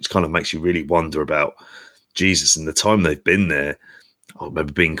belts, which kind of makes you really wonder about Jesus and the time they've been there. I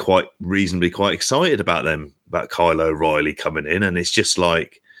remember being quite excited about them, about Kyle O'Reilly coming in, and it's just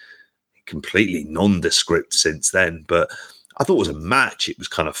like completely nondescript since then. But I thought it was a match. It was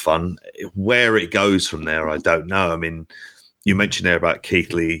kind of fun. Where it goes from there, I don't know. I mean, you mentioned there about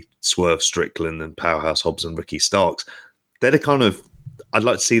Keith Lee, Swerve Strickland, and Powerhouse Hobbs and Ricky Starks. They're the kind of, I'd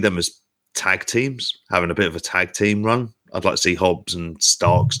like to see them as tag teams, having a bit of a tag team run. I'd like to see Hobbs and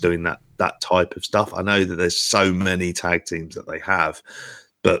Starks doing that type of stuff. I know that there's so many tag teams that they have,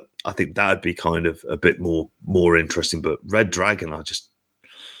 but I think that would be kind of a bit more interesting. But Red Dragon, I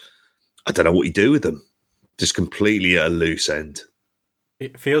don't know what you do with them. Just completely at a loose end.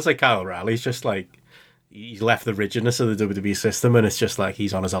 It feels like Kyle O'Reilly's just like, he's left the rigidness of the WWE system, and it's just like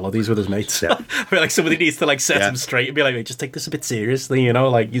he's on his holidays with his mates. Yeah. I feel like somebody needs to like set him straight and be like, just take this a bit seriously,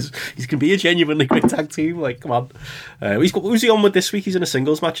 like he's gonna be a genuinely great tag team. Like, come on. Who's he on with this week? He's in a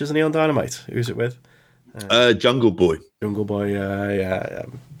singles match, isn't he, on Dynamite? Who's it with? Jungle Boy. Jungle Boy, yeah.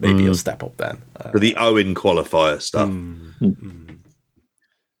 Maybe he'll step up then. For the Owen qualifier stuff.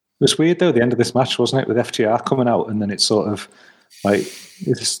 It was weird though, the end of this match, wasn't it, with FTR coming out, and then it's sort of like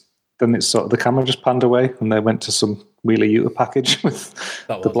the camera just panned away, and they went to some Wheeler Yuta package with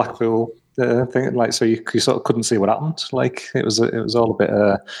the Blackpool thing. Like, so you sort of couldn't see what happened. Like, it was all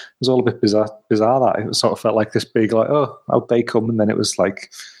a bit bizarre. That it sort of felt like this big, like, oh, out they come, and then it was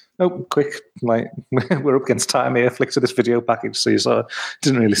like, oh, quick, like, we're up against time here. Flick to this video package, so you sort of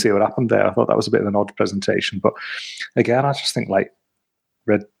didn't really see what happened there. I thought that was a bit of an odd presentation, but again, I just think like.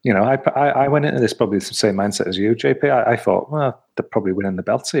 I went into this probably the same mindset as you, JP. I thought, well, they're probably winning the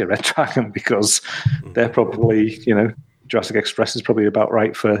belts here, Red Dragon, because they're probably, Jurassic Express is probably about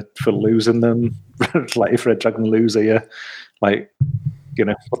right for losing them. Like, if Red Dragon lose here, like,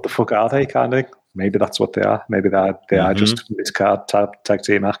 what the fuck are they, kind of? Maybe that's what they are. Maybe they are just mid-card tag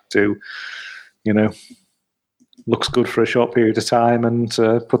team act to, looks good for a short period of time and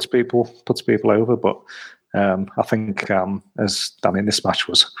puts people over. But I think this match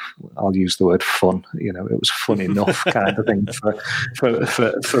was, I'll use the word fun. You know, it was fun enough kind of thing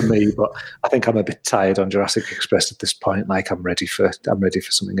for me. But I think I'm a bit tired on Jurassic Express at this point. Like I'm ready for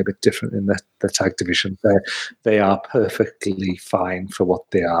something a bit different in the tag division. They are perfectly fine for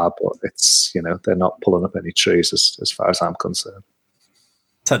what they are, but it's, you know, they're not pulling up any trees as far as I'm concerned.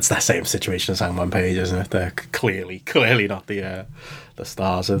 So it's that same situation as Hangman Page, isn't it? They're clearly not the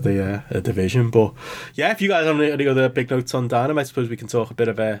stars of the division. But yeah, if you guys have any other big notes on Dynamite, I suppose we can talk a bit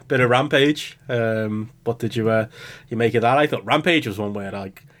of Rampage. What did you make of that? I thought Rampage was one where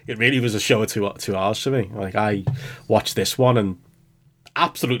like it really was a show of 2 hours to me. Like I watched this one and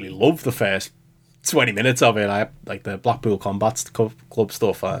absolutely loved the first 20 minutes of it. I like the Blackpool Combat Club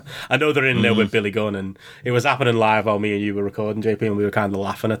stuff. I know they're in there with Billy Gunn, and it was happening live while me and you were recording, JP, and we were kind of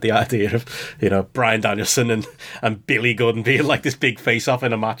laughing at the idea of, you know, Bryan Danielson and Billy Gunn being like this big face-off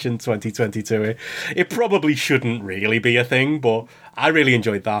in a match in 2022. It probably shouldn't really be a thing, but I really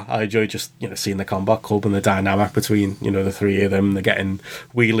enjoyed that. I enjoyed just, you know, seeing the Combat Club and the dynamic between, you know, the three of them. They're getting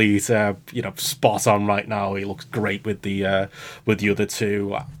Wheelie to, you know, spot on right now. He looks great with the other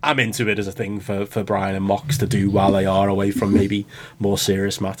two. I'm into it as a thing for Bryan and Mox to do while they are away from maybe more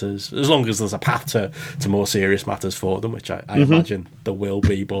serious matters, as long as there's a path to more serious matters for them, which I imagine there will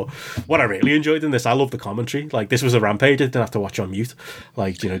be. But what I really enjoyed in this, I love the commentary. Like, this was a Rampage I didn't have to watch on mute.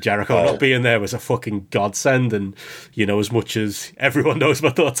 Like, you know, Jericho not being there was a fucking godsend. And, you know, as much as everyone knows my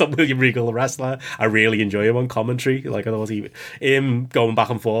thoughts on William Regal, the wrestler, I really enjoy him on commentary. Like, I thought him going back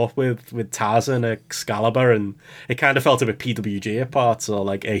and forth with Taz and Excalibur, and it kind of felt a bit PWG at parts, or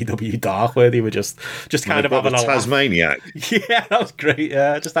like AW Dark, where they were just kind of having a Tasmaniac. Yeah, that was great.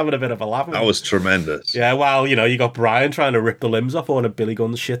 Yeah, just having a bit of a laugh. That was tremendous. Yeah, well, you know, you got Bryan trying to rip the limbs off one of Billy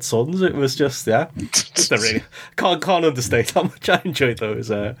Gunn's shit sons. It was just, just a really can't understate how much I enjoyed those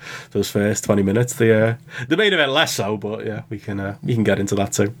first 20 minutes. The main event less so, but yeah, we can get into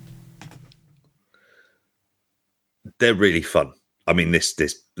that too. They're really fun. I mean,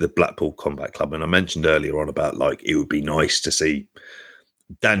 the Blackpool Combat Club, and I mentioned earlier on about, like, it would be nice to see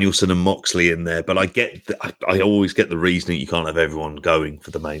Danielson and Moxley in there, but I always get the reasoning you can't have everyone going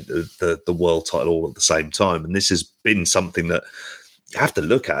for the world title all at the same time, and this has been something that you have to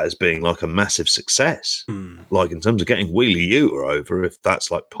look at as being like a massive success, like in terms of getting Wheelie Yuta over, if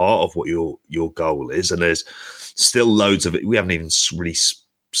that's like part of what your goal is. And there's still loads of it. We haven't even really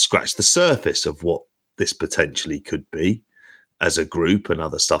scratched the surface of what this potentially could be as a group and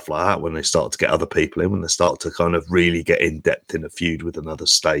other stuff like that, when they start to get other people in, when they start to kind of really get in depth in a feud with another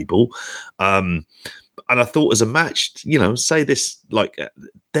stable. And I thought as a match, you know, say this, like,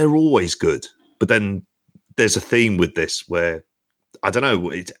 they're always good, but then there's a theme with this where, I don't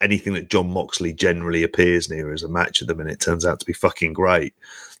know, it's anything that Jon Moxley generally appears near as a match of them, and it turns out to be fucking great.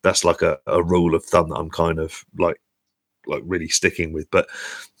 That's like a rule of thumb that I'm kind of like really sticking with. But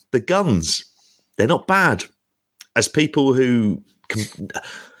the Guns, they're not bad. As people who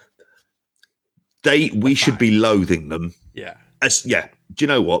we should be loathing them. Yeah. Do you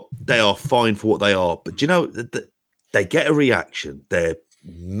know what? They are fine for what they are. But do you know they get a reaction? They're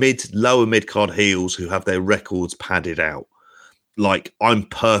lower mid card heels who have their records padded out. Like, I'm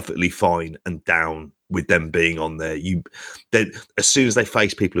perfectly fine and down with them being on there. Then as soon as they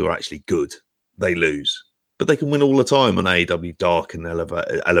face people who are actually good, they lose. But they can win all the time on AEW Dark and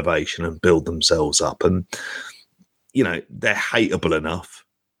Elevation and build themselves up. And you know, they're hateable enough.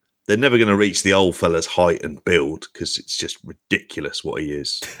 They're never going to reach the old fella's height and build, because it's just ridiculous what he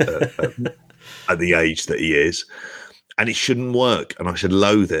is at the age that he is. And it shouldn't work, and I should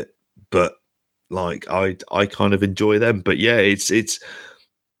loathe it. But like, I kind of enjoy them. But yeah, it's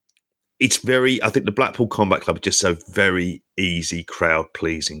very, I think the Blackpool Combat Club is just so very easy crowd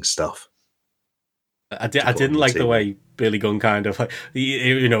pleasing stuff. I didn't like the way Billy Gunn kind of, like,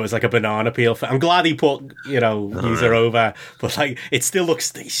 you know, it's like a banana peel. I'm glad he put, you know, Yuta over, but like, it still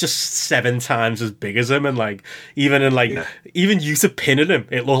looks, he's just 7 times as big as him, and like, even Yuta pinning him,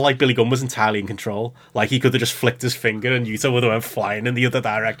 it looked like Billy Gunn was entirely in control. Like, he could have just flicked his finger and Yuta would have went flying in the other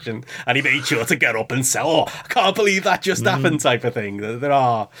direction, and he made sure to get up and say, "Oh, I can't believe that just happened," type of thing.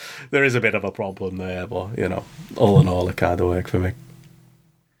 There is a bit of a problem there, but you know, all in all, it kind of worked for me.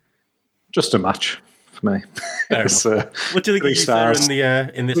 Just a match. Me. What do you think 3 stars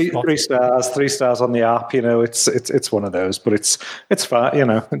in this? 3 stars on the app. You know, it's one of those, but it's fine. You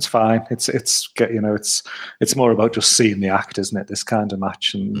know, it's fine. It's more about just seeing the act, isn't it? This kind of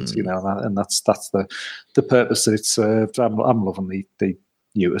match, and you know, that's the purpose that it's served. I'm loving the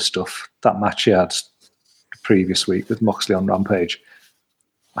Yuta stuff. That match he had the previous week with Moxley on Rampage,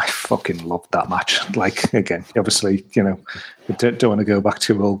 I fucking loved that match. Like, again, obviously, you know, I don't want to go back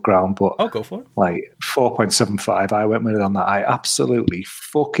to old ground, but I'll go for it. Like 4.75, I went with it on that. I absolutely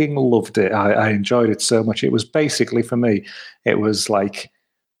fucking loved it. I enjoyed it so much. It was basically, for me, it was like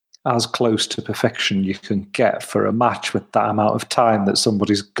as close to perfection you can get for a match with that amount of time that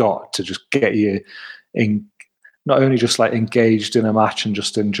somebody's got to just get you in, not only just like engaged in a match and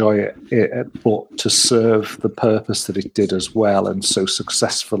just enjoy it, but to serve the purpose that it did as well, and so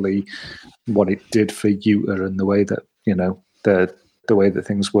successfully what it did for Yuta and the way that, you know, the way that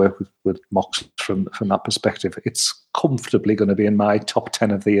things work with Mox from that perspective. It's comfortably going to be in my top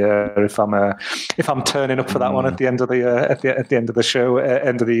 10 of the year if I'm turning up for that one at the end of the at the end of the show,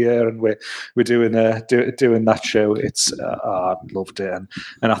 end of the year, and we're doing that show. It's I loved it,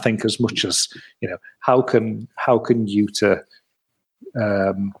 and I think as much as, you know, how can Yuta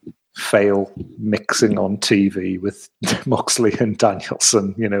fail mixing on TV with Moxley and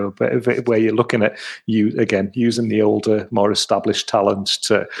Danielson, you know, but where you're looking at you again using the older, more established talent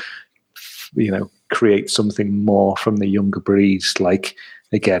to, you know, create something more from the younger breeds. Like,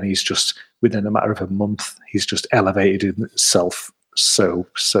 again, he's just within a matter of a month, he's just elevated himself so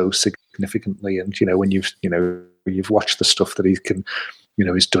significantly. And, you know, when you've watched the stuff that he can, you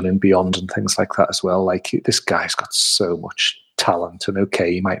know, he's done in Beyond and things like that as well. Like, this guy's got so much talent, and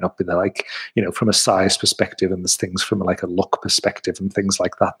okay, he might not be there, like, you know, from a size perspective, and there's things from like a look perspective and things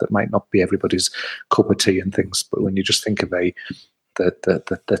like that might not be everybody's cup of tea and things. But when you just think of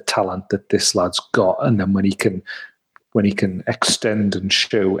the talent that this lad's got, and then when he can extend and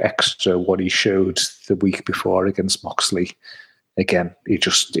show extra what he showed the week before against Moxley, again, it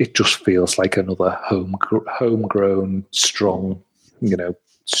just feels like another homegrown strong, you know,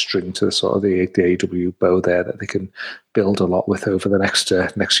 string to sort of the AEW bow there that they can build a lot with over the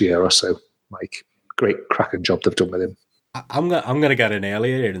next year or so. Like, great cracking job they've done with him. I'm gonna get in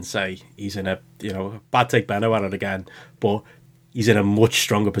earlier here and say he's in a, you know, bad take Benno at it again, but he's in a much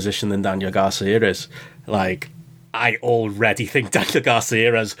stronger position than Daniel Garcia is. Like, I already think Daniel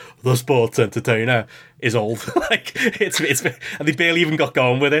Garcia as the sports entertainer is old. Like, it's and they barely even got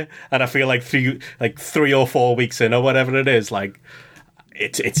going with it, and I feel like 3 or 4 weeks in or whatever it is, like,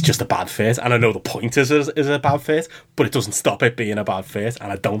 it's just a bad fit. And I know the point is a bad fit, but it doesn't stop it being a bad fit,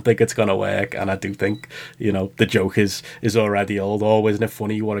 and I don't think it's going to work. And I do think, you know, the joke is already old. Oh, isn't it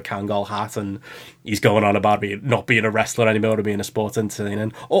funny, he wore a Kangol hat and he's going on about not being a wrestler anymore or being a sports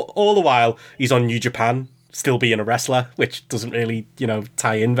entertainer. All the while he's on New Japan still being a wrestler, which doesn't really, you know,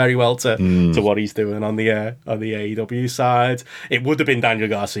 tie in very well to what he's doing on the AEW side. It would have been Daniel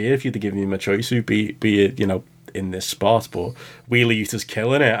Garcia if you'd have given him a choice who'd be, you know, in this spot, but Wheeler Yuta's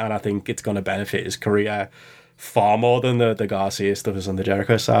killing it, and I think it's going to benefit his career far more than the Garcia stuff is on the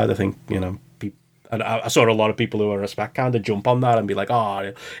Jericho side. I think, you know, and I saw a lot of people who are respect kind of jump on that and be like,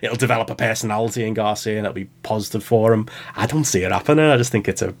 oh, it'll develop a personality in Garcia and it'll be positive for him. I don't see it happening. I just think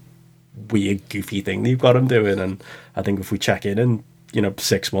it's a weird, goofy thing they've got him doing, and I think if we check in, you know,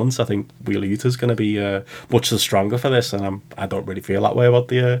 6 months, I think Wheeler Yuta's going to be much stronger for this, and I don't really feel that way about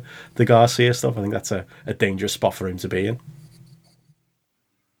the Garcia stuff. I think that's a dangerous spot for him to be in.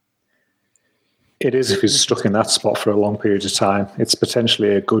 It is if he's stuck in that spot for a long period of time. It's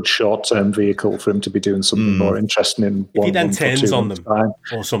potentially a good short-term vehicle for him to be doing something more interesting in if he then turns on them time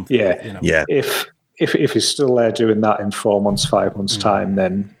or something. Yeah, you know. Yeah. If he's still there doing that in 4 months, 5 months time,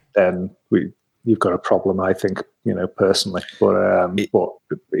 then you've got a problem, I think, you know, personally. But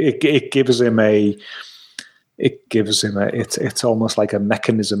it gives him it's almost like a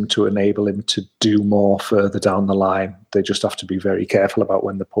mechanism to enable him to do more further down the line. They just have to be very careful about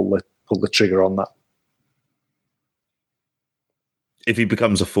when they pull the trigger on that. If he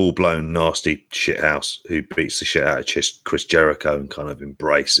becomes a full-blown nasty shithouse who beats the shit out of Chris Jericho and kind of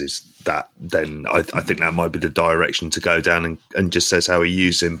embraces that, then I think that might be the direction to go down, and just says how he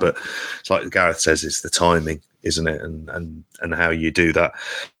used him. But it's like Gareth says, it's the timing, isn't it? And how you do that.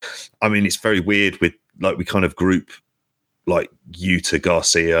 I mean, it's very weird with, like, we kind of group like Yuta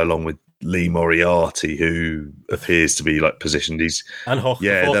Garcia along with Lee Moriarty, who appears to be like positioned. And Hook,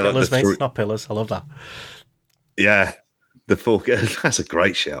 they're pillars, like mate, not pillars. I love that. Yeah. The Fork, that's a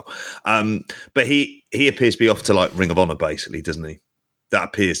great shout. But he appears to be off to like Ring of Honor, basically, doesn't he? That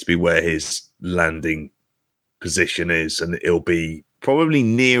appears to be where his landing position is, and it'll be probably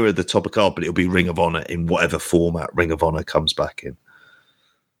nearer the top of card, but it'll be Ring of Honor in whatever format Ring of Honor comes back in.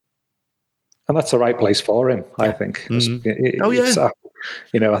 And that's the right place for him, I think.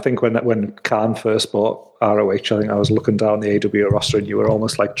 You know, I think when Khan first bought ROH, I think I was looking down the AW roster, and you were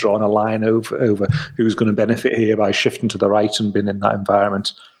almost like drawing a line over who's going to benefit here by shifting to the right and being in that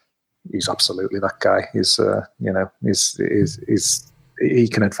environment. He's absolutely that guy. He's he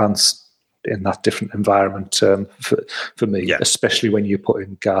can advance in that different environment for me, especially when you put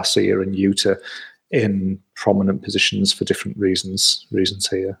in Garcia and Yuta in prominent positions for different reasons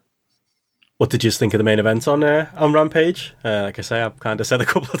here. What did you think of the main event on Rampage? Like I say, I've kind of said a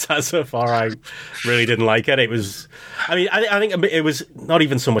couple of times so far, I really didn't like it. It was, I mean, I think it was not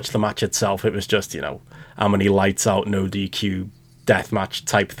even so much the match itself. It was just, you know, how many lights out, no DQ, deathmatch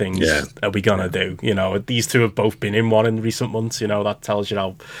type things are we gonna do? You know, these two have both been in one in recent months. You know, that tells you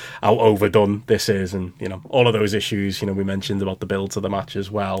how overdone this is, and you know, all of those issues. You know, we mentioned about the build to the match as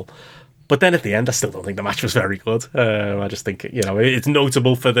well. But then at the end, I still don't think the match was very good. I just think, you know, it's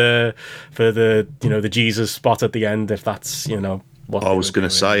notable for the you know, the Jesus spot at the end, if that's, you know, what I was going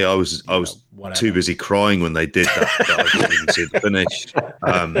to say. I was too busy crying when they did that I didn't see the finish.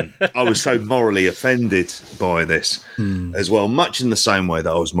 I was so morally offended by this as well, much in the same way that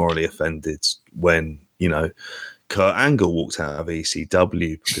I was morally offended when, you know, Kurt Angle walked out of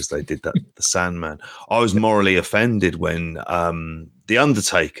ECW because they did that the Sandman. I was morally offended when The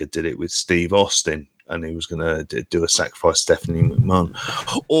Undertaker did it with Steve Austin and he was going to do a sacrifice Stephanie McMahon.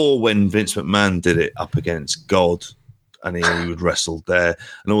 Or when Vince McMahon did it up against God and he would wrestle there,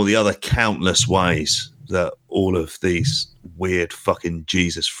 and all the other countless ways that all of these weird fucking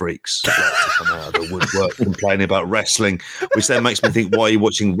Jesus freaks like to come out of the woodwork complaining about wrestling, which then makes me think, why are you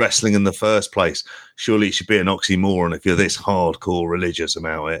watching wrestling in the first place? Surely it should be an oxymoron if you're this hardcore religious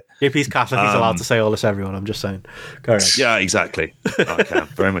about it. If he's Catholic, he's allowed to say all this, everyone. I'm just saying. Correct. Yeah, exactly. I can.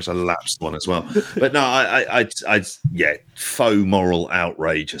 Very much a lapsed one as well. But no, I faux moral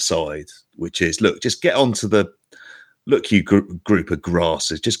outrage aside, which is, look, just get onto the, look, you group of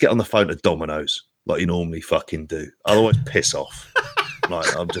grasses, just get on the phone to Domino's like you normally fucking do. Otherwise, piss off.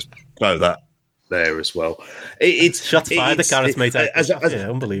 Like, I'll just throw that there as well. It's shots fired. The Gareth made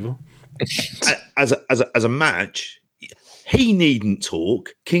unbelievable. As a match, he needn't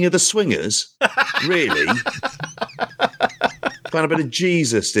talk. King of the Swingers, really? Found a bit of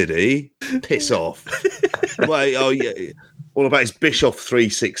Jesus, did he? Piss off. Wait, oh yeah. All about his Bischoff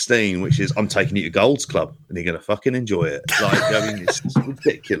 316, which is, I'm taking you to Gold's Club and you're going to fucking enjoy it. Like, I mean, it's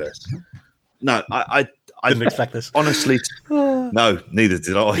ridiculous. No, I didn't expect this. Honestly, no, neither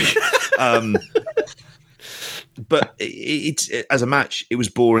did I. But as a match, it was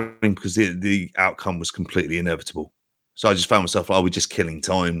boring because the outcome was completely inevitable. So I just found myself, we're just killing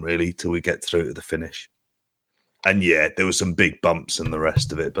time, really, till we get through to the finish. And yeah, there were some big bumps and the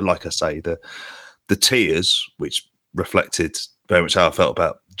rest of it. But like I say, the tears, which reflected very much how I felt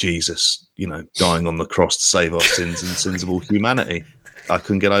about Jesus, you know, dying on the cross to save our sins and sins of all humanity. I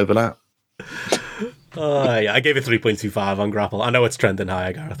couldn't get over that. Yeah, I gave it 3.25 on Grapple. I know it's trending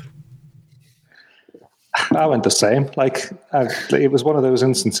higher, Gareth. I went the same. Like, it was one of those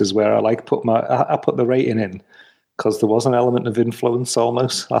instances where I put the rating in because there was an element of influence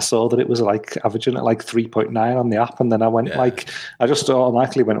almost. I saw that it was like averaging at like 3.9 on the app, and then I went I just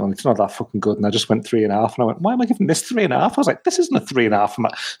automatically went, well, it's not that fucking good, and I just went 3.5, and I went, why am I giving this 3.5? I was like, this isn't a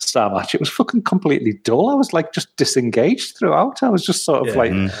 3.5 star match. It was fucking completely dull. I was like just disengaged throughout. I was just sort of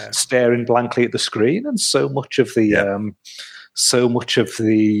staring blankly at the screen, and so much of the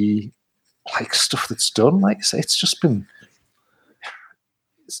like stuff that's done, like it's just been.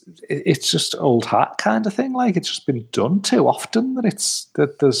 It's just old hat kind of thing. Like, it's just been done too often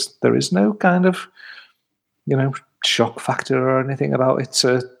that there is no kind of, you know, shock factor or anything about it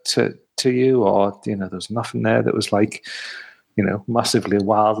to you, or, you know, there's nothing there that was like, you know, massively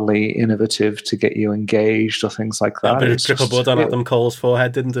wildly innovative to get you engaged or things like that. A bit of triple blood on Adam Cole's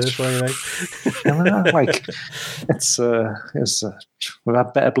forehead didn't do it for you, mate. Like, we've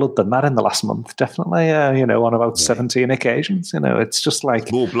had better blood than that in the last month, definitely. You know, on about 17 occasions. You know, it's just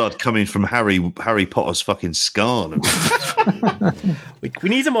like more blood coming from Harry Potter's fucking skull. We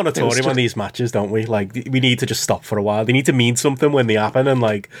need a moratorium on these matches, don't we? Like, we need to just stop for a while. They need to mean something when they happen. And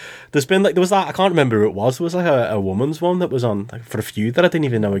like, there was that, I can't remember who it was. There was like a woman's one that was on like, for a feud that I didn't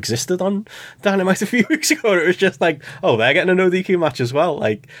even know existed on Dynamite a few weeks ago. It was just like, oh, they're getting a no DQ match as well.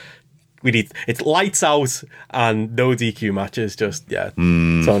 Like, it's lights out and no DQ matches. Just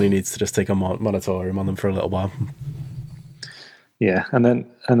Tony needs to just take a moratorium on them for a little while. Yeah, and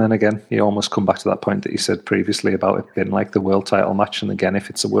then again, you almost come back to that point that you said previously about it being like the world title match. And again, if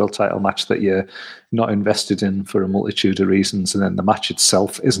it's a world title match that you're not invested in for a multitude of reasons, and then the match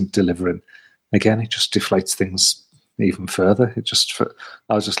itself isn't delivering, again, it just deflates things even further.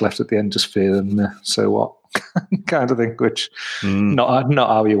 I was just left at the end just feeling, so what, kind of thing, which not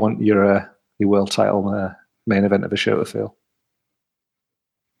how you want your world title main event of a show to feel.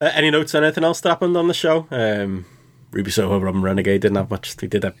 Any notes on anything else that happened on the show? Ruby Soho, Robin Renegade didn't have much. They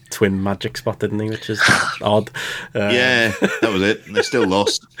did a twin magic spot, didn't they? Which is odd. Yeah, that was it. They still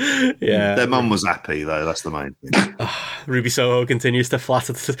lost. Yeah, their mum was happy though. That's the main thing. Ruby Soho continues to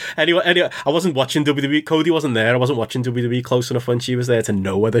flatter. Anyway, I wasn't watching WWE. Cody wasn't there. I wasn't watching WWE close enough when she was there to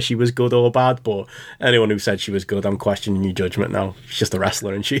know whether she was good or bad. But anyone who said she was good, I'm questioning your judgment now. She's just a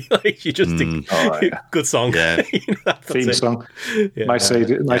wrestler, and she just good song. Yeah. Theme song. Yeah.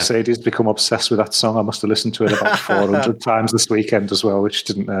 Mercedes become obsessed with that song. I must have listened to it about 400 times this weekend as well, which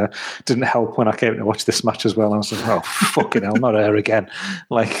didn't help when I came to watch this match as well. I was like, oh fucking hell, not her again.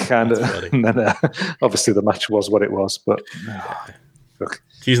 And then obviously the match was what it was, but look.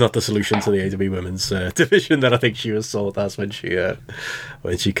 She's not the solution to the AW Women's division that I think she was sold as when she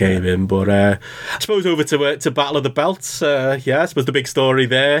came in. But I suppose over to Battle of the Belts. I suppose the big story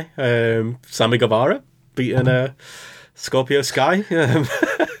there, Sammy Guevara beating Scorpio Sky.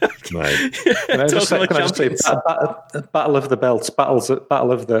 Right. Can I just say Battle of the Belts,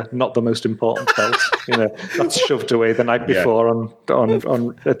 Battle of the not the most important belt. That's shoved away the night before on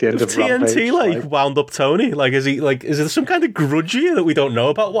at the end of TNT. Rampage, wound up Tony. Is there some kind of grudge here that we don't know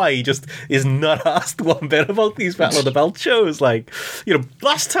about? Why he just is not asked one bit about these Battle of the Belt shows?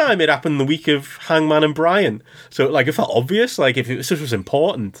 Last time it happened the week of Hangman and Bryan, so it felt obvious. If this was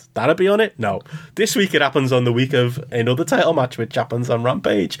important, that'd be on it. No, this week it happens on the week of another title match, which happens on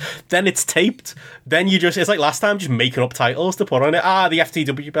Rampage. Then it's taped. Then it's like last time, just making up titles to put on it. The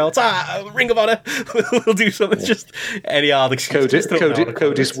FTW belts. Ring of Honor. We'll do something. It's just any hard excuse.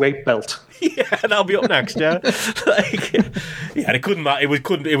 Cody's weight belt. Yeah, that'll be up next. Yeah, it couldn't matter.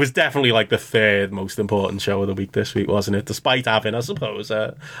 It was definitely the third most important show of the week this week, wasn't it? Despite having, I suppose,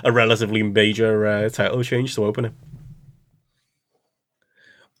 a relatively major title change to open it.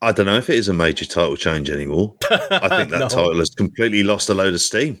 I don't know if it is a major title change anymore. I think that title has completely lost a load of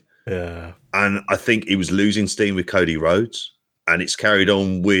steam. Yeah. And I think it was losing steam with Cody Rhodes, and it's carried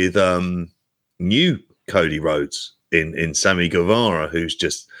on with new Cody Rhodes in Sammy Guevara, who's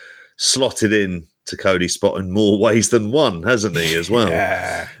just slotted in to Cody's spot in more ways than one, hasn't he, as well?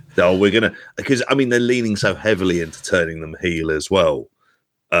 Yeah. So because they're leaning so heavily into turning them heel as well.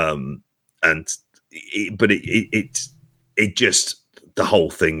 It just, the whole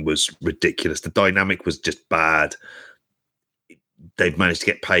thing was ridiculous. The dynamic was just bad. They've managed to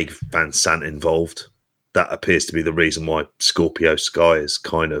get Paige Van Sant involved. That appears to be the reason why Scorpio Sky is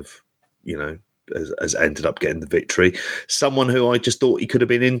kind of, has ended up getting the victory. Someone who I just thought he could have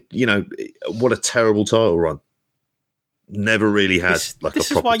been in, what a terrible title run. Never really had a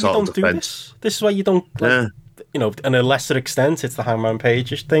proper title defense. This is why you don't, in a lesser extent, it's the Hangman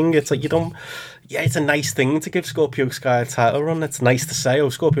Page thing. It's you don't. Yeah, it's a nice thing to give Scorpio Sky a title run. It's nice to say,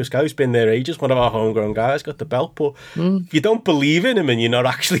 Scorpio Sky's been there ages, one of our homegrown guys, got the belt. But if you don't believe in him and you're not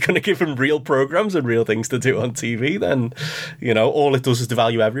actually going to give him real programs and real things to do on TV, then, all it does is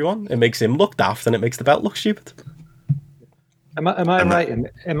devalue everyone. It makes him look daft and it makes the belt look stupid. Am I right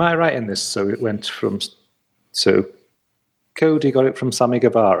in this? So it went so Cody got it from Sammy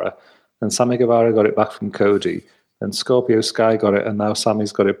Guevara, and Sammy Guevara got it back from Cody. And Scorpio Sky got it, and now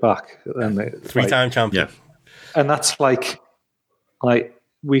Sammy's got it back. And three-time champion. Yeah. And that's we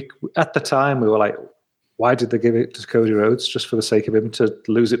at the time we were like, why did they give it to Cody Rhodes just for the sake of him to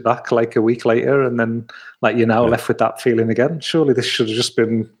lose it back a week later, and then you're now left with that feeling again? Surely this should have just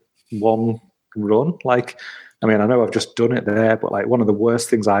been one run. I know I've just done it there, but one of the worst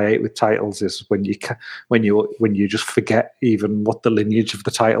things I hate with titles is when you just forget even what the lineage of the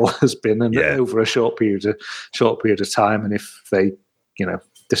title has been, and over a short period of time. And if they,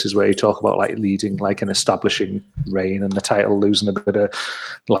 this is where you talk about leading an establishing reign, and the title losing a bit of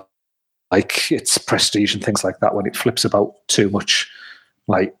its prestige and things like that when it flips about too much.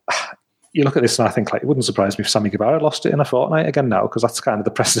 You look at this and I think it wouldn't surprise me if Sammy Guevara lost it in a fortnight again now, because that's kind of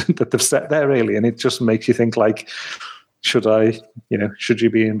the precedent that they've set there, really. And it just makes you think should you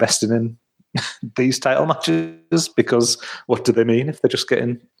be investing in these title matches? Because what do they mean if they're just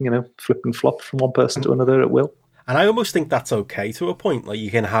getting, flip and flop from one person to another at will? And I almost think that's okay to a point.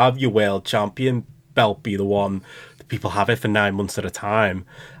 You can have your world champion belt be the one that people have it for 9 months at a time.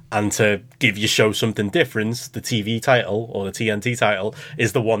 And to give your show something different, the TV title or the TNT title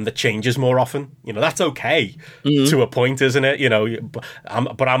is the one that changes more often. That's okay to a point, isn't it? But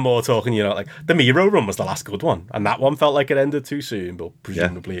I'm more talking, the Miro run was the last good one. And that one felt like it ended too soon, but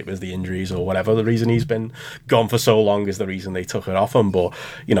presumably it was the injuries or whatever. The reason he's been gone for so long is the reason they took it off him. But,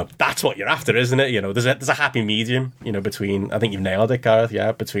 that's what you're after, isn't it? There's a happy medium, between, I think you've nailed it, Gareth,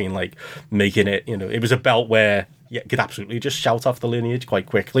 between making it, it was a belt where you could absolutely just shout off the lineage quite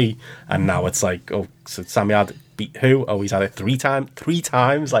quickly, and now it's so Sammy had beat who? Oh, he's had it 3 times. 3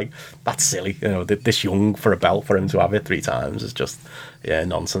 times, like that's silly. You know, this young for a belt for him to have it 3 times is just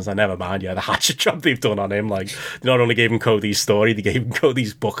nonsense. And never mind, the hatchet job they've done on him. Like they not only gave him Cody's story, they gave him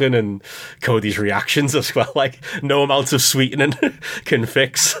Cody's booking and Cody's reactions as well. Like no amount of sweetening can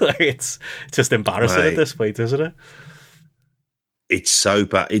fix. Like it's just embarrassing at this point, isn't it? It's so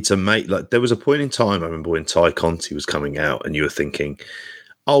bad. It's a mate. Like there was a point in time I remember when Ty Conti was coming out, and you were thinking,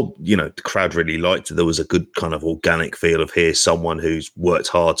 "Oh, the crowd really liked it. There was a good kind of organic feel of here's someone who's worked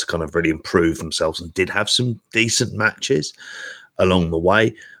hard to kind of really improve themselves and did have some decent matches along the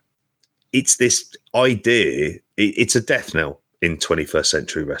way." It's this idea. It's a death knell in 21st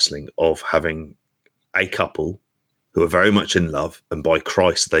century wrestling of having a couple who are very much in love, and by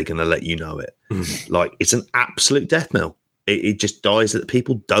Christ, they're going to let you know it. Like it's an absolute death knell. It just dies that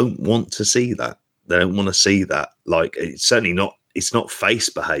people don't want to see that. They don't want to see that. Like it's certainly not. It's not face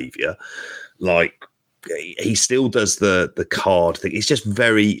behavior. Like he still does the card thing. It's just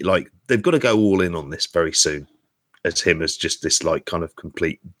very like they've got to go all in on this very soon. As him as just this like kind of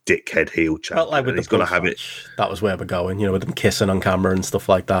complete dickhead heel champion. Like with he's got to have it. That was where we're going. With them kissing on camera and stuff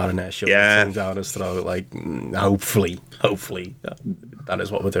like that, and they're shoving things down his throat. Like hopefully, that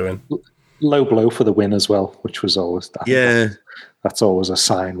is what we're doing. Low blow for the win as well, which was always that's always a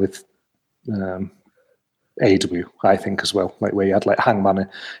sign with AEW, I think, as well. Like where you had like Hangman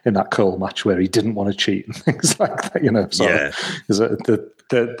in that Cole match where he didn't want to cheat and things like that. So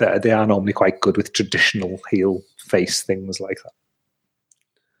they are normally quite good with traditional heel face things like that.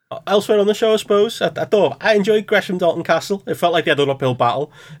 Elsewhere on the show, I suppose, I enjoyed Gresham Dalton Castle. It felt like they had an uphill battle.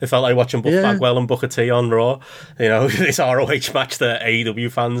 It felt like watching Buff Bagwell and Booker T on Raw. This ROH match that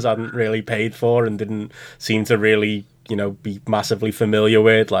AEW fans hadn't really paid for and didn't seem to really, be massively familiar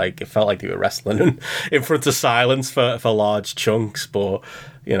with. Like it felt like they were wrestling in front of silence for large chunks. But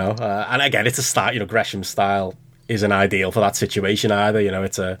and again, it's a style. Gresham's style isn't ideal for that situation either.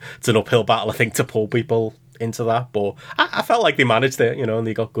 It's an uphill battle, I think, to pull people into that, but I felt like they managed it, and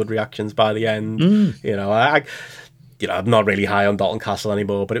they got good reactions by the end. I'm not really high on Dalton Castle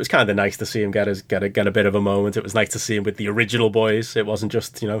anymore, but it was kind of nice to see him get a bit of a moment. It was nice to see him with the original boys. It wasn't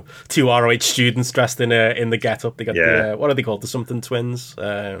just 2 ROH students dressed in the get-up. They got the what are they called? The something twins.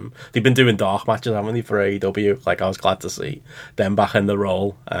 They've been doing dark matches, haven't they, for AEW? Like I was glad to see them back in the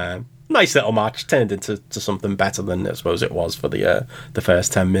role. Nice little match, turned into something better than I suppose it was for the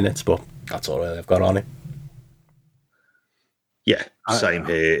first 10 minutes, but that's all they've got on it. Yeah, same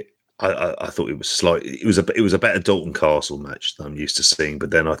here. I thought it was slightly. It was a better Dalton Castle match than I'm used to seeing.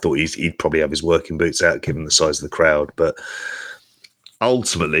 But then I thought he'd probably have his working boots out, given the size of the crowd. But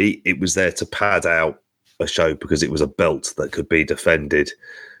ultimately, it was there to pad out a show because it was a belt that could be defended.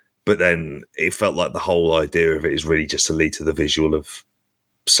 But then it felt like the whole idea of it is really just to lead to the visual of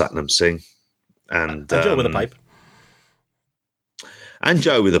Satnam Singh and Joe with a pipe. And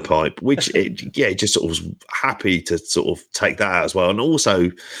Joe with a pipe, which just sort of was happy to sort of take that out as well. And also,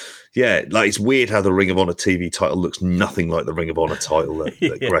 like it's weird how the Ring of Honor TV title looks nothing like the Ring of Honor title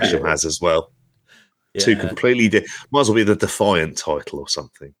that Gresham has as well. Yeah. Two completely might as well be the Defiant title or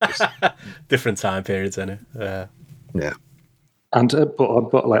something. Different time periods, isn't it? Yeah. And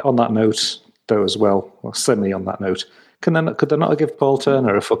but like on that note though as well, or semi on that note, could they not give Paul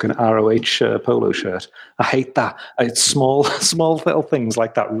Turner a fucking ROH polo shirt? I hate that. It's small little things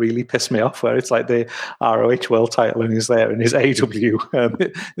like that really piss me off. Where it's like the ROH world title and he's there and his AW.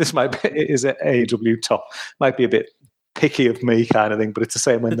 This might be is it AW top. Might be a bit picky of me kind of thing, but it's the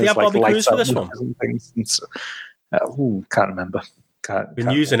same when there's like lights for this one and things. And so, can't remember. Been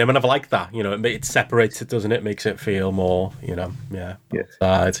using him, and I've liked that. It separates it, doesn't it? Makes it feel more, yeah.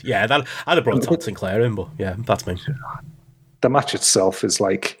 That I'd have brought Todd Sinclair in, but yeah, that's me. The match itself is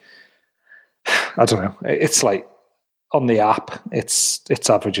like, I don't know. It's like on the app, it's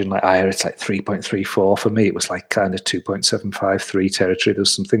averaging like higher. It's like 3.34 for me. It was like kind of 2.753 territory. There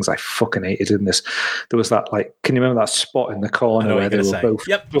was some things I fucking hated in this. There was that like, can you remember that spot in the corner where they were both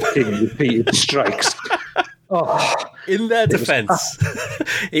looking and repeated strikes? In their defense,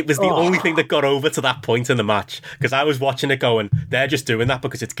 it was the only thing that got over to that point in the match, because I was watching it going, they're just doing that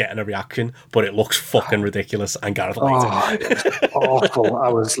because it's getting a reaction, but it looks fucking ridiculous. And Gareth Layton, it was awful. I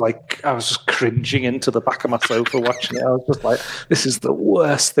was just cringing into the back of my sofa watching it. I was just like, this is the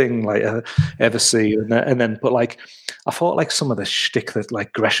worst thing like ever seen. And then, but like, I thought like some of the shtick that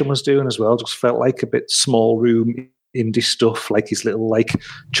like Gresham was doing as well just felt like a bit small room indie stuff, like his little like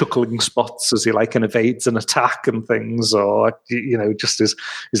chuckling spots as he like evades an attack and things, or just his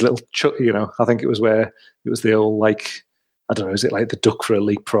little I think it was where it was the old like I don't know, is it like the duck for a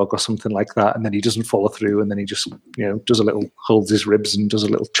leapfrog or something like that? And then he doesn't follow through, and then he just, does a little, holds his ribs and does a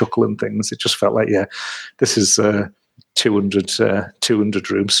little chuckle and things. It just felt like, this is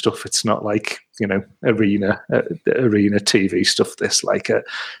 200 room stuff. It's not like, arena TV stuff. This like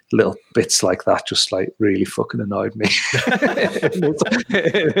little bits like that just like really fucking annoyed me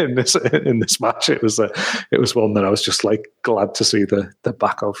in this match. It was one that I was just like glad to see the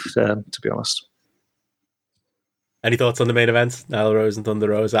back of, to be honest. Any thoughts on the main event, Nyla Rose and Thunder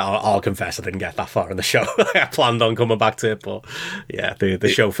Rosa? I'll confess I didn't get that far in the show. I planned on coming back to it, but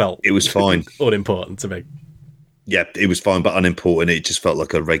the show felt it was fine, unimportant to me. Yeah, it was fine, but unimportant. It just felt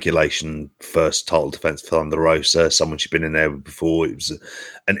like a regulation first title defense for Thunder Rosa. Someone she'd been in there before. It was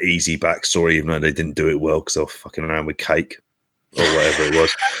an easy backstory, even though they didn't do it well because they were fucking around with cake or whatever it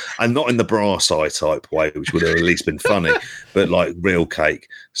was, and not in the brass eye type way, which would have at least been funny, but like real cake.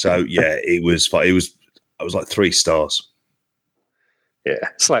 So it was. I was like 3 stars. Yeah,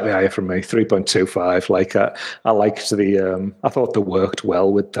 slightly higher from me, 3.25. Like I liked I thought they worked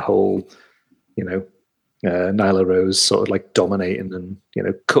well with the whole, Nyla Rose sort of like dominating and,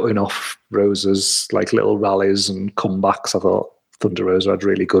 cutting off Rosa's like little rallies and comebacks. I thought Thunder Rosa had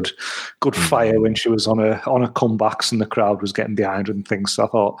really good fire when she was on her comebacks and the crowd was getting behind her and things. So I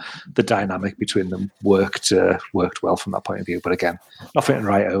thought the dynamic between them worked well from that point of view. But again, nothing to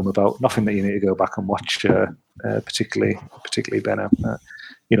write home about. Nothing that you need to go back and watch. Particularly Benno.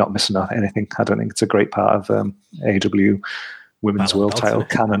 You're not missing out anything. I don't think it's a great part of AEW Women's World Title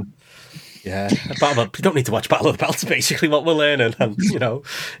canon. Yeah, you don't need to watch Battle of the Belts. Basically, what we're learning, and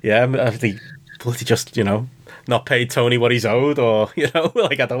they bloody just not paid Tony what he's owed, or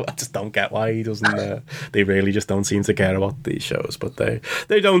like I just don't get why he doesn't. They really just don't seem to care about these shows, but they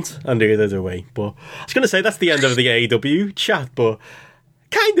don't, and neither do we. But I was going to say that's the end of the AEW chat, but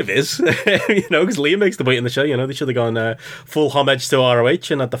kind of is, because Liam makes the point in the show. They should have gone full homage to ROH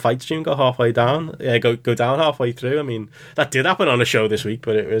and had the fight stream go halfway down, go down halfway through. I mean, that did happen on a show this week,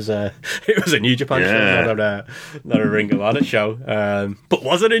 but it was a New Japan show, not a Ring of Honor show. But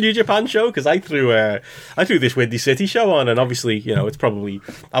was it a New Japan show? Because I threw this Windy City show on, and obviously, it's probably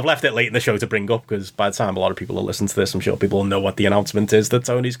I've left it late in the show to bring up because by the time a lot of people will listen to this, I'm sure people will know what the announcement is that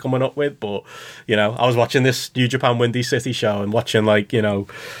Tony's coming up with. But I was watching this New Japan Windy City show and watching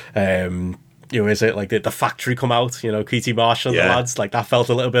is it like the factory come out, QT Marshall and the lads, like that felt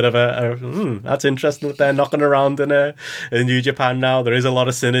a little bit of that's interesting that they're knocking around in New Japan now. There is a lot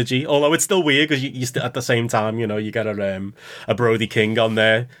of synergy, although it's still weird because you still, at the same time, you get a Brody King on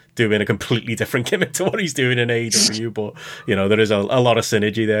there doing a completely different gimmick to what he's doing in AEW, but there is a lot of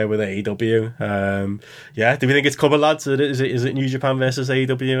synergy there with AEW. Do we think it's coming, lads? Is it New Japan versus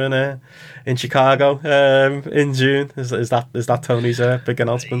AEW in Chicago in June? Is that Tony's big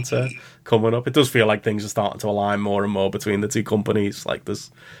announcement coming up? It does feel like things are starting to align more and more between the two companies. Like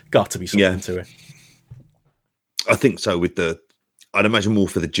there's got to be something to it. I think so. I'd imagine more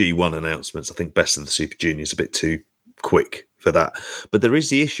for the G1 announcements. I think Best of the Super Junior is a bit too quick for that, but there is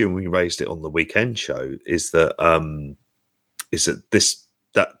the issue, and we raised it on the weekend show, is that that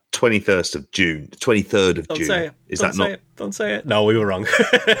 23rd of June. Don't say it. No, we were wrong.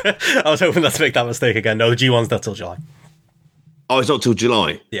 I was hoping not to make that mistake again. No, the G1's not till July. Oh, it's not till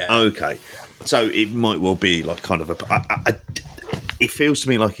July. Yeah. Okay, so it might well be like kind of it feels to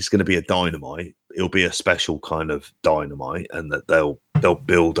me like it's going to be a Dynamite. It'll be a special kind of Dynamite, and that they'll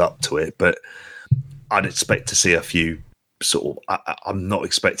build up to it, but I'd expect to see a few sort of. I'm not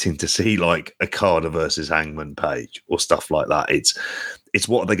expecting to see like a Okada versus Hangman Page or stuff like that. It's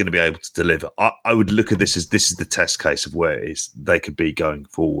what are they going to be able to deliver? I would look at this as this is the test case of where it is they could be going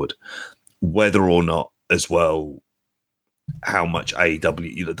forward, whether or not as well how much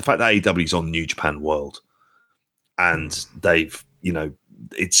AEW. The fact that AEW is on New Japan World, and they've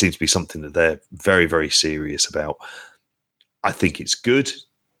it seems to be something that they're very, very serious about. I think it's good.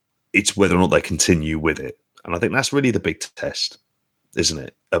 It's whether or not they continue with it. And I think that's really the big test, isn't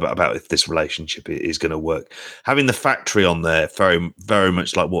it? About if this relationship is going to work. Having the factory on there, very, very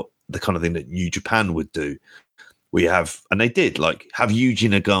much like what the kind of thing that New Japan would do. We have, and they did, like have Yuji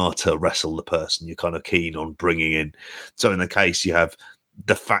Nagata wrestle the person you're kind of keen on bringing in. So in the case you have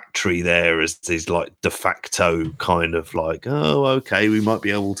the factory there as these like de facto kind of like, oh, okay, we might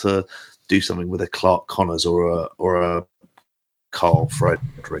be able to do something with a Clark Connors or a Carl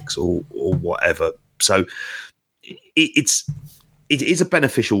Fredericks or whatever. So it is a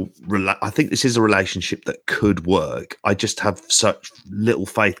beneficial. I think this is a relationship that could work. I just have such little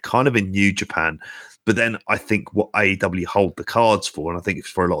faith, kind of in New Japan. But then I think what AEW hold the cards for, and I think it's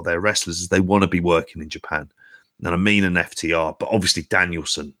for a lot of their wrestlers, is they want to be working in Japan. And I mean an FTR, but obviously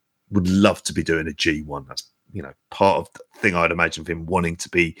Danielson would love to be doing a G1. That's part of the thing I'd imagine of him wanting to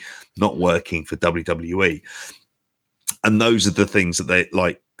be not working for WWE. And those are the things that they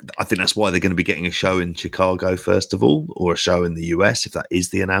like. I think that's why they're going to be getting a show in Chicago, first of all, or a show in the US. If that is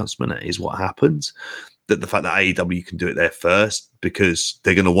the announcement, it is what happens. That the fact that AEW can do it there first, because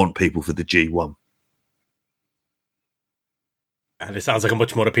they're going to want people for the G1. And it sounds like a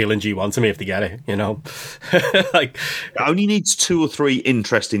much more appealing G1 to me if they get it, like, it only needs 2 or 3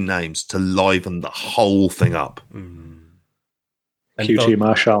 interesting names to liven the whole thing up. QT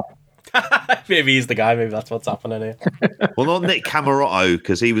Marshall. Maybe he's the guy. Maybe that's what's happening here. Well, not Nick Camarotto,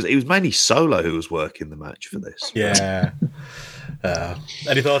 because he was mainly Solo who was working the match for this. Yeah.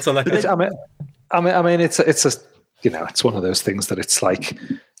 Any thoughts on that? I mean, it's a it's one of those things that it's like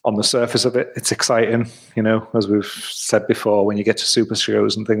on the surface of it, it's exciting. As we've said before, when you get to super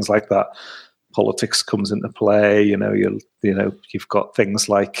shows and things like that, politics comes into play. You've got things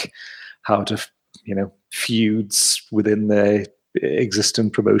like how to feuds within the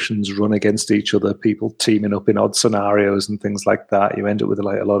existing promotions run against each other, people teaming up in odd scenarios and things like that. You end up with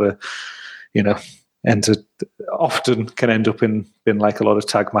like a lot of, often can end up in like a lot of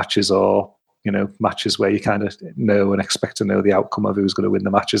tag matches or, matches where you kind of know and expect to know the outcome of who's going to win the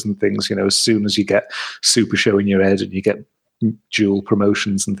matches and things. As soon as you get Super Show in your head and you get dual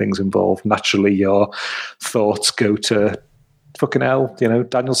promotions and things involved, naturally your thoughts go to fucking hell,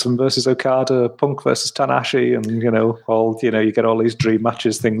 Danielson versus Okada, Punk versus Tanahashi, and you get all these dream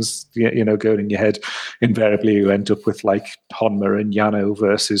matches, things going in your head. Invariably, you end up with like Honma and Yano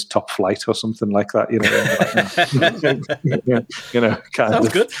versus Top Flight or something like that. Sounds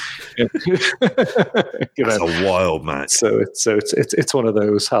good. That's a wild match. So it's one of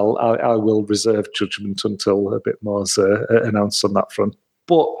those. I will reserve judgment until a bit more is announced on that front.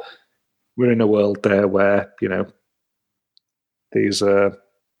 But we're in a world there where these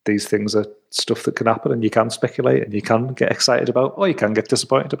things are stuff that can happen, and you can speculate, and you can get excited about, or you can get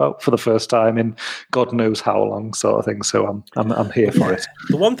disappointed about for the first time in God knows how long, sort of thing. So I'm here for it.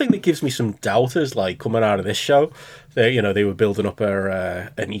 The one thing that gives me some doubt is like coming out of this show, they were building up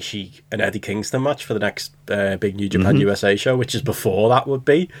an Ishii and Eddie Kingston match for the next big New Japan USA show, which is before that would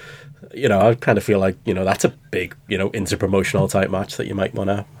be. I kind of feel like that's a big inter-promotional type match that you might want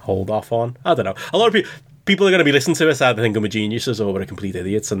to hold off on. I don't know. A lot of people are going to be listening to us either think we're geniuses or we're complete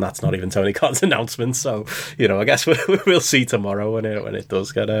idiots, and that's not even Tony Khan's announcement. So, I guess we'll see tomorrow when it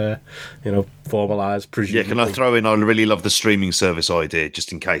does get formalised. Yeah, can I throw in? I really love the streaming service idea,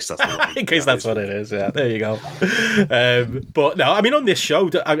 just in case that's that's what it is. Yeah, there you go. But no, I mean on this show,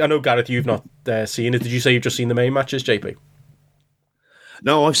 I know Gareth, you've not seen it. Did you say you've just seen the main matches, JP?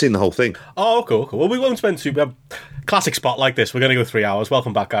 No, I've seen the whole thing. Oh, cool. Well, we won't spend classic spot like this. We're going to go 3 hours.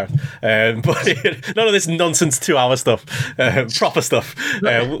 Welcome back, Gareth. But none of this nonsense 2 hour stuff, proper stuff.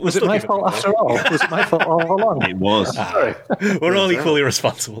 Was it my fault after all? Was it my fault all along? It was. Sorry. We're all equally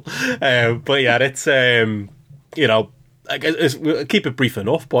responsible. But yeah, it's keep it brief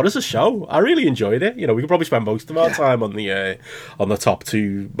enough. But as a show, I really enjoyed it. We could probably spend most of our time on the top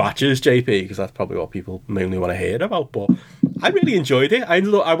 2 matches, JP, because that's probably what people mainly want to hear about. But I really enjoyed it.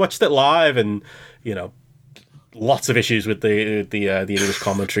 I watched it live, and lots of issues with the English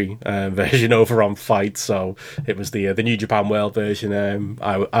commentary version over on Fight. So it was the New Japan World version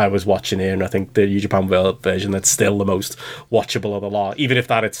I was watching here, and I think the New Japan World version that's still the most watchable of the lot, even if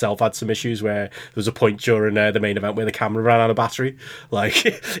that itself had some issues where there was a point during the main event where the camera ran out of battery. Like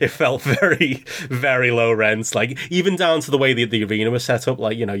it felt very, very low rent, like even down to the way the arena was set up.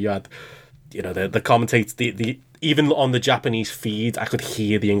 Like you had the commentators, even on the Japanese feed, I could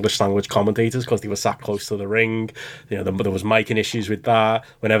hear the English language commentators because they were sat close to the ring. There was miking issues with that.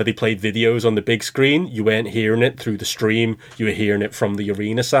 Whenever they played videos on the big screen, you weren't hearing it through the stream. You were hearing it from the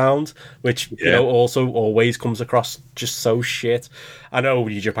arena sound, which also always comes across just so shit. I know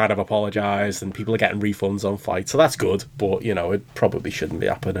New Japan have apologised and people are getting refunds on Fight, so that's good. But it probably shouldn't be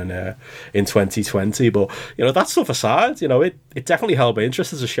happening in 2020. But that stuff aside, it definitely held my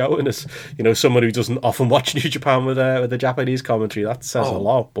interest as a show, and as someone who doesn't often watch New Japan with the Japanese commentary, that says a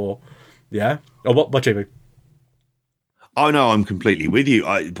lot. But yeah, what JP? Oh no, I'm completely with you.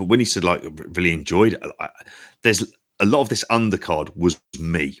 But when he said like really enjoyed it, there's a lot of this undercard was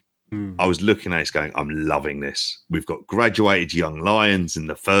me. I was looking at it going, I'm loving this. We've got graduated young lions in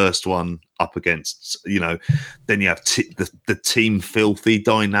the first one up against, then you have the team filthy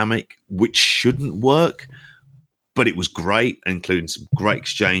dynamic, which shouldn't work, but it was great, including some great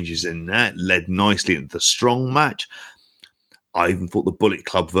exchanges in that, led nicely into the strong match. I even thought the Bullet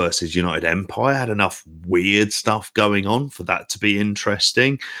Club versus United Empire had enough weird stuff going on for that to be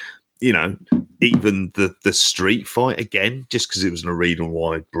interesting. you know, even the street fight again, just because it was an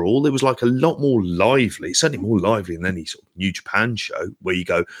arena-wide brawl, it was like a lot more lively, certainly more lively than any sort of New Japan show where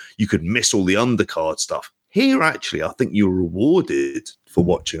you could miss all the undercard stuff. Here, actually, I think you were rewarded for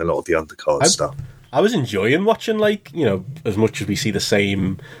watching a lot of the undercard stuff. I was enjoying watching, like, you know, as much as we see the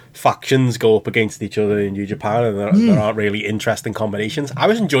same factions go up against each other in New Japan and there aren't really interesting combinations. I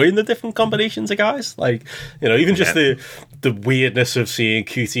was enjoying the different combinations of guys. Like, you know, even just the weirdness of seeing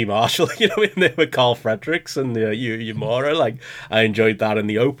QT Marshall, you know, in there with Carl Fredericks and Yamura. Like, I enjoyed that in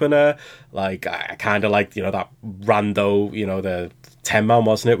the opener. Like, I kind of liked, you know, that rando, you know, the 10-man,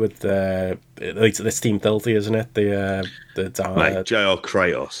 wasn't it, with it's Team Filthy, isn't it? The JR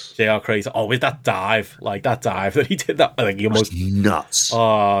Kratos. JR Kratos. Oh, with that dive that he did, that I think he almost nuts.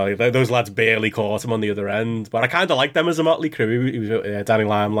 Oh, those lads barely caught him on the other end. But I kind of liked them as a motley crew. He was Danny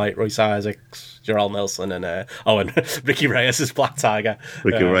Limelight, Royce Isaacs, Gerald Nelson, and and Ricky Reyes is Black Tiger.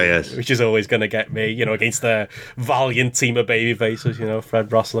 Ricky Reyes, which is always going to get me, you know, against the valiant team of baby faces. You know, Fred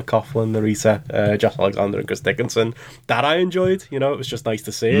Rossler, Coughlin, Narita, Josh Alexander, and Chris Dickinson. That I enjoyed. You know, it was just nice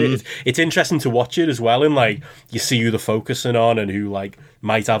to see. It's interesting to watch it as well, and like you see who they're focusing on and who like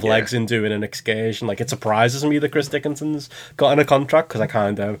might have legs in doing an excursion. Like, it surprises me that Chris Dickinson's got in a contract, because I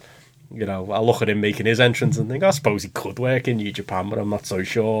kind of, you know, I look at him making his entrance and think, I suppose he could work in New Japan, but I'm not so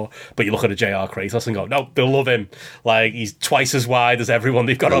sure. But you look at a JR Kratos and go, no, they'll love him. Like, he's twice as wide as everyone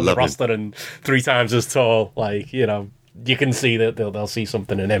they've got on the roster and 3 times as tall. Like, you know, you can see that they'll see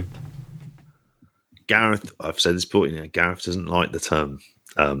something in him. Gareth, I've said this before, you know, Gareth doesn't like the term,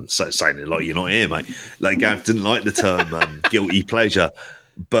 saying it like you're not here, mate. Like, Gareth didn't like the term guilty pleasure,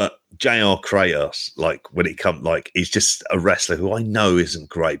 but JR Kratos, like, when it comes, like, he's just a wrestler who I know isn't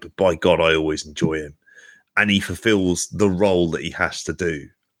great, but by God, I always enjoy him, and he fulfills the role that he has to do.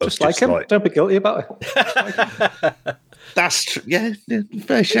 Just like him. Don't be guilty about it. That's true. Yeah,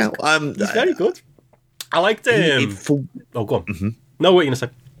 fair shout. He's very good. I liked him. Oh, go on. Mm-hmm. No, what are you gonna say?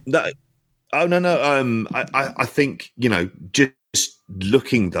 No. Oh, no. I think, you know, just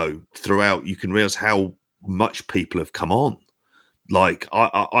looking though throughout, you can realize how much people have come on. Like,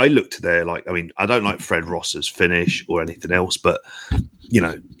 I looked there, like, I mean, I don't like Fred Ross's finish or anything else, but, you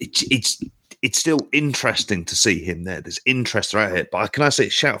know, it's still interesting to see him there. There's interest throughout it. But can I say,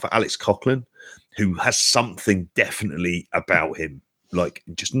 shout out for Alex Coughlin, who has something definitely about him, like,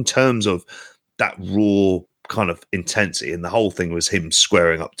 just in terms of that raw kind of intensity. And the whole thing was him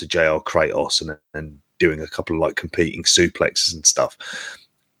squaring up to JR Kratos and doing a couple of like competing suplexes and stuff.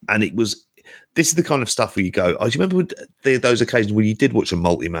 And this is the kind of stuff where you go, do you remember those occasions where you did watch a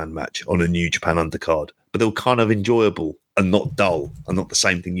multi-man match on a New Japan undercard, but they were kind of enjoyable and not dull and not the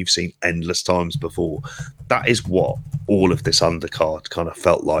same thing you've seen endless times before? That is what all of this undercard kind of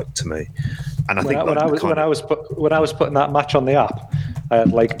felt like to me. And I think when I was putting that match on the app, I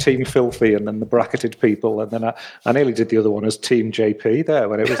had like Team Filthy and then the bracketed people, and then I nearly did the other one as Team JP there,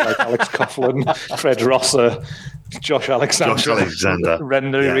 when it was like Alex Coughlin, Fred Rosser, Josh Alexander,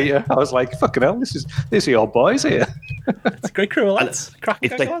 Ren Narita. Yeah. I was like, fucking hell, this is your boys here. It's a great crew of lads.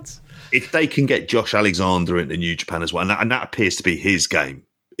 Cracking lads. If they can get Josh Alexander into New Japan as well, and that appears to be his game,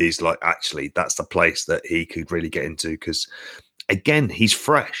 is like, actually, that's the place that he could really get into, because, again, he's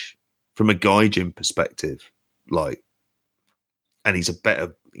fresh from a Gaijin perspective, like, and he's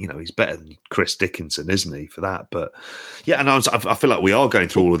better than Chris Dickinson, isn't he, for that? But yeah, and I feel like we are going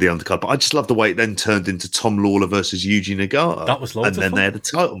through all of the undercard, but I just love the way it then turned into Tom Lawler versus Yuji Nagata. That was loads of fun. And then they had the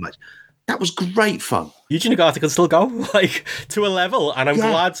title match. That was great fun. Yuji Nagata can still go, like, to a level, and I'm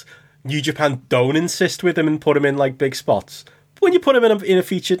glad New Japan don't insist with him and put him in like big spots. When you put him in a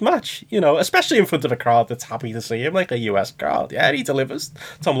featured match, you know, especially in front of a crowd that's happy to see him, like a US crowd, yeah, he delivers.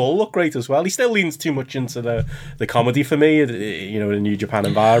 Tom Lawler looked great as well. He still leans too much into the comedy for me, you know, in a New Japan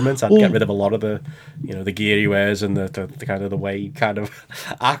environment. I'd get rid of a lot of the, you know, the gear he wears and the kind of the way he kind of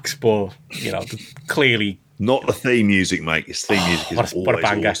acts, but, you know, clearly not the theme music, mate. His theme music is always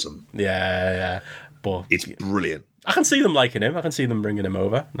awesome. Yeah, but it's brilliant. I can see them liking him. I can see them bringing him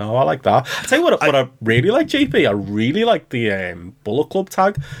over. No, I like that. I'll tell you what I really like, JP. I really like the Bullet Club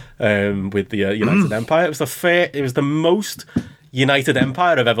tag with the United Empire. It was the most United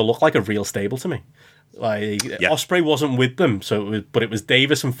Empire I've ever looked like a real stable to me. Like, Ospreay wasn't with them, but it was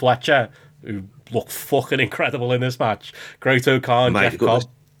Davis and Fletcher who looked fucking incredible in this match. Great Khan, Jeff Cobb.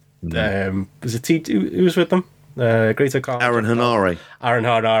 Was it T2 who was with them? Great O'Khan. Aaron Hanari. Aaron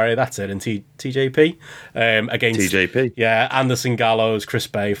Hanari, that's it, and TJP. Against TJP. Yeah, Anderson Gallows, Chris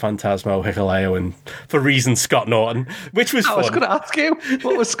Bay, Phantasmo, Hikuleo, and for reasons Scott Norton, which was fun. I was going to ask you,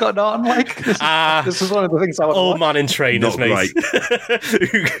 what was Scott Norton like? This is one of the things I was old man in trainers, Not mate.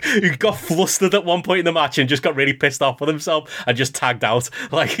 who got flustered at one point in the match and just got really pissed off with himself and just tagged out.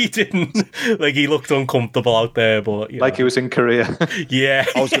 Like he didn't, like he looked uncomfortable out there, but like he was in Korea. Yeah,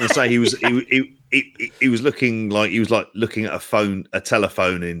 I was going to say he was looking like looking at a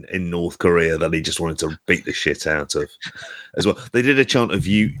telephone in North Korea that he just wanted to beat the shit out of as well. They did a chant of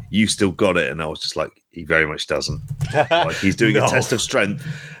you still got it, and I was just like, he very much doesn't. Like he's doing a test of strength,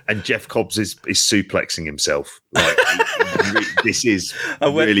 and Jeff Cobbs is suplexing himself. Like this is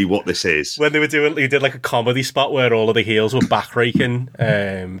really what this is. When he did like a comedy spot where all of the heels were back raking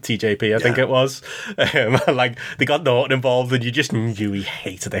TJP, I think it was. Like they got Norton involved, and you just knew he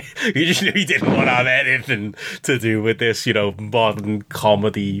hated it. You just knew he didn't want to have anything to do with this, modern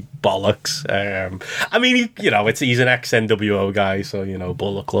comedy bollocks. I mean, he's an ex-NWO guy, so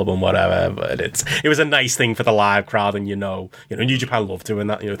Bullet Club and whatever. But it was a nice thing for the live crowd, and New Japan love doing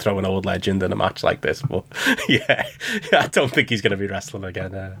that. Throw an old legend in a match like this. But yeah, I don't think he's going to be wrestling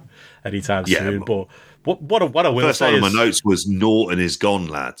again anytime soon. But what I will first say one of my notes was Norton is gone,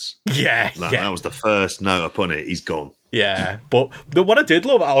 lads. Yeah, that was the first note upon it. He's gone. Yeah, but what I did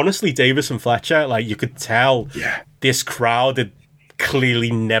love, honestly, Davis and Fletcher, like you could tell, this crowd had clearly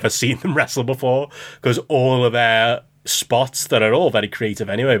never seen them wrestle before, because all of their spots that are all very creative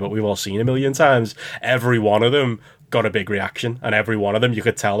anyway, but we've all seen a million times, every one of them got a big reaction, and every one of them you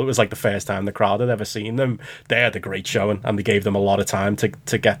could tell it was like the first time the crowd had ever seen them. They had a great showing, and they gave them a lot of time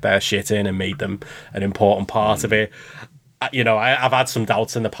to get their shit in and made them an important part of it. I've had some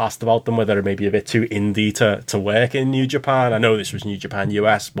doubts in the past about them, whether it may be a bit too indie to work in New Japan. I know this was New Japan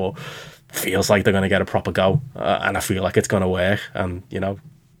US, but feels like they're going to get a proper go, and I feel like it's going to work, and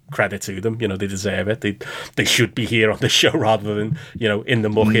credit to them. They deserve it. They should be here on the show rather than in the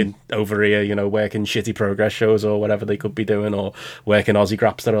mucking over here, working shitty Progress shows or whatever they could be doing, or working Aussie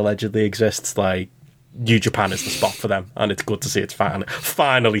Graps that allegedly exists. Like, New Japan is the spot for them, and it's good to see it's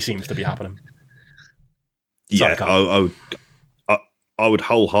finally seems to be happening. Yeah, I would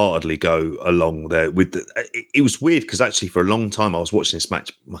wholeheartedly go along there with it was weird because actually for a long time I was watching this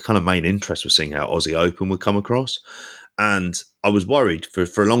match. My kind of main interest was seeing how Aussie Open would come across, and I was worried for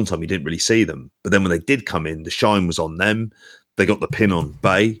a long time you didn't really see them. But then when they did come in, the shine was on them. They got the pin on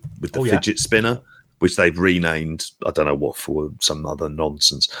Bay with the fidget spinner, which they've renamed, I don't know what, for some other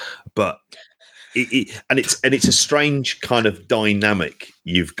nonsense. But it's a strange kind of dynamic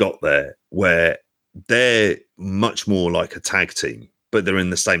you've got there where they're much more like a tag team, but they're in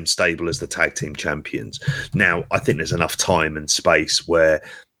the same stable as the tag team champions. Now, I think there's enough time and space where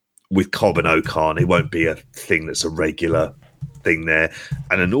with Cobb and O'Khan, it won't be a thing that's a regular thing there.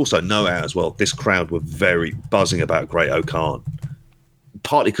 And then also know out as well, this crowd were very buzzing about Great O'Khan,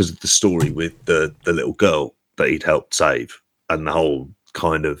 partly because of the story with the little girl that he'd helped save and the whole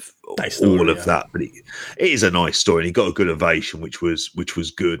kind of all of that. But it is a nice story, and he got a good ovation, which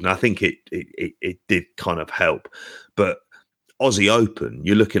was good. And I think it did kind of help. But Aussie Open,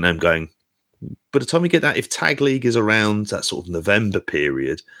 you're looking at them going, by the time we get that, if Tag League is around that sort of November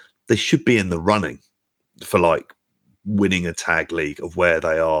period, they should be in the running for like winning a tag league of where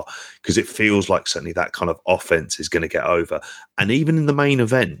they are, because it feels like certainly that kind of offense is going to get over. And even in the main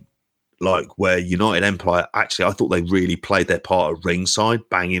event, like where United Empire, actually, I thought they really played their part at ringside,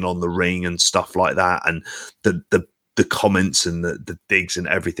 banging on the ring and stuff like that. And the comments and the digs and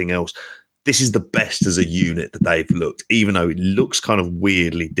everything else. This is the best as a unit that they've looked, even though it looks kind of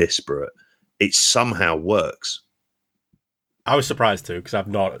weirdly disparate. It somehow works. I was surprised too, because I've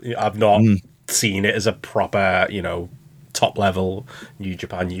not seen it as a proper, top level New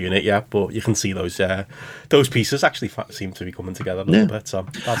Japan unit yet. But you can see those pieces actually seem to be coming together a little bit. So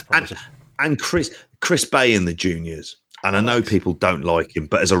that's promising. And Chris Bay in the juniors. And I know people don't like him,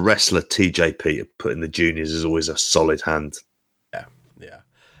 but as a wrestler, TJP put in the juniors is always a solid hand.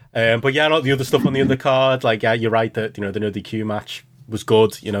 Yeah. But the other stuff on the undercard, like you're right that the no DQ match was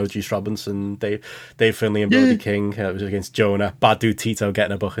good. Juice Robinson, Dave Finlay, and Brody King. It was against Jonah. Bad dude Tito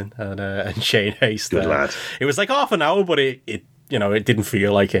getting a booking, and Shane Haste. Good lad. It was like half an hour, but it didn't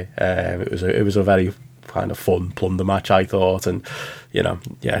feel like it. It was a very kind of fun plunder match, I thought, and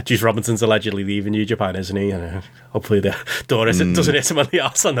Juice Robinson's allegedly leaving New Japan, isn't he? And hopefully the door doesn't hit him on the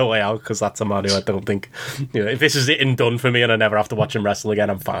arse on the way out, because that's a man who I don't think, if this is it and done for me and I never have to watch him wrestle again,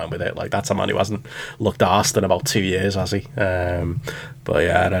 I'm fine with it. Like, that's a man who hasn't looked arsed in about 2 years, has he?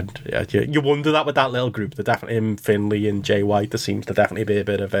 You wonder that with that little group. They're definitely him, Finlay and Jay White. There seems to definitely be a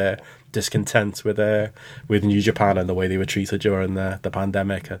bit of a discontent with New Japan and the way they were treated during the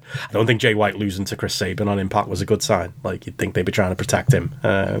pandemic. I don't think Jay White losing to Chris Sabin on Impact was a good sign. Like, you'd think they'd be trying to protect him.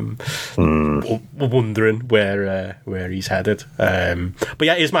 We're wondering where he's headed. But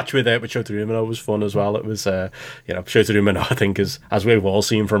yeah, his match with Shota Umino was fun as well. It was Shota Umino, I think, as we've all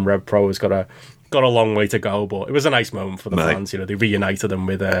seen from Rev Pro, has got a long way to go, but it was a nice moment for the fans. They reunited them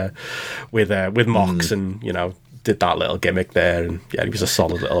with Mox, and did that little gimmick there, and he was a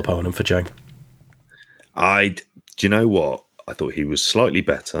solid little opponent for Jay. Do you know what? I thought he was slightly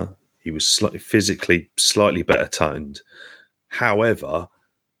better. He was physically slightly better toned. However,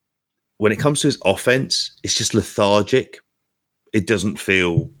 when it comes to his offense, it's just lethargic. It doesn't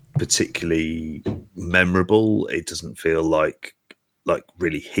feel particularly memorable. It doesn't feel like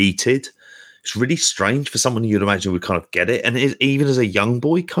really heated. It's really strange for someone you'd imagine would kind of get it. And even as a young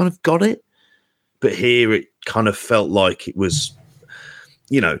boy, kind of got it. But here it kind of felt like it was,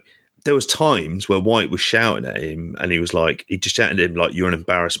 there was times where White was shouting at him, and he just shouted at him like, "You're an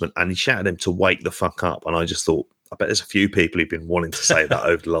embarrassment." And he shouted at him to wake the fuck up. And I just thought, I bet there's a few people who've been wanting to say that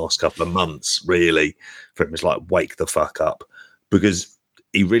over the last couple of months, really, for him. It's like, wake the fuck up. Because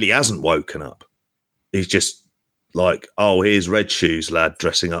he really hasn't woken up. He's just like, oh, here's Red Shoes lad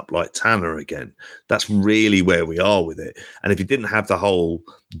dressing up like Tanner again. That's really where we are with it. And if you didn't have the whole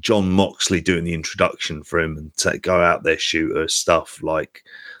John Moxley doing the introduction for him and go out there, shooter stuff, like,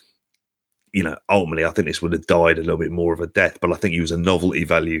 ultimately, I think this would have died a little bit more of a death. But I think he was a novelty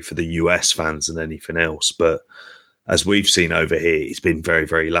value for the US fans than anything else. But as we've seen over here, it's been very,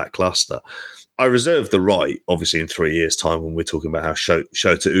 very lackluster. I reserve the right, obviously, in 3 years' time when we're talking about how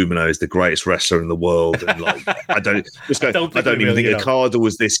Shota Umino is the greatest wrestler in the world, and I don't even think Okada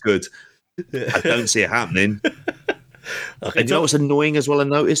was this good. I don't see it happening. And you know what's annoying as well? I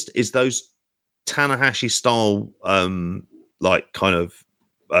noticed is those Tanahashi style,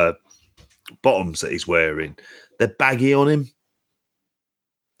 bottoms that he's wearing. They're baggy on him.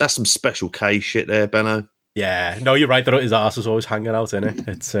 That's some Special K shit there, Benno. Yeah, no, you're right. His arse is always hanging out, isn't it?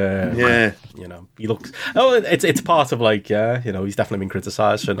 It's he looks. Oh, it's part of he's definitely been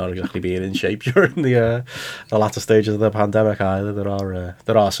criticised for not exactly being in shape during the latter stages of the pandemic either.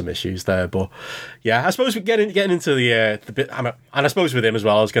 There are some issues there, but yeah, I suppose we're getting into the bit, and I suppose with him as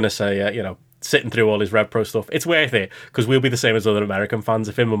well. I was going to say, sitting through all his Rev Pro stuff, it's worth it, because we'll be the same as other American fans.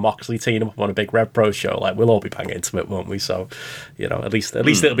 If him and Moxley team up on a big Rev Pro show, we'll all be banging into it, won't we? So, at least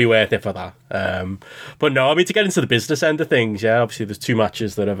it'll be worth it for that. But no, I mean, to get into the business end of things, obviously there's two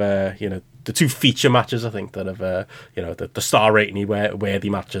matches that have, the two feature matches, I think, that have, the star rating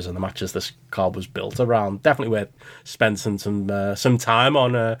worthy matches, and the matches this card was built around. Definitely worth spending some time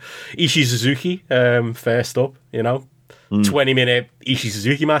on. Ishii Suzuki, first up, 20-minute Ishii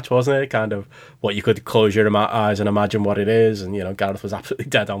Suzuki match, wasn't it? Kind of what you could close your eyes and imagine what it is. And Gareth was absolutely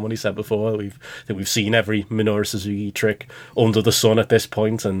dead on what he said before. We've seen every Minoru Suzuki trick under the sun at this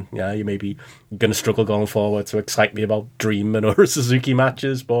point, and you may be going to struggle going forward to excite me about dream Minoru Suzuki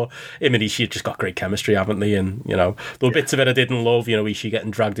matches. But him and Ishii have just got great chemistry, haven't they? And there were bits of it I didn't love. Ishii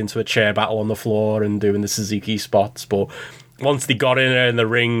getting dragged into a chair battle on the floor and doing the Suzuki spots. But once they got in there in the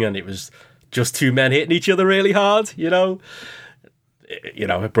ring, and it was just two men hitting each other really hard, it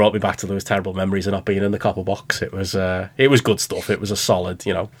brought me back to those terrible memories of not being in the copper box. It was good stuff. It was a solid,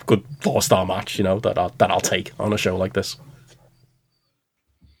 good 4-star match, that I'll take on a show like this.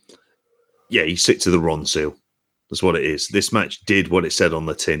 Yeah, you stick to the Ron Seal. That's what it is. This match did what it said on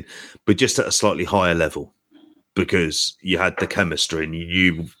the tin, but just at a slightly higher level, because you had the chemistry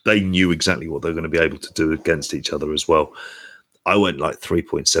and they knew exactly what they were going to be able to do against each other as well. I went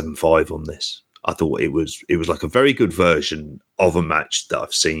 3.75 on this. I thought it was like a very good version of a match that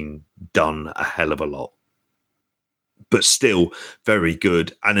I've seen done a hell of a lot, but still very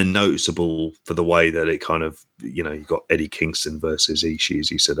good and noticeable for the way that it kind of, you got Eddie Kingston versus Ishii,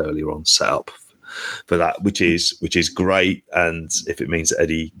 as you said earlier on, set up for that, which is great. And if it means that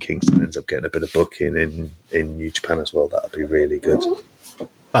Eddie Kingston ends up getting a bit of booking in New Japan as well, that'd be really good.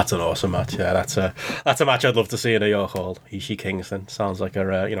 That's an awesome match. Yeah, that's a match I'd love to see in a York Hall. Ishii Kingston sounds like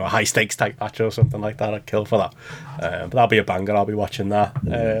a high stakes type match or something like that. I'd kill for that. But that'll be a banger. I'll be watching that.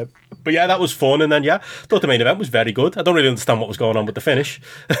 But yeah, that was fun. And then, yeah, I thought the main event was very good. I don't really understand what was going on with the finish.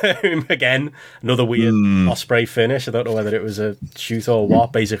 Again, another weird Ospreay finish. I don't know whether it was a shoot or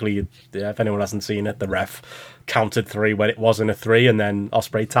what. Basically, yeah, if anyone hasn't seen it, the ref counted 3 when it wasn't a 3, and then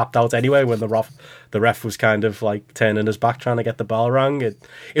Ospreay tapped out anyway when the ref was kind of like turning his back trying to get the bell rung.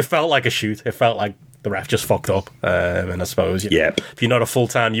 It felt like a shoot. It felt like the ref just fucked up. And I suppose if you're not a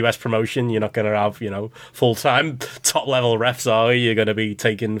full-time US promotion, you're not going to have, full-time top-level refs, are you? You're going to be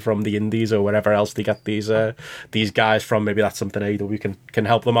taken from the indies or wherever else they get these guys from. Maybe that's something AEW can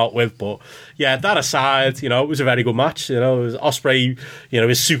help them out with. But yeah, that aside, it was a very good match. It was Ospreay,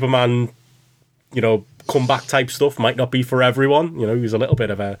 his Superman, comeback type stuff might not be for everyone. He was a little bit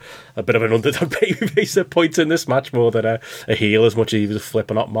of an underdog babyface at points in this match, more than a heel, as much as he was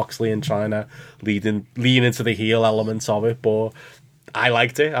flipping up Moxley and trying to lean into the heel elements of it. But I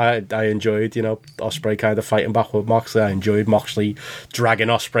liked it. I enjoyed, Ospreay kind of fighting back with Moxley. I enjoyed Moxley dragging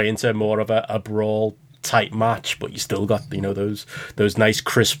Ospreay into more of a brawl type match, but you still got those nice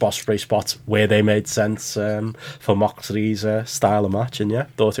crisp Ospreay spots where they made sense for Moxley's style of match. And yeah,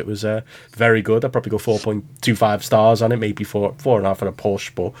 thought it was very good. I'd probably go 4.25 stars on it, maybe 4.5 on a push,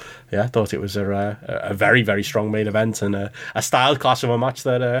 but yeah, thought it was a very, very strong main event and a style class of a match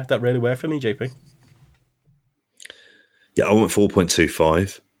that really worked for me, JP. Yeah, I went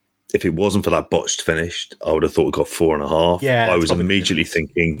 4.25. If it wasn't for that botched finish, I would have thought it got 4.5. Yeah, I was immediately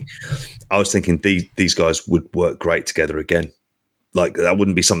thinking these guys would work great together again. Like, that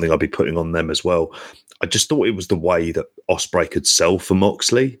wouldn't be something I'd be putting on them as well. I just thought it was the way that Ospreay could sell for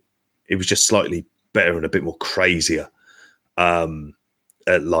Moxley. It was just slightly better and a bit more crazier. I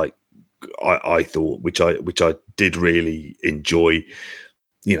thought, which I did really enjoy.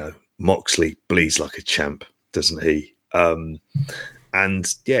 Moxley bleeds like a champ, doesn't he?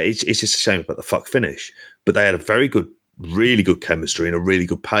 And yeah, it's just a shame about the fuck finish. But they had a really good chemistry and a really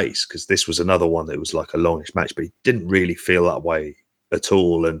good pace, because this was another one that was like a longish match, but it didn't really feel that way at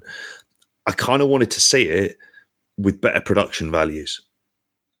all. And I kind of wanted to see it with better production values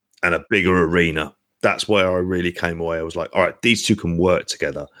and a bigger arena. That's where I really came away. I was like, all right, these two can work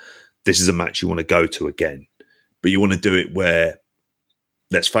together. This is a match you want to go to again, but you want to do it where,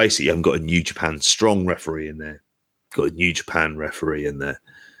 let's face it, you haven't got a New Japan strong referee in there. Got a New Japan referee in there,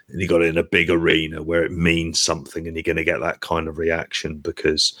 and you got it in a big arena where it means something, and you're going to get that kind of reaction,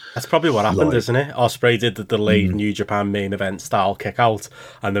 because that's probably what happened, isn't it? Ospreay did the delayed New Japan main event style kick out,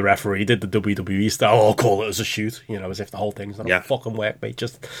 and the referee did the WWE style. I'll call it as a shoot, as if the whole thing's not a fucking work, mate.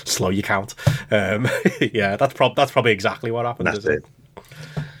 Just slow your count. Yeah, that's probably exactly what happened. That's it.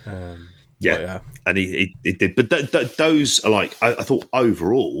 Yeah, and he did, but those are like I thought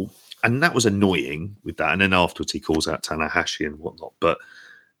overall. And that was annoying with that. And then afterwards he calls out Tanahashi and whatnot. But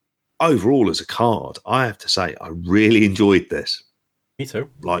overall, as a card, I have to say, I really enjoyed this. Me too.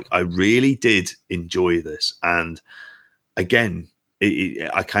 Like, I really did enjoy this. And again,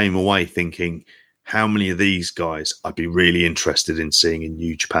 I came away thinking, how many of these guys I'd be really interested in seeing in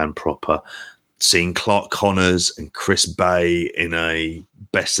New Japan proper. Seeing Clark Connors and Chris Bay in a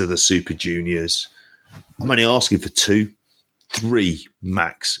Best of the Super Juniors. I'm only asking for 3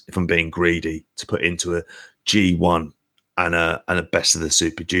 max, if I'm being greedy, to put into a G1 and a Best of the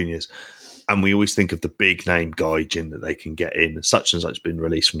Super Juniors. And we always think of the big name Gaijin that they can get in, such and such been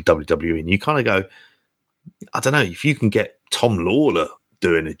released from WWE. And you kind of go, I don't know, if you can get Tom Lawler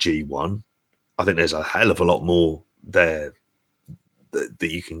doing a G1, I think there's a hell of a lot more there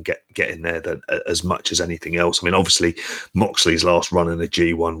that you can get in there than as much as anything else. I mean, obviously, Moxley's last run in a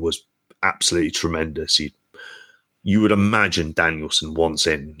G1 was absolutely tremendous. You would imagine Danielson wants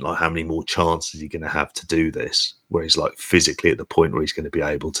in, like, how many more chances are you going to have to do this, where he's like physically at the point where he's going to be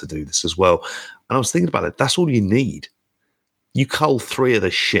able to do this as well. And I was thinking about it. That's all you need. You cull 3 of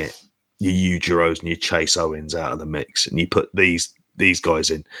the shit, your Yujiros and your Chase Owens out of the mix, and you put these guys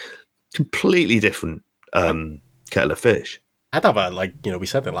in. Completely different kettle of fish. I'd have we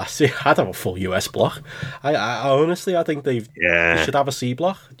said it last year, I'd have a full US block. I honestly, I think they should have a C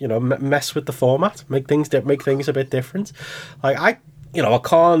block, mess with the format, make things a bit different. I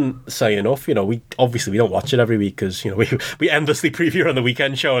can't say enough. We don't watch it every week because we endlessly preview on the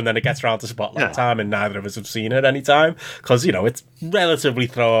weekend show, and then it gets around to spotlight time, and neither of us have seen it any time because it's relatively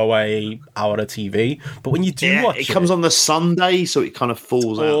throwaway hour of TV. But when you do watch it, it comes on the Sunday, so it kind of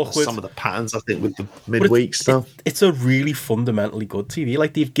falls out of some of the patterns, I think, with the midweek stuff. It's a really fundamentally good TV.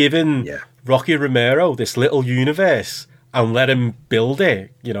 Like, they've given Rocky Romero this little universe and let him build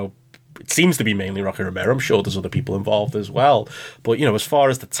it. it seems to be mainly Rocky Romero. I'm sure there's other people involved as well. But, as far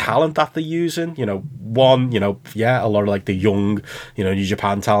as the talent that they're using, a lot of like the young, New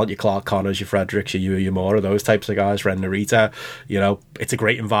Japan talent, your Clark Connors, your Fredericks, your Yuya Uemura, those types of guys, Ren Narita, it's a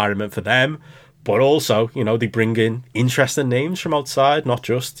great environment for them. But also, they bring in interesting names from outside, not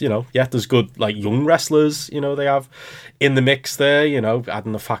just, there's good, like, young wrestlers, they have in the mix there,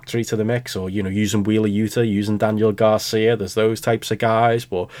 adding the Factory to the mix, or, using Wheeler Yuta, using Daniel Garcia, there's those types of guys,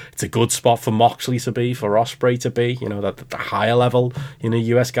 but it's a good spot for Moxley to be, for Ospreay to be, that the higher level,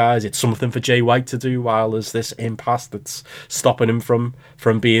 US guys. It's something for Jay White to do while there's this impasse that's stopping him from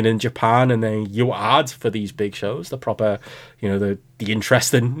being in Japan, and then you add for these big shows, the proper, the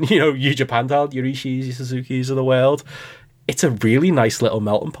interesting, New Japan talent, your Ishii, Suzuki's of the world. It's a really nice little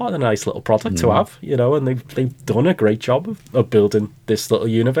melting pot, a nice little product to have, and they've done a great job of building this little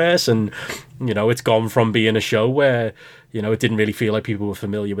universe. And, it's gone from being a show where, it didn't really feel like people were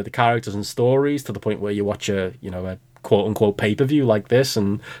familiar with the characters and stories to the point where you watch a quote-unquote pay-per-view like this,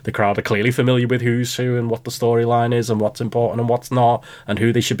 and the crowd are clearly familiar with who's who and what the storyline is and what's important and what's not, and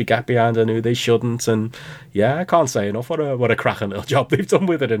who they should be get behind and who they shouldn't. And yeah, I can't say enough what a cracking little job they've done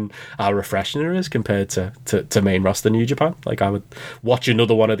with it, and how refreshing it is compared to main roster New Japan. Like, I would watch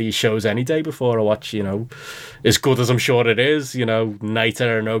another one of these shows any day before I watch, as good as I'm sure it is,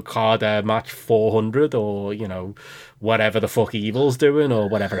 Naito and Okada match 400, or, whatever the fuck Evil's doing, or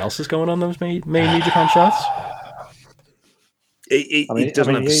whatever else is going on those main New Japan shows. You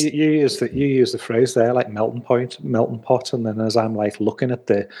use the phrase there, like melting pot, and then as I'm like looking at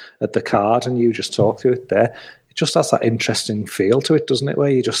the card and you just talk through it there, it just has that interesting feel to it, doesn't it? Where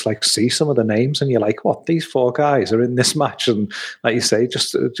you just like see some of the names and you're like, what, these four guys are in this match? And like you say,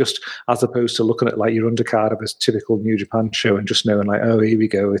 just as opposed to looking at like your undercard of a typical New Japan show and just knowing like, oh, here we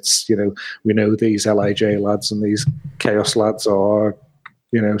go, it's we know these LIJ lads and these Chaos lads are,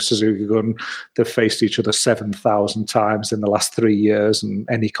 Suzuki Gun, they've faced each other 7,000 times in the last 3 years, and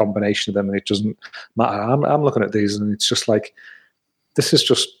any combination of them, and it doesn't matter. I'm looking at these, and it's just like, this is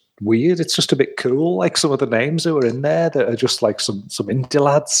just weird. It's just a bit cool. Like some of the names that were in there that are just like some indie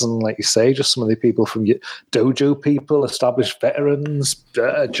lads, and like you say, just some of the people from dojo people, established veterans,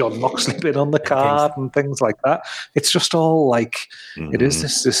 John Moxley been on the card and things like that. It's just all like, it is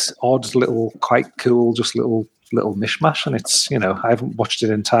this odd little, quite cool, just little mishmash, and it's I haven't watched it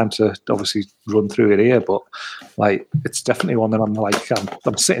in time to obviously run through it here, but like it's definitely one that I'm like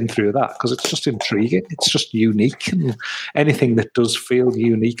I'm sitting through that because it's just intriguing. It's just unique, and anything that does feel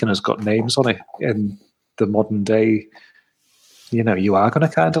unique and has got names on it in the modern day, you are going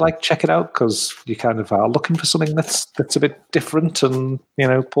to kind of like check it out because you kind of are looking for something that's a bit different and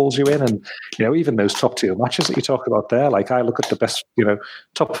pulls you in. And even those top tier matches that you talk about there, like I look at the best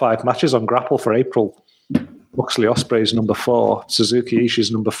top 5 matches on Grapple for April. Moxley Ospreay's number 4, Suzuki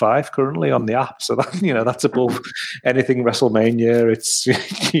Ishii's number 5 currently on the app. So that that's above anything WrestleMania. It's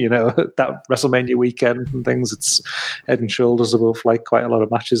that WrestleMania weekend and things. It's head and shoulders above like quite a lot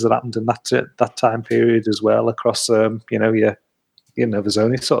of matches that happened in that time period as well across there's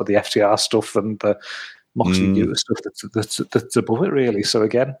only sort of the FTR stuff and the Moxley Yuta stuff that's above it really. So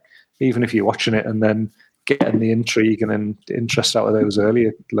again, even if you're watching it and then getting the intrigue and then interest out of those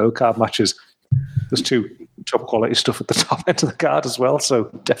earlier low card matches, there's 2 top quality stuff at the top end of the card as well, so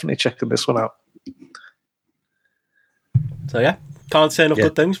definitely checking this one out. So yeah, can't say enough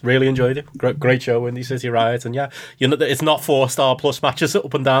good things. Really enjoyed it. Great show, Windy City Riot, and it's not 4-star plus matches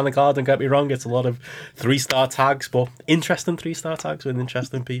up and down the card. Don't get me wrong, it's a lot of 3-star tags, but interesting 3-star tags with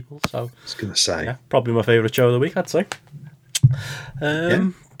interesting people. So I was going to say, probably my favourite show of the week, I'd say.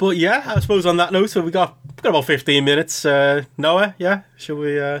 But yeah, I suppose on that note, so we got about 15 minutes. Noah, should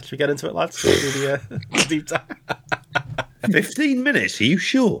we get into it, lads? Deep dive. 15 minutes? Are you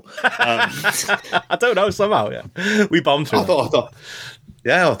sure? I don't know. Somehow, we bombed through. I thought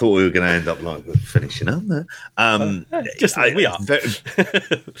we were going to end up like finishing up there. We are.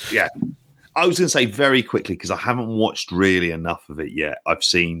 Yeah. I was going to say very quickly because I haven't watched really enough of it yet. I've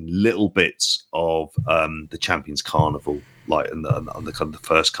seen little bits of the Champions Carnival, like on the kind of the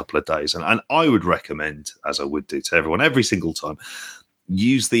first couple of days, and I would recommend, as I would do to everyone every single time,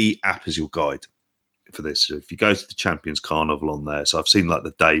 use the app as your guide for this. So if you go to the Champions Carnival on there, so I've seen like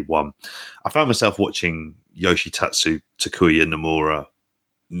the day one. I found myself watching Yoshitatsu Takuya Nomura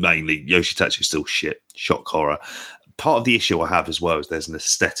mainly. Yoshitatsu's still shit, shock horror. Part of the issue I have as well is there's an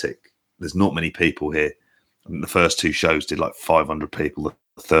aesthetic. There's not many people here. I mean, the first 2 shows did like 500 people.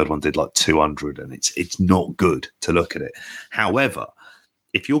 The third one did like 200, and it's not good to look at it. However,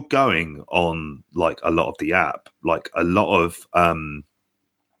 if you're going on like a lot of the app, like a lot of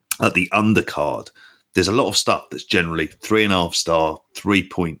at the undercard, there's a lot of stuff that's generally 3.5 star,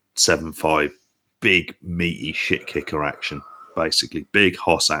 3.6 7-5, big meaty shit kicker action, basically big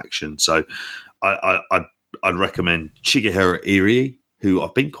Hoss action. So I'd recommend Shigehiro Irie, who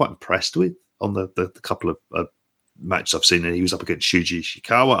I've been quite impressed with on the couple of matches I've seen, and he was up against Shuji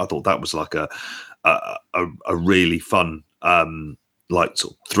Ishikawa. I thought that was like a really fun, like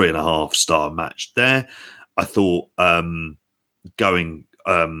sort of 3.5 star match there. I thought going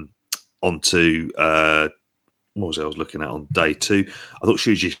onto what was it I was looking at on day 2? I thought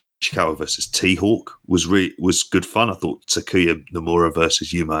Shuji Ishikawa versus T-Hawk was good fun. I thought Takuya Nomura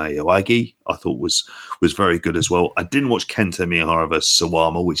versus Yuma Aoyagi I thought was very good as well. I didn't watch Kenta Miyahara versus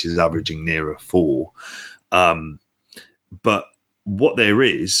Sawama, which is averaging nearer 4. But what there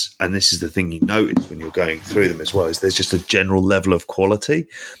is, and this is the thing you notice when you're going through them as well, is there's just a general level of quality.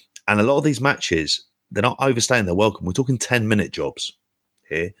 And a lot of these matches, they're not overstaying their welcome. We're talking 10-minute jobs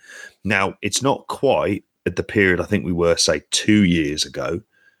here. Now, it's not quite at the period I think we were, say, 2 years ago,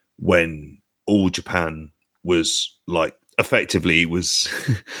 when All Japan was like, effectively, it was,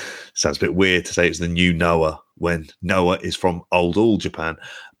 sounds a bit weird to say it's the new Noah, when Noah is from old All Japan.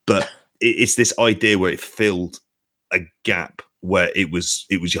 But it's this idea where it filled a gap where it was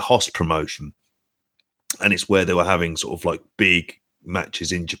your host promotion, and it's where they were having sort of like big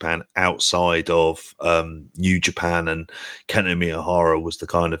matches in Japan outside of New Japan, and Kenta Miyahara was the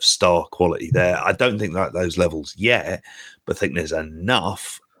kind of star quality there. I don't think they're at those levels yet, but I think there's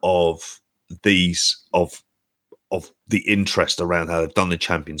enough of these of the interest around how they've done the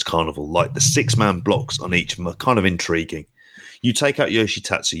Champions Carnival, like the 6-man blocks on each of them are kind of intriguing. You take out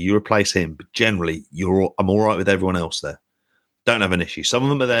Yoshitatsu, you replace him, but generally I'm all right with everyone else there. Don't have an issue. Some of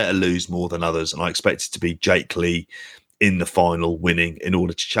them are there to lose more than others, and I expect it to be Jake Lee in the final winning in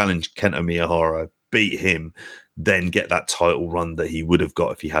order to challenge Kenta Miyahara, beat him, then get that title run that he would have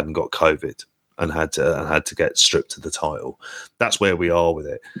got if he hadn't got COVID and had to get stripped of the title. That's where we are with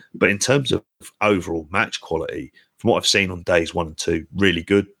it. But in terms of overall match quality, from what I've seen on days 1 and 2, really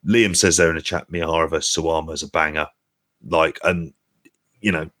good. Liam says there in the chat, Miyahara versus Sawama is a banger. Like, and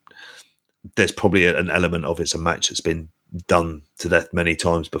you know, there's probably an element of it's a match that's been done to death many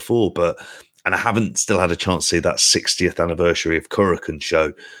times before, and I haven't still had a chance to see that 60th anniversary of Kurikan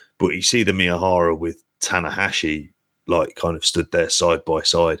show, but you see the Miyahara with Tanahashi, like, kind of stood there side by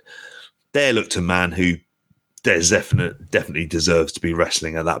side. There looked a man who definitely deserves to be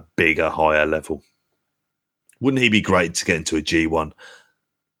wrestling at that bigger, higher level. Wouldn't he be great to get into a G1?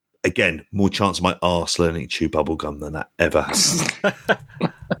 Again, more chance of my arse learning to chew bubblegum than that ever has.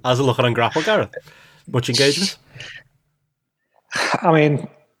 How's it looking on Grapple, Gareth? Much engagement? I mean,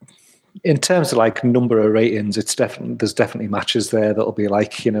 in terms of like number of ratings, there's definitely matches there that'll be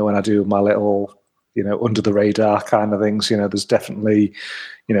like, you know, when I do my little, you know, under the radar kind of things, you know, there's definitely,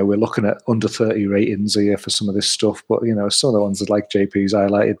 you know, we're looking at under 30 ratings a year for some of this stuff, but, you know, some of the ones that like JP's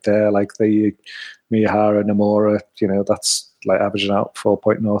highlighted there, like the Miyahara, Nomura, you know, that's like averaging out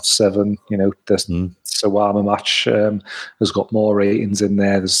 4.07. You know, the Sawama match has got more ratings in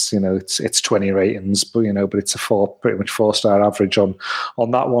there. There's, you know, it's 20 ratings, but you know, but it's pretty much 4-star average on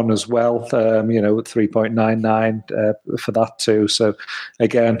that one as well. You know, 3.99 for that too. So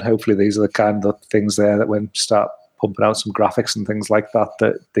again, hopefully these are the kind of things there that when you start pumping out some graphics and things like that,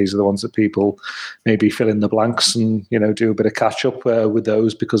 that these are the ones that people maybe fill in the blanks and, you know, do a bit of catch up with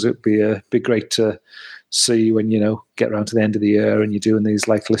those, because it'd be great to see when, you know, get around to the end of the year and you're doing these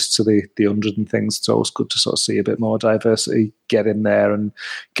like lists of the 100 and things. It's always good to sort of see a bit more diversity get in there and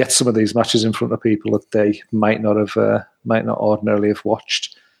get some of these matches in front of people that they might not ordinarily have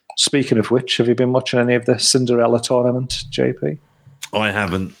watched. Speaking of which, have you been watching any of the Cinderella tournament, JP? I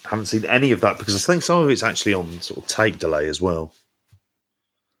haven't seen any of that, because I think some of it's actually on sort of tape delay as well.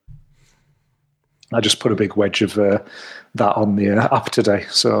 I just put a big wedge of that on the app today,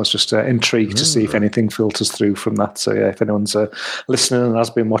 so I was just intrigued to see if anything filters through from that. So yeah, if anyone's listening and has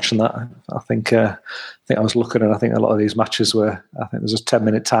been watching that, I think I was looking, and I think a lot of these matches were, I think there's a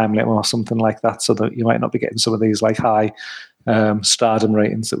 10-minute time limit or something like that, so that you might not be getting some of these like high stardom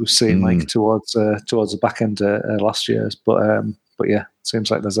ratings that we've seen like towards the back end last year's. But yeah, it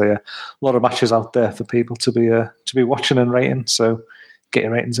seems like there's a lot of matches out there for people to be watching and rating. So get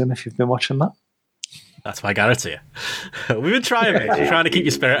your ratings in if you've been watching that. That's my guarantee. We've been trying, mate. We're trying to keep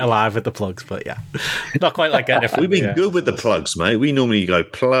your spirit alive with the plugs, but yeah, not quite like that. We've been good with the plugs, mate. We normally go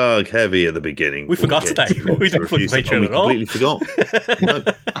plug heavy at the beginning. We forgot today. We didn't plug Patreon at all. Completely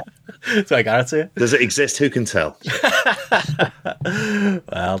forgot. So I guarantee it. Does it exist? Who can tell?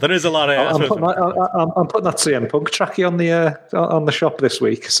 Well, there is a lot of. I'm putting that CM Punk trackie on the shop this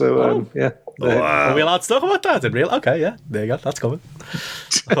week. So yeah. Are we allowed to talk about that? In real? Okay, yeah. There you go. That's coming.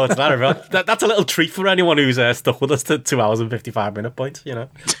 That's a little treat for anyone who's stuck with us to 2 hours and 55 minute point. You know,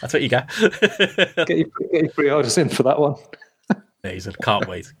 that's what you get. Get your pre-orders in for that one. Amazing. Can't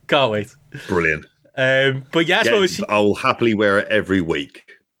wait. Can't wait. Brilliant. But yeah, I suppose I'll happily wear it every week.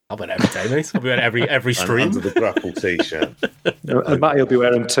 I'll wear it every day, mate. I'll be wearing it every stream. Under the Grapple t-shirt. And Matty will be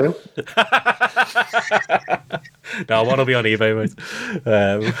wearing 2. No, one will be on eBay, mate.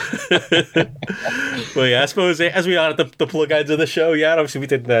 Well, yeah, I suppose as we are at the plug ends of the show, yeah, obviously we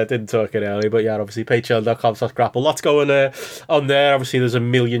didn't talk it earlier, but yeah, obviously patreon.com/grapple. Lots going on there. Obviously, there's a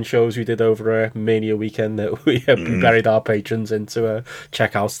million shows we did over Mania weekend that we buried our patrons into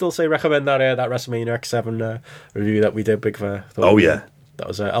check out. Still say recommend that WrestleMania X7 review that we did. Big for. Yeah. That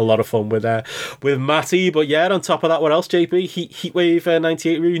was a lot of fun with Matty. But yeah, on top of that, what else, JP? Heatwave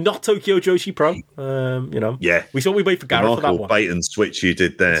 98 review, not Tokyo Joshi Pro. You know, yeah. We thought we'd wait for Gareth for that one. Bait and switch you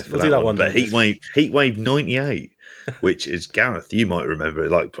did there. We'll do that one. But Heatwave 98, which is Gareth, you might remember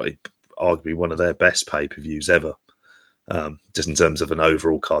it, like arguably one of their best pay-per-views ever. Just in terms of an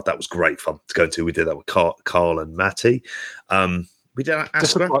overall card, that was great fun to go to. We did that with Carl and Matty. We did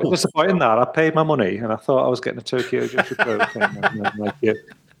disappointing that I paid my money and I thought I was getting a Tokyo Joshi Pro thing.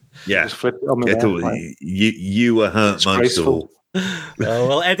 Yeah, you were hurt most of all.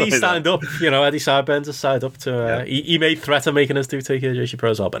 Well, Eddie signed up. You know, Eddie Sideburns has signed up to. He made threat of making us do Tokyo Joshi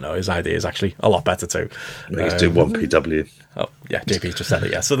Pro as well, but no, his idea is actually a lot better too. He's doing 1PW. Oh yeah, JP just said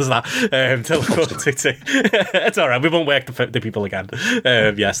it. Yeah, so there's that. To look forward to. It's all right. We won't work the people again.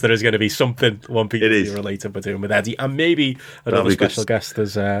 Yes, there is going to be something 1PW related we're doing with Eddie, and maybe another special guest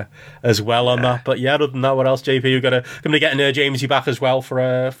as well on that. But yeah, other than that, what else, JP? You're going to be getting Jamesy back as well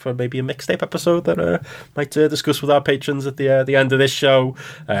for maybe a mixtape episode that might discuss with our patrons at the end of this show.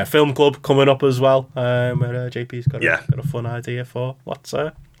 Film club coming up as well. Where JP's got a fun idea for what's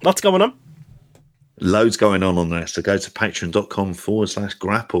going on. Loads going on there, so go to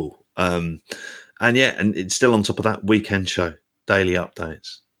patreon.com/grapple. And it's still on top of that weekend show, daily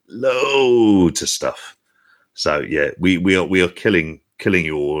updates, loads of stuff. So yeah, we are killing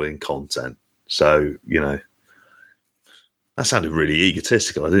you all in content. So you know, that sounded really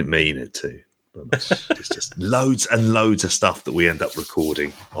egotistical. I didn't mean it to. But it's just loads and loads of stuff that we end up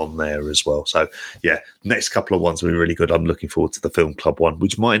recording on there as well. So yeah, next couple of ones will be really good. I'm looking forward to the film club one,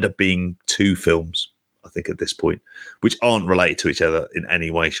 which might end up being 2 films, I think, at this point, which aren't related to each other in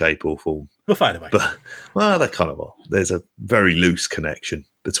any way, shape, or form. We'll find a way. But well, they kind of are. There's a very loose connection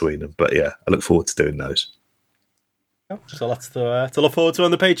between them. But yeah, I look forward to doing those. So lots to look forward to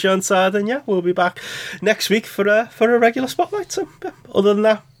on the Patreon side, and yeah, we'll be back next week for a regular spotlight. So yeah, other than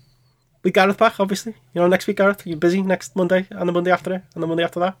that, with Gareth back, obviously. You know, next week, Gareth, you're busy next Monday and the Monday after it and the Monday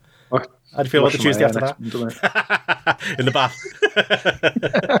after that. How do you feel about the Tuesday after that? In the bath.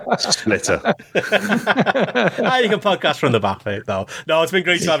 Splitter. You can podcast from the bath, mate. No, it's been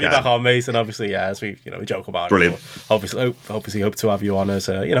great to have you back on, mate. And obviously, yeah, as we we joke about Brilliant. it. Obviously hope to have you on as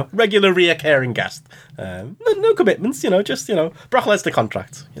a regular reoccurring guest. No commitments, just Brock Lesnar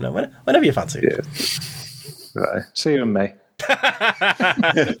contract. Whenever you fancy. Yeah. Right. See you in May.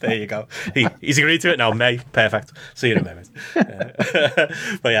 There you go. He's agreed to it now. May, perfect. See you in a minute.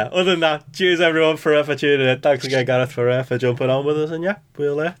 But yeah, other than that, cheers everyone for tuning in. Thanks again, Gareth, for jumping on with us. And yeah,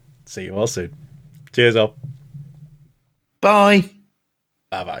 we'll see you all soon. Cheers up. Bye.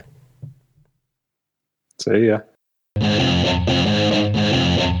 Bye. See ya.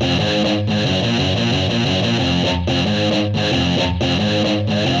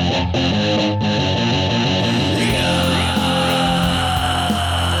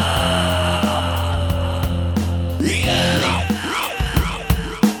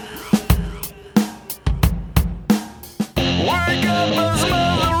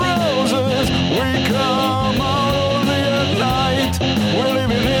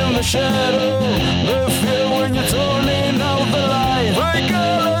 Shadow, the fear when you're turning out the light. They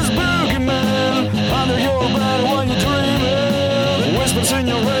call us boogeyman under your bed when you're dreaming. Whispers in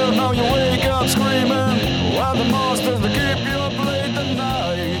your ear, now you wake up screaming. While the monsters that keep you up late at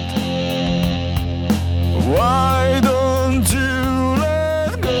night. Why don't you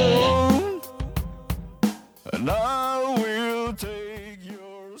let go? And I will take